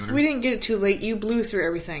gotten it sooner. We didn't get it too late. You blew through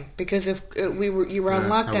everything because if you were on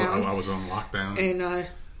lockdown. I was on lockdown. And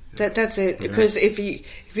that's it. Yeah. Because if you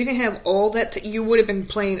didn't have all that, you would have been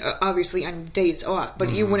playing obviously on days off,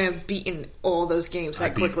 but you wouldn't have beaten all those games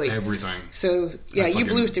that quickly. Everything. So yeah, you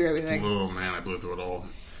blew through everything. Oh man, I blew through it all.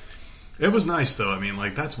 It was nice though. I mean,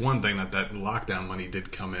 like that's one thing that lockdown money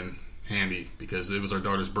did come in handy because it was our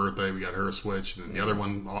daughter's birthday. We got her a Switch, and the other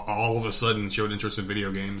one all of a sudden showed interest in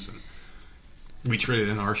video games, and we traded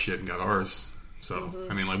in our shit and got ours. So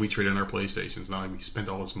I mean, like we traded in our PlayStations. Not like we spent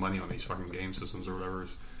all this money on these fucking game systems or whatever.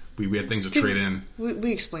 We had things to trade in.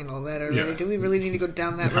 We explained all that already. Yeah. Do we really need to go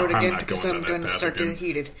down that road again? Because I'm going to start getting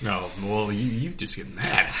heated. No, well, you just get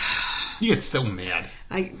mad. You get so mad.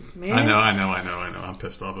 I know. I'm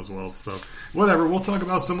pissed off as well. So, whatever. We'll talk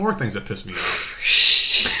about some more things that piss me off.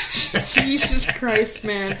 Jesus Christ,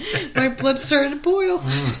 man. My blood started to boil.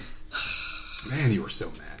 Man, you were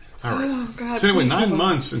so mad. All right. Oh, God, so anyway, 9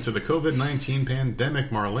 months into the COVID-19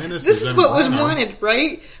 pandemic, Marlenis This is what was wanted,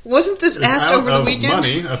 right? Wasn't this asked over the weekend?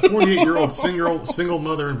 Money, a 48-year-old single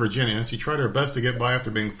mother in Virginia. She tried her best to get by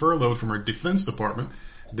after being furloughed from her Defense Department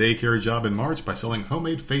daycare job in March by selling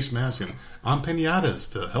homemade face masks and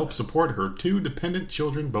empanadas to help support her 2 dependent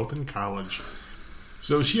children, both in college.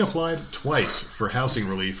 So she applied twice for housing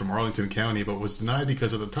relief from Arlington County, but was denied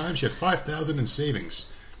because at the time she had $5,000 in savings.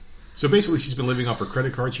 So basically, she's been living off her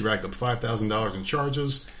credit card. She racked up $5,000 in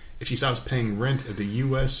charges. If she stops paying rent at the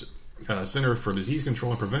U.S. Center for Disease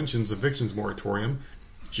Control and Prevention's evictions moratorium,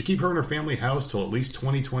 she'll keep her and her family housed till at least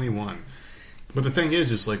 2021. But the thing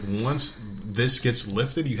is like once this gets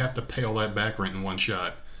lifted, you have to pay all that back rent in one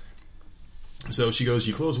shot. So she goes,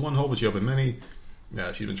 you close one hole, but you open many.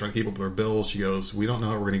 She's been trying to keep up with her bills. She goes, we don't know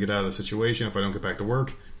how we're going to get out of the situation if I don't get back to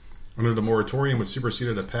work. Under the moratorium, which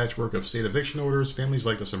superseded a patchwork of state eviction orders, families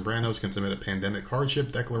like the Sombranos can submit a pandemic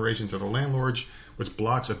hardship declaration to the landlords, which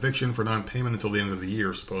blocks eviction for non-payment until the end of the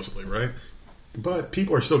year, supposedly, right? But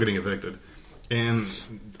people are still getting evicted. And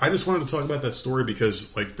I just wanted to talk about that story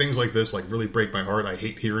because like things like this like really break my heart. I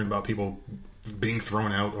hate hearing about people being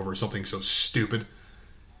thrown out over something so stupid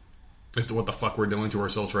as to what the fuck we're doing to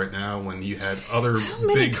ourselves right now when you had other How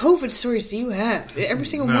many COVID stories do you have? Every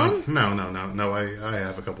single one? No. I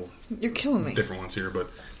have a couple. You're killing me. Different ones here, but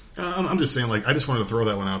I'm just saying, like, I just wanted to throw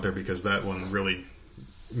that one out there because that one really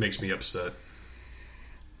makes me upset.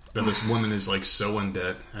 That this woman is like so in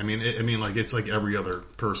debt. I mean, like it's like every other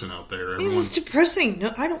person out there. It's depressing.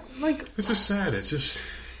 No, I don't like. It's just sad. It's just.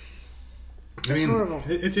 It's horrible.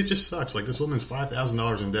 It just sucks. Like this woman's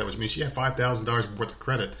 $5,000 in debt, which means she had $5,000 worth of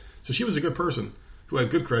credit. So she was a good person who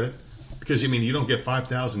had good credit. Because, you don't get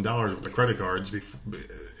 $5,000 with the credit cards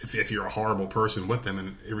if you're a horrible person with them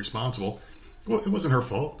and irresponsible. Well, it wasn't her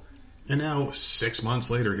fault. And now, 6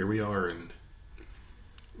 months later, here we are, and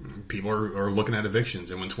people are looking at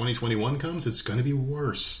evictions. And when 2021 comes, it's going to be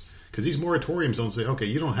worse. Because these moratoriums don't say, okay,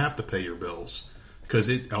 you don't have to pay your bills. Because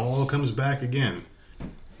it all comes back again.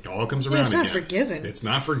 It all comes around again. It's not forgiven. It's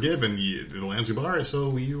not forgiven. The landlord's like, all right,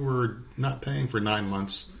 so you were not paying for 9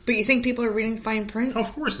 months. But you think people are reading fine print?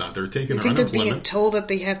 Of course not. They're taking their unemployment. You think they're being told that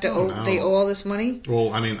they have to they owe all this money?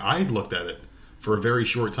 Well, I looked at it for a very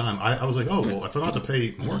short time. I was like, oh, well, if I don't have to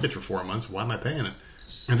pay mortgage for 4 months, why am I paying it?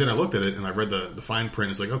 And then I looked at it and I read the fine print.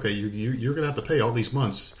 It's like, okay, you're going to have to pay all these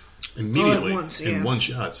months immediately in one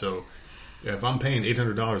shot. So if I'm paying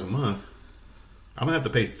 $800 a month, I'm going to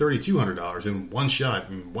have to pay $3,200 in one shot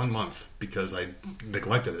in 1 month because I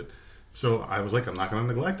neglected it. So I was like, I'm not going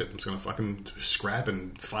to neglect it. I'm just going to fucking scrap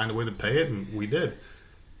and find a way to pay it, and we did.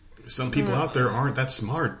 Some people out there aren't that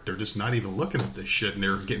smart. They're just not even looking at this shit, and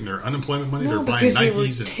they're getting their unemployment money. They're buying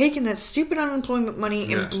Nikes. They were taking that stupid unemployment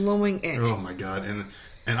money and blowing it. Oh, my God. And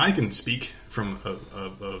I can speak from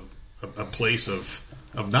a place of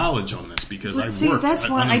of knowledge on this because I See, worked that's at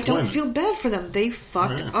why I don't unemployment. feel bad for them. They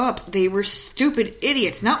fucked up. They were stupid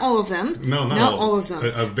idiots. Not all of them. No, not all of them.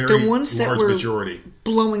 A very the ones that large were majority.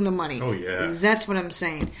 blowing the money. Oh, yeah. That's what I'm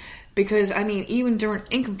saying. Because, I mean, even during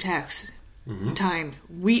income tax time,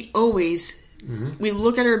 we always... We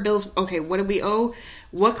look at our bills, okay, what do we owe?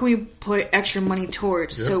 What can we put extra money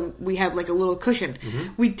towards so we have like a little cushion?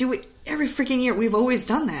 We do it every freaking year. We've always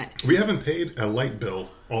done that. We haven't paid a light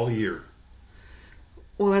bill all year.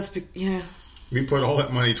 Well, that's... Yeah. We put all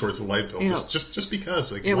that money towards the light bill just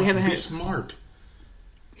because. Like, we haven't be had... smart.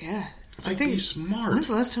 Yeah. It's like, be smart. When's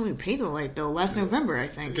the last time we paid the light bill? Last November, I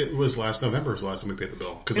think. It was last November was the last time we paid the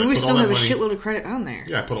bill. And we still have a shitload of credit on there.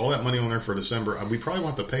 Yeah, I put all that money on there for December. We probably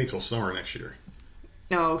won't have to pay till summer next year.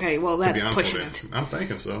 Oh, okay. Well, that's pushing it. I'm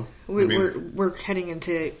thinking so. We're heading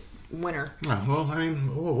into winter. Well, I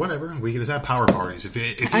mean, whatever. We can just have power parties. If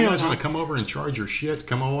you guys want to come over and charge your shit,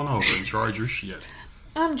 come on over and charge your shit.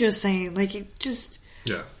 I'm just saying, like, it just...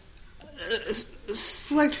 Yeah.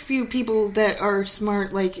 Select few people that are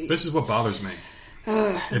smart, like... This is what bothers me.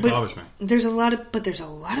 It bothers me. There's a lot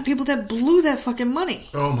of people that blew that fucking money.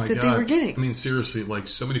 Oh my God. That they were getting. I mean, seriously, like,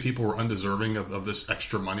 so many people were undeserving of this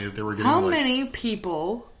extra money that they were getting. How many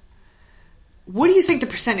people... What do you think the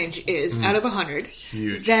percentage is out of 100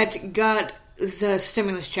 Huge. that got the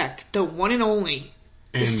stimulus check, the one and only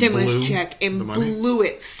stimulus check, and blew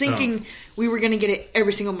it, thinking we were going to get it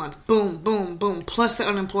every single month? Boom, boom, boom, plus the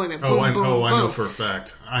unemployment. Boom, I boom. know for a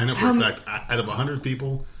fact. Out of 100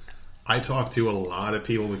 people, I talked to a lot of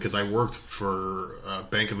people because I worked for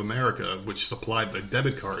Bank of America, which supplied the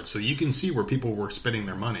debit card, so you can see where people were spending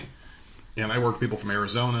their money. And I worked with people from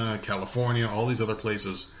Arizona, California, all these other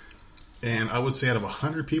places. And I would say out of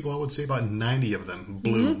 100 people, I would say about 90 of them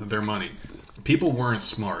blew their money. People weren't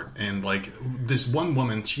smart. And, like, this one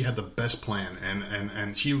woman, she had the best plan.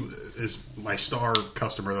 And she is my star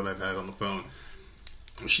customer that I've had on the phone.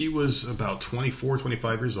 She was about 24,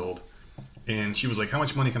 25 years old. And she was like, how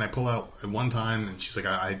much money can I pull out at one time? And she's like,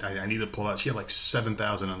 I need to pull out. She had like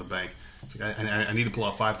 $7,000 in the bank. She's like, I need to pull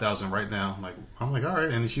out $5,000 right now. I'm like, all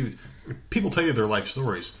right. And people tell you their life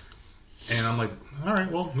stories. And I'm like, all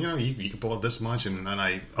right, well, you can pull out this much. And then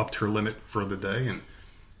I upped her limit for the day. And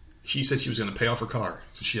she said she was going to pay off her car.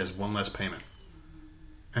 So she has one less payment.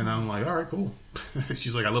 And I'm like, all right, cool.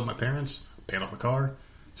 She's like, I live with my parents, paid off my car.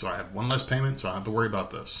 So I have one less payment, so I don't have to worry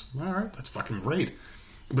about this. All right, that's fucking great.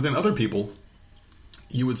 But then other people,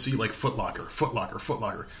 you would see like Foot Locker.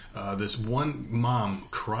 This one mom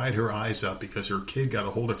cried her eyes out because her kid got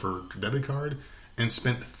a hold of her debit card and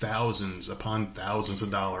spent thousands upon thousands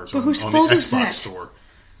of dollars on the Xbox store.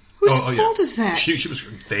 Whose fault is that?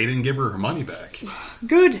 They didn't give her money back.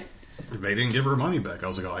 Good. They didn't give her money back. I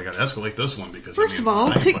was like, I got to escalate this one because first of all,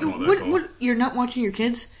 what? You're not watching your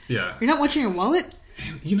kids? Yeah. You're not watching your wallet?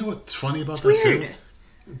 And you know what's funny about it's that weird. too?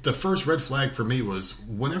 The first red flag for me was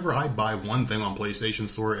whenever I buy one thing on PlayStation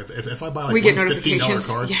Store, if I buy like one $15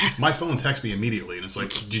 card, my phone texts me immediately, and it's like,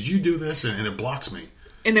 did you do this? And it blocks me.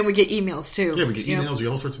 And then we get emails too. Yeah, we get emails, we get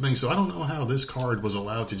all sorts of things. So I don't know how this card was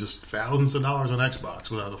allowed to just thousands of dollars on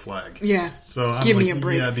Xbox without a flag. Yeah. So I'm Give me a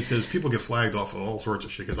break. Yeah, because people get flagged off of all sorts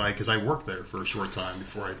of shit. Because I worked there for a short time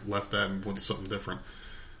before I left that and went to something different.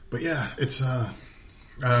 But yeah, it's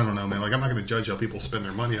I don't know, man. Like, I'm not going to judge how people spend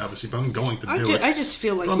their money, obviously, but I'm going to do it. I just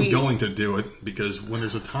feel like I'm going to do it because when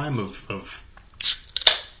there's a time of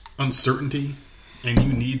uncertainty and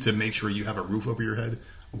you need to make sure you have a roof over your head,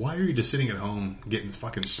 why are you just sitting at home getting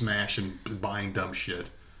fucking smashed and buying dumb shit?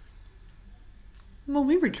 Well,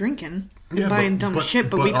 we were drinking and buying dumb shit,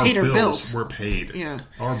 but we paid our bills. Were paid. Yeah.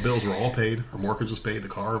 Our bills were all paid. Our mortgage was paid. The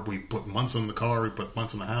car, we put months on the car. We put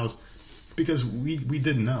months on the house because we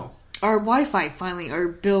didn't know. Our Wi-Fi finally, our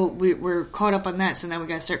bill, we're caught up on that, so now we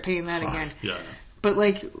got to start paying that again. Yeah. But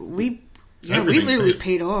like we literally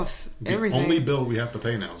paid off everything. The only bill we have to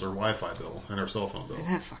pay now is our Wi-Fi bill and our cell phone bill. And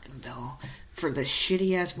that fucking bill for the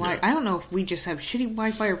shitty ass Wi-Fi. I don't know if we just have shitty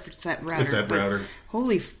Wi-Fi or if it's that router. It's that router.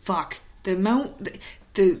 Holy fuck! The amount,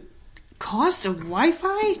 the cost of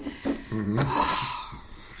Wi-Fi. Mm-hmm.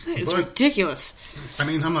 That is ridiculous. I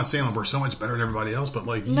mean, I'm not saying that we're so much better than everybody else, but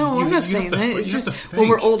like, I'm not saying that. It's just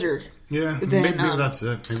we're older. Yeah, maybe that's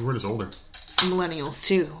it. Maybe we're just older. Millennials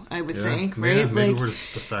too, I would think, right? Yeah, maybe we're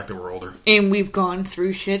just the fact that we're older. And we've gone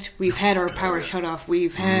through shit. We've had our power shut off.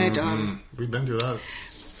 We've had we've been through that.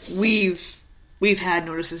 We've had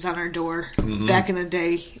notices on our door back in the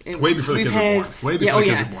day. Way before the kids were born. Way before the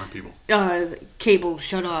kids were born, people. Cable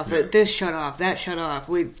shut off. Yeah. This shut off. That shut off.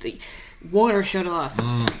 The water shut off.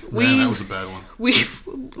 Man, that was a bad one.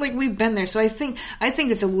 We've been there. So I think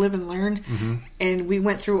it's a live and learn. And we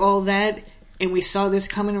went through all that, and we saw this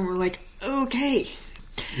coming, and we're like, okay,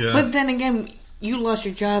 Yeah. But then again, you lost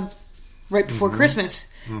your job right before Christmas,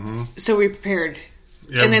 so we prepared.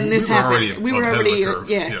 Yeah, and then this happened. We were already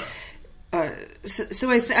yeah. So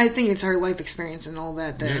I think it's our life experience and all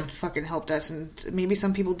that fucking helped us, and maybe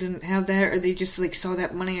some people didn't have that, or they just like saw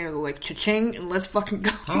that money and they're like, cha-ching, and let's fucking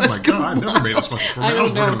go. Oh my god, I've never made this much before. I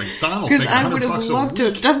was working at McDonald's because I would have loved to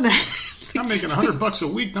have done that. I'm making $100 a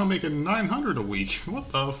week. Now I'm making $900 a week. What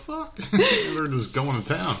the fuck? They're just going to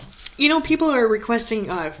town. You know, people are requesting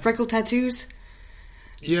freckle tattoos.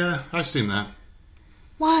 Yeah, I've seen that.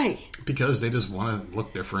 Why? Because they just want to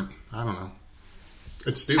look different. I don't know.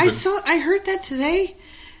 It's stupid. I heard that today.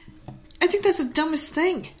 I think that's the dumbest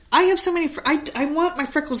thing. I have so many. I want my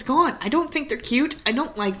freckles gone. I don't think they're cute. I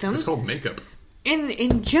don't like them. It's called makeup.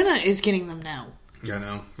 And Jenna is getting them now. Yeah, I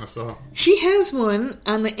know. I saw. She has one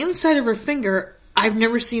on the inside of her finger. I've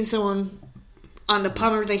never seen someone on the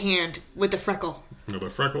palm of their hand with a freckle. With a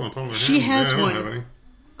freckle on the palm of her hand? She has one. I don't have any.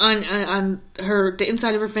 On the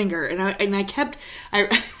inside of her finger, and I kept. I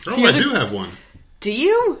do have one. Do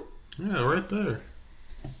you? Yeah, right there.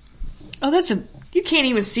 Oh, you can't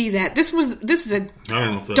even see that. This is a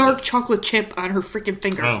dark chocolate chip on her freaking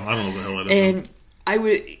finger. Oh, I don't know what the hell that is. And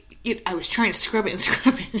I was trying to scrub it,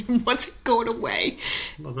 and it wasn't going away.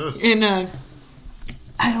 How about this? And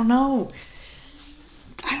I don't know.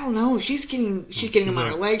 She's getting them on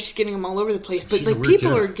her legs. She's getting them all over the place. But like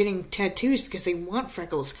people are getting tattoos because they want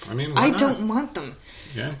freckles. I mean, I don't want them.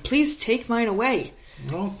 Yeah. Please take mine away.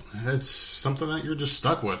 Well, it's something that you're just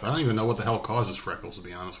stuck with. I don't even know what the hell causes freckles, to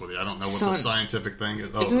be honest with you. I don't know what the scientific thing is.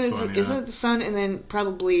 Oh, isn't the sun, isn't it the sun, and then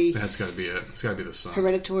probably... That's got to be it. It's got to be the sun.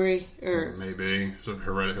 Hereditary, or... Maybe. So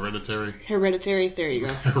hereditary? Hereditary, there you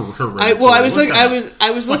go. Hereditary. I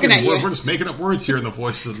was looking at you. We're just making up words here in the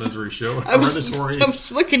Voice of Misery show. Hereditary. I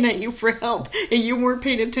was looking at you for help, and you weren't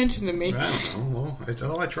paying attention to me. I don't know.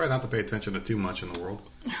 Well, I try not to pay attention to too much in the world.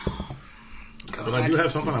 But I do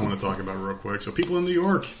have something I want to talk about real quick. So people in New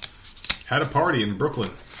York had a party in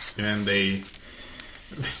Brooklyn, and they...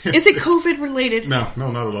 Is it COVID related? No,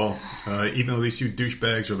 not at all. Even though these two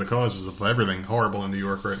douchebags are the causes of everything horrible in New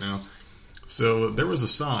York right now. So there was a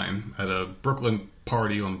sign at a Brooklyn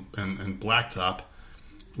party in Blacktop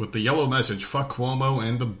with the yellow message, "Fuck Cuomo"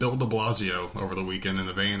 and the Bill de Blasio over the weekend, in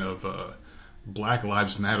the vein of Black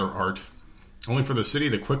Lives Matter art. Only for the city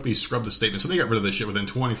to quickly scrub the statement. So they got rid of this shit within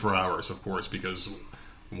 24 hours, of course, because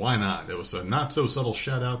why not? It was a not-so-subtle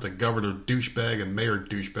shout-out to Governor Douchebag and Mayor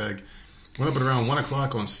Douchebag. Went up at around 1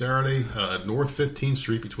 o'clock on Saturday, North 15th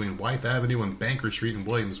Street between Wythe Avenue and Banker Street in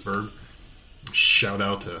Williamsburg.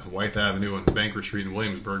 Shout-out to Wythe Avenue and Banker Street in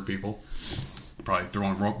Williamsburg people. Probably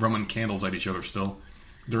throwing Roman candles at each other still.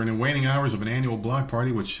 During the waning hours of an annual block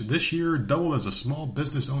party, which this year doubled as a small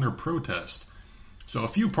business owner protest. So a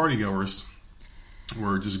few partygoers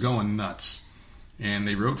were just going nuts. And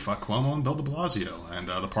they wrote "Fuck Cuomo" and Bill de Blasio. And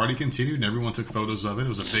the party continued, and everyone took photos of it. It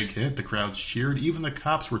was a big hit. The crowd cheered. Even the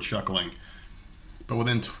cops were chuckling. But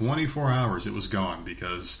within 24 hours, it was gone,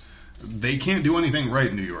 because they can't do anything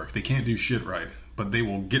right in New York. They can't do shit right. But they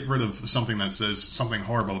will get rid of something that says something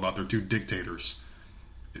horrible about their two dictators.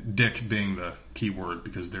 Dick being the key word,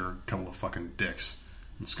 because they're a couple of fucking dicks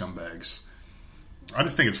and scumbags. I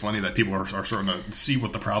just think it's funny that people are starting to see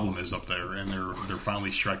what the problem is up there, and they're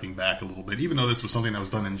finally striking back a little bit. Even though this was something that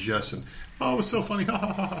was done in jest, and it was so funny, ha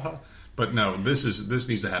ha ha ha. But no, this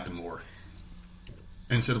needs to happen more.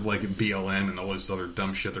 Instead of like BLM and all this other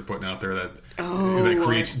dumb shit they're putting out there that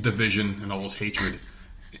creates division and all this hatred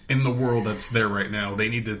in the world that's there right now. They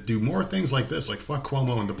need to do more things like this, like "Fuck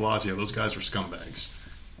Cuomo" and de Blasio. Those guys are scumbags,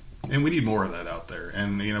 and we need more of that out there.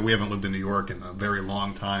 And we haven't lived in New York in a very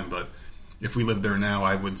long time, but if we lived there now,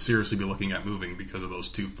 I would seriously be looking at moving because of those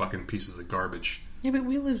two fucking pieces of garbage. Yeah, but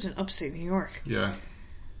we lived in upstate New York. Yeah.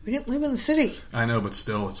 We didn't live in the city. I know, but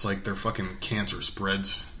still, it's like their fucking cancer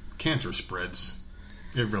spreads. Cancer spreads.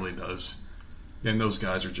 It really does. And those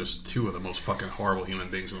guys are just two of the most fucking horrible human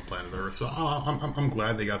beings on the planet Earth. So I'm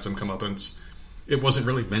glad they got some comeuppance. It wasn't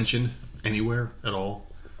really mentioned anywhere at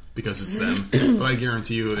all, because it's them. But I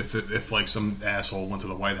guarantee you, if like some asshole went to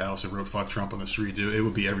the White House and wrote "Fuck Trump" on the street, it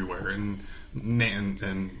would be everywhere. And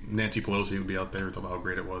Nancy Pelosi would be out there talking about how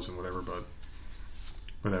great it was and whatever. But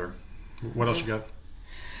whatever. What else you got?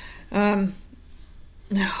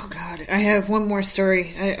 Oh God, I have one more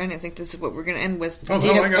story. I didn't think this is what we're going to end with. I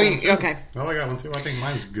got one too. Okay. Oh, I got one too. I think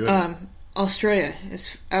mine's good. Australia.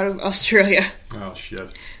 It's out of Australia. Oh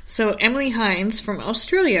shit. So Emily Hines from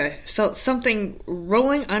Australia felt something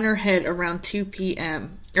rolling on her head around 2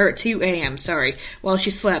 a.m., while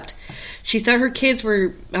she slept. She thought her kids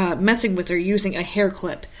were messing with her using a hair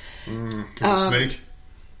clip. Is it a snake?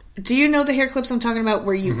 Do you know the hair clips I'm talking about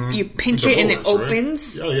where you pinch The it and it rollers,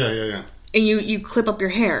 opens? Right? Oh, yeah. And you clip up your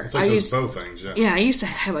hair. It's like those bow things, yeah. Yeah, I used to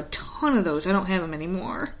have a ton of those. I don't have them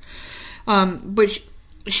anymore. But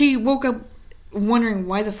she woke up wondering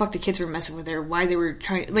why the fuck the kids were messing with her, why they were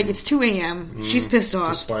trying... Like, it's 2 a.m. She's pissed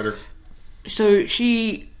off. It's a spider. So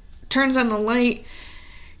she turns on the light,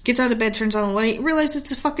 gets out of bed, turns on the light, realizes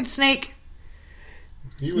it's a fucking snake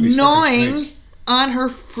gnawing on her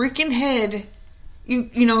freaking head.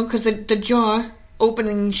 You know, because the jaw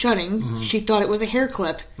opening and shutting, she thought it was a hair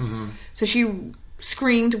clip. So she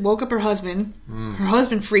screamed, woke up her husband. Her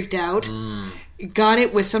husband freaked out. Got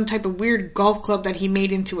it with some type of weird golf club that he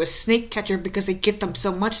made into a snake catcher because they get them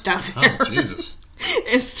so much down there. Oh, Jesus.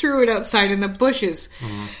 And threw it outside in the bushes.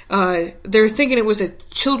 They're thinking it was a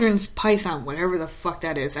children's python, whatever the fuck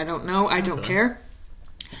that is. I don't know. I don't care.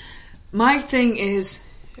 My thing is,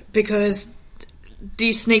 because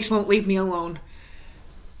these snakes won't leave me alone,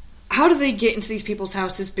 how do they get into these people's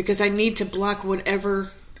houses? Because I need to block whatever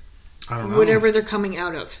they're coming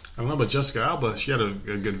out of. I don't know, but Jessica Alba, she had a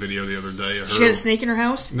good video the other day. She had a snake in her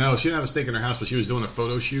house? No, she didn't have a snake in her house, but she was doing a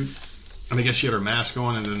photo shoot. And I guess she had her mask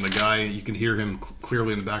on, and then the guy, you can hear him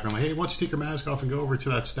clearly in the background, like, hey, why don't you take your mask off and go over to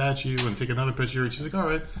that statue and take another picture? And she's like, all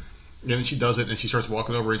right. And then she does it, and she starts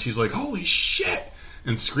walking over, and she's like, holy shit!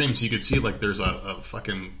 And screams, so you could see, like, there's a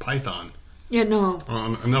fucking python. Yeah, no.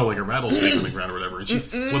 No, like a rattlesnake on the ground or whatever. And she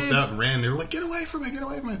flipped out and ran. And they were like, get away from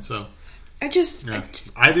it. So, I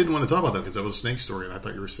didn't want to talk about that because that was a snake story, and I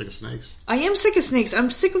thought you were sick of snakes. I am sick of snakes. I'm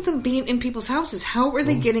sick of them being in people's houses. How are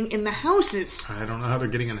they getting in the houses? I don't know how they're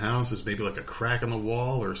getting in houses. Maybe like a crack in the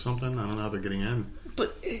wall or something. I don't know how they're getting in.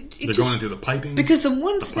 But they're going into the piping. Because the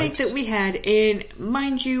one snake that we had, and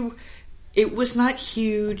mind you, it was not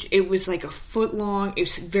huge. It was like a foot long. It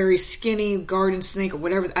was very skinny, garden snake or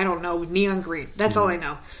whatever. I don't know. Neon green. That's all I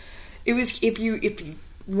know. It was, if you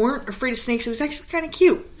weren't afraid of snakes, it was actually kind of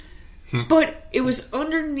cute. But it was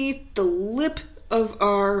underneath the lip of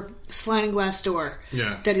our sliding glass door.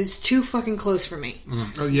 Yeah. That is too fucking close for me.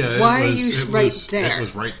 Oh yeah. Why are you right there? It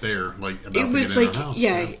was right there, like about it was to get like in our house.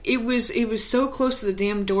 yeah. It was so close to the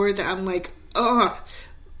damn door that I'm like, oh,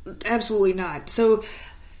 absolutely not. So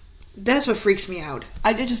that's what freaks me out.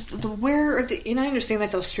 I just and I understand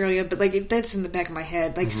that's Australia, but like that's in the back of my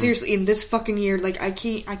head. Like seriously, in this fucking year, like I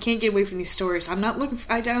can't get away from these stories. I'm not looking.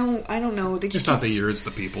 I don't know. They just it's not the year. It's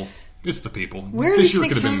the people. It's the people. Where are these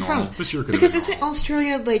snakes coming from? This year could have been normal. Because isn't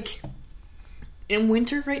Australia like in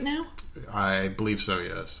winter right now? I believe so.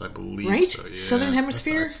 Yes, I believe right? so. Yeah. Southern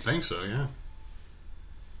Hemisphere. I think so. Yeah.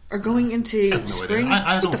 Or going into spring.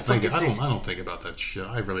 I don't think about that shit.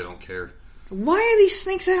 I really don't care. Why are these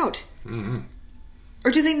snakes out? Or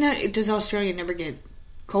do they not? Does Australia never get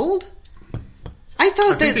cold? I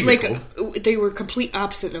thought that they were complete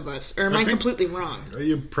opposite of us. Or am I completely wrong?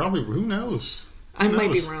 You probably. Who knows? I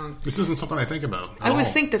might be wrong. This isn't something I think about. I would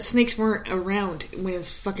think that snakes weren't around when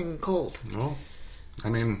it's fucking cold. Well, I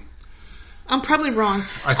mean, I'm probably wrong.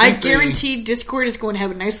 I guarantee Discord is going to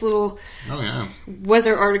have a nice little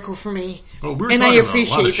weather article for me. Oh, we were and talking I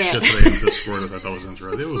appreciate about a lot of that. shit today in Discord that I thought was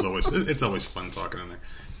interesting. It's always fun talking in there.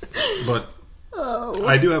 But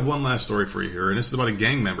I do have one last story for you here, and this is about a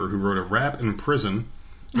gang member who wrote a rap in prison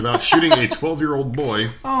about shooting a 12-year-old boy.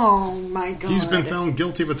 Oh, my God. He's been found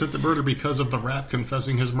guilty of attempted murder because of the rap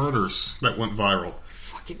confessing his murders that went viral.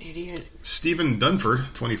 Fucking idiot. Stephen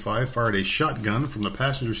Dunford, 25, fired a shotgun from the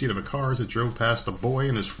passenger seat of a car as it drove past a boy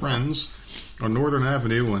and his friends on Northern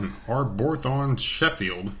Avenue in Arbroath,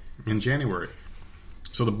 Sheffield, in January.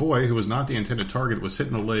 So the boy, who was not the intended target, was hit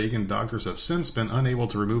in the leg, and doctors have since been unable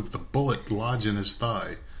to remove the bullet lodged in his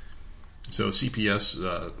thigh. So CPS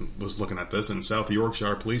was looking at this, and South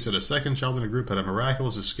Yorkshire police said a second child in the group had a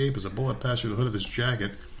miraculous escape as a bullet passed through the hood of his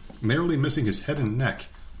jacket, narrowly missing his head and neck.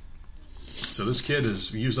 So this kid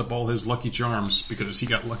has used up all his lucky charms because he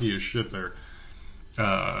got lucky as shit there.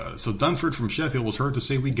 So Dunford from Sheffield was heard to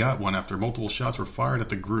say we got one after multiple shots were fired at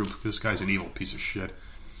the group. This guy's an evil piece of shit.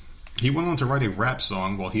 He went on to write a rap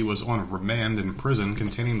song while he was on remand in prison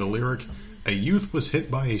containing the lyric, "A youth was hit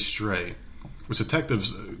by a stray," which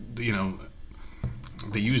detectives,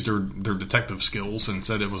 they used their detective skills and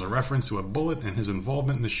said it was a reference to a bullet and his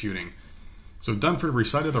involvement in the shooting. So Dunford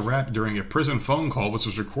recited the rap during a prison phone call, which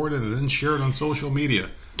was recorded and then shared on social media.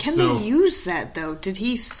 Can they use that, though? Did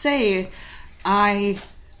he say, I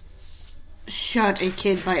shot a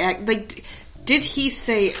kid by act? Like, did he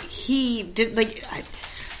say he did, like...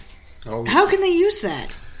 How can they use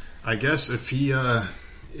that? I guess if he is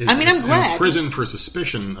I'm glad. in prison for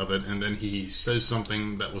suspicion of it, and then he says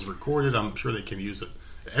something that was recorded, I'm sure they can use it.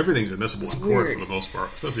 Everything's admissible in court for the most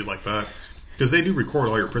part, especially like that. Because they do record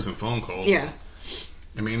all your prison phone calls. Yeah.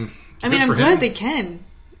 I mean, I'm glad they can.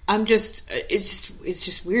 It's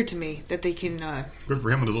just weird to me that they can. Good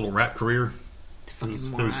for him with his little rap career.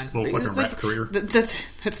 His little fucking rap career.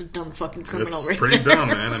 That's a dumb fucking criminal. It's right pretty there. dumb,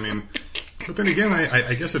 man. I mean, but then again,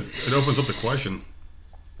 I guess it opens up the question.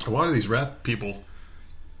 A lot of these rap people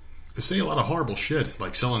say a lot of horrible shit,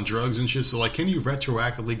 like selling drugs and shit. So, like, can you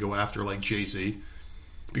retroactively go after like Jay-Z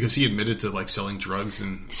because he admitted to like selling drugs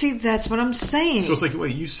and? See, that's what I'm saying. So it's like,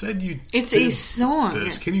 wait, you said you. It's a song.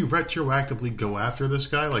 This. Can you retroactively go after this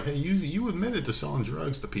guy? Like, hey, you admitted to selling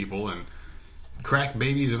drugs to people and crack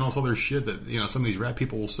babies and all this other shit that some of these rap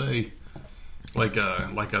people will say. Like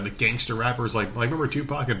the gangster rappers, like remember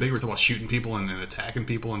Tupac and Big were talking about shooting people and attacking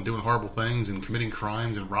people and doing horrible things and committing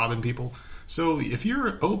crimes and robbing people. So if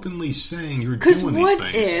you're openly saying you're doing these things, because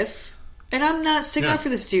what if? And I'm not sticking up for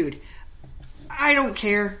this dude. I don't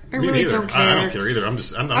care. I really don't care. I don't care either. I'm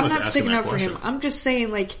not sticking up for him. I'm just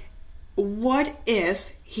saying, like, what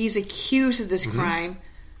if he's accused of this crime?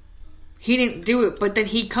 He didn't do it, but then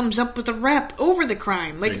he comes up with a rap over the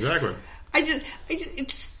crime. Like, exactly. It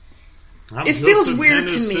feels weird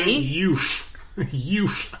to me. Youth.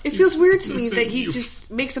 It feels weird to me that he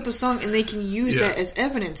just makes up a song and they can use that as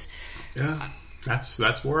evidence. Yeah,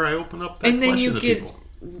 that's where I open up that and then you get people.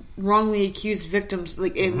 Wrongly accused victims,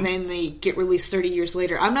 like, and then they get released 30 years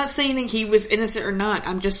later. I'm not saying that he was innocent or not.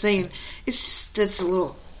 I'm just saying that's a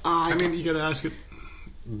little odd. I mean, you got to ask it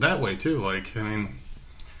that way too. Like, I mean,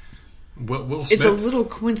 Will Smith, it's a little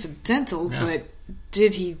coincidental, but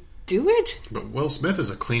did he do it? But Will Smith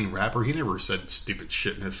is a clean rapper. He never said stupid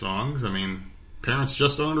shit in his songs. I mean, parents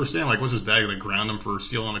just don't understand. Like, was his dad going to ground him for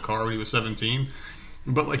stealing a car when he was 17?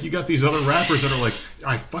 But, like, you got these other rappers that are like,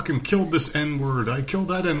 I fucking killed this N-word, I killed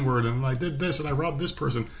that N-word, and I did this, and I robbed this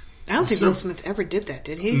person. I don't think Will Smith ever did that,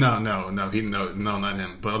 did he? No, not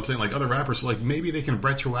him. But I'm saying, like, other rappers, like, maybe they can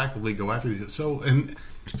retroactively go after these. So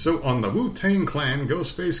on the Wu-Tang Clan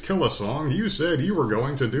Ghostface Killah song, you said you were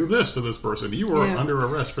going to do this to this person. You were under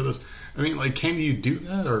arrest for this. I mean, like, can you do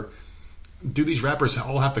that? Or do these rappers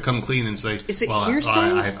all have to come clean and say, is it well, hearsay?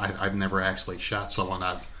 I've never actually shot someone.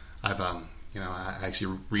 I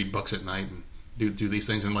actually read books at night and do these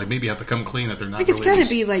things, and like maybe have to come clean that they're not. Like, it's got to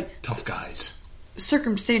be like tough guys,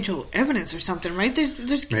 circumstantial evidence or something, right?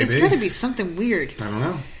 It's got to be something weird. I don't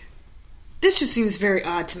know. This just seems very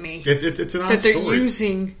odd to me. It's an odd that they're story.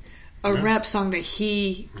 Using a rap song that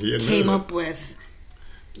he came up with.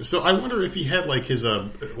 So I wonder if he had like his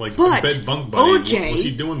bed bunk buddy. OJ, was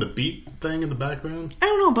he doing the beat thing in the background? I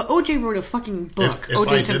don't know, but OJ wrote a fucking book.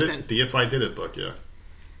 OJ Simpson, the If I Did It book, yeah.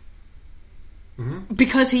 Mm-hmm.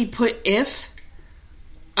 Because he put "if"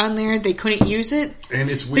 on there, they couldn't use it. And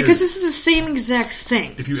it's weird because this is the same exact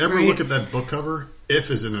thing. If you ever look at that book cover, "if"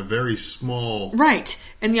 is in a very small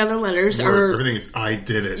and the other letters are everything is "I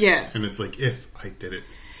did it," and it's like "if I did it"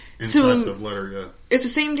 inside the letter, It's the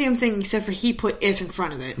same damn thing except for he put "if" in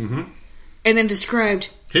front of it, and then described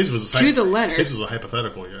his was to the letter. His was a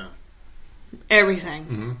hypothetical, everything.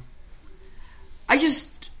 Mm-hmm.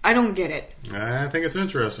 I don't get it. I think it's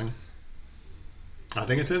interesting.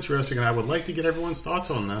 And I would like to get everyone's thoughts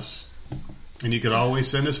on this. And you could always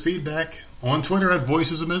send us feedback on Twitter at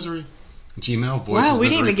Voices of Misery. Gmail, Voices we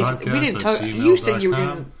didn't even Podcast we didn't talk. You said you were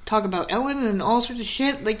going to talk about Ellen and all sorts of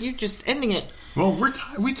shit. Like, you're just ending it. Well,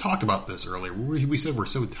 we talked about this earlier. We said we're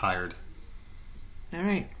so tired. All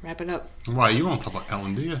right, wrap it up. Why, you don't talk about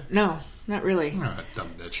Ellen, do you? No, not really. Oh, that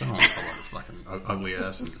dumb bitch. I don't want to talk about her fucking ugly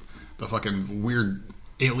ass and the fucking weird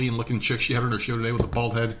alien-looking chick she had on her show today with the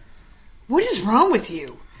bald head. What is wrong with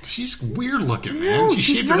you? She's weird looking, man. No,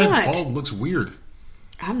 she's not. Her head bald, looks weird.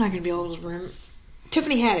 I'm not going to be able to remember.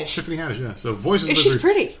 Tiffany Haddish, yeah. So Voices of Misery. She's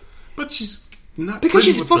pretty. But she's not because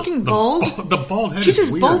pretty she's fucking bald? The bald head she's is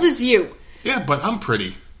as weird. bald as you. Yeah, but I'm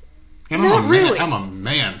pretty. And not really. I'm a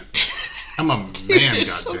man. I'm a man, There's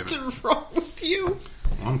goddammit. something wrong with you.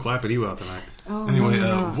 Well, I'm clapping you out tonight. Oh, anyway,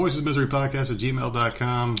 no. Voices of Misery Podcast at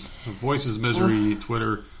gmail.com. Voices of Misery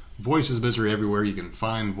Twitter. Voices of Misery everywhere. You can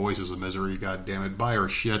find Voices of Misery. God damn it. Buy our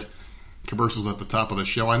shit. Commercials at the top of the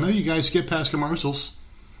show. I know you guys skip past commercials.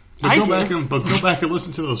 But go back and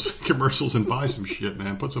listen to those commercials and buy some shit,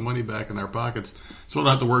 man. Put some money back in our pockets so we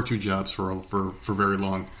don't have to work two jobs for very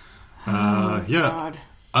long. God.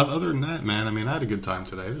 Other than that, man, I mean, I had a good time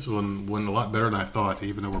today. This one went a lot better than I thought,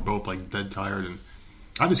 even though we're both like dead tired. And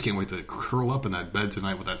I just can't wait to curl up in that bed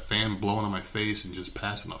tonight with that fan blowing on my face and just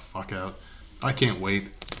passing the fuck out. I can't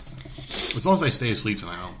wait. As long as I stay asleep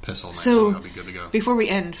tonight, I don't piss all night long. I'll be good to go. Before we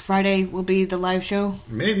end, Friday will be the live show?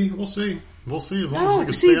 Maybe. We'll see. We'll see as long as we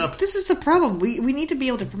can stay up. This is the problem. We need to be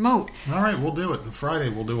able to promote. All right, we'll do it. Friday,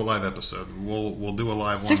 we'll do a live episode. We'll do a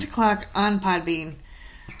live 6 o'clock on Podbean.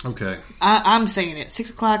 Okay. I'm saying it. 6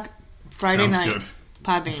 o'clock Friday Sounds night. Good.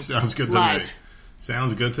 Podbean. Sounds good to live. me.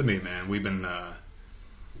 Sounds good to me, man. We've been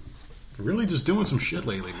really just doing some shit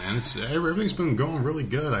lately, man. Everything's been going really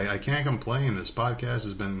good. I can't complain. This podcast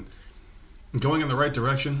has been going in the right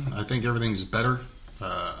direction. I think everything's better.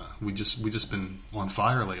 We just been on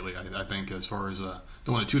fire lately. I think as far as don't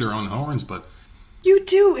want to toot our own horns, but you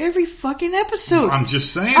do every fucking episode. I'm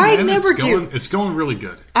just saying, I man, never do. It's going really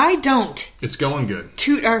good. I don't. It's going good.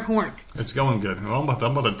 Toot our horn. It's going good. Well,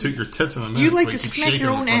 I'm about to toot your tits in a minute. You like to smack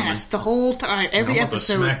your own ass the whole time, every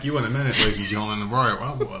episode. I'm about to smack you in a minute, ladies and gentlemen. All right,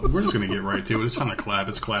 well, we're just going to get right to it. It's time to clap.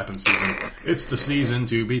 It's clapping season. It's the season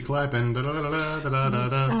to be clapping. Da, da, da, da, da, da,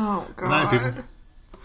 da. Oh, God. Good night, people.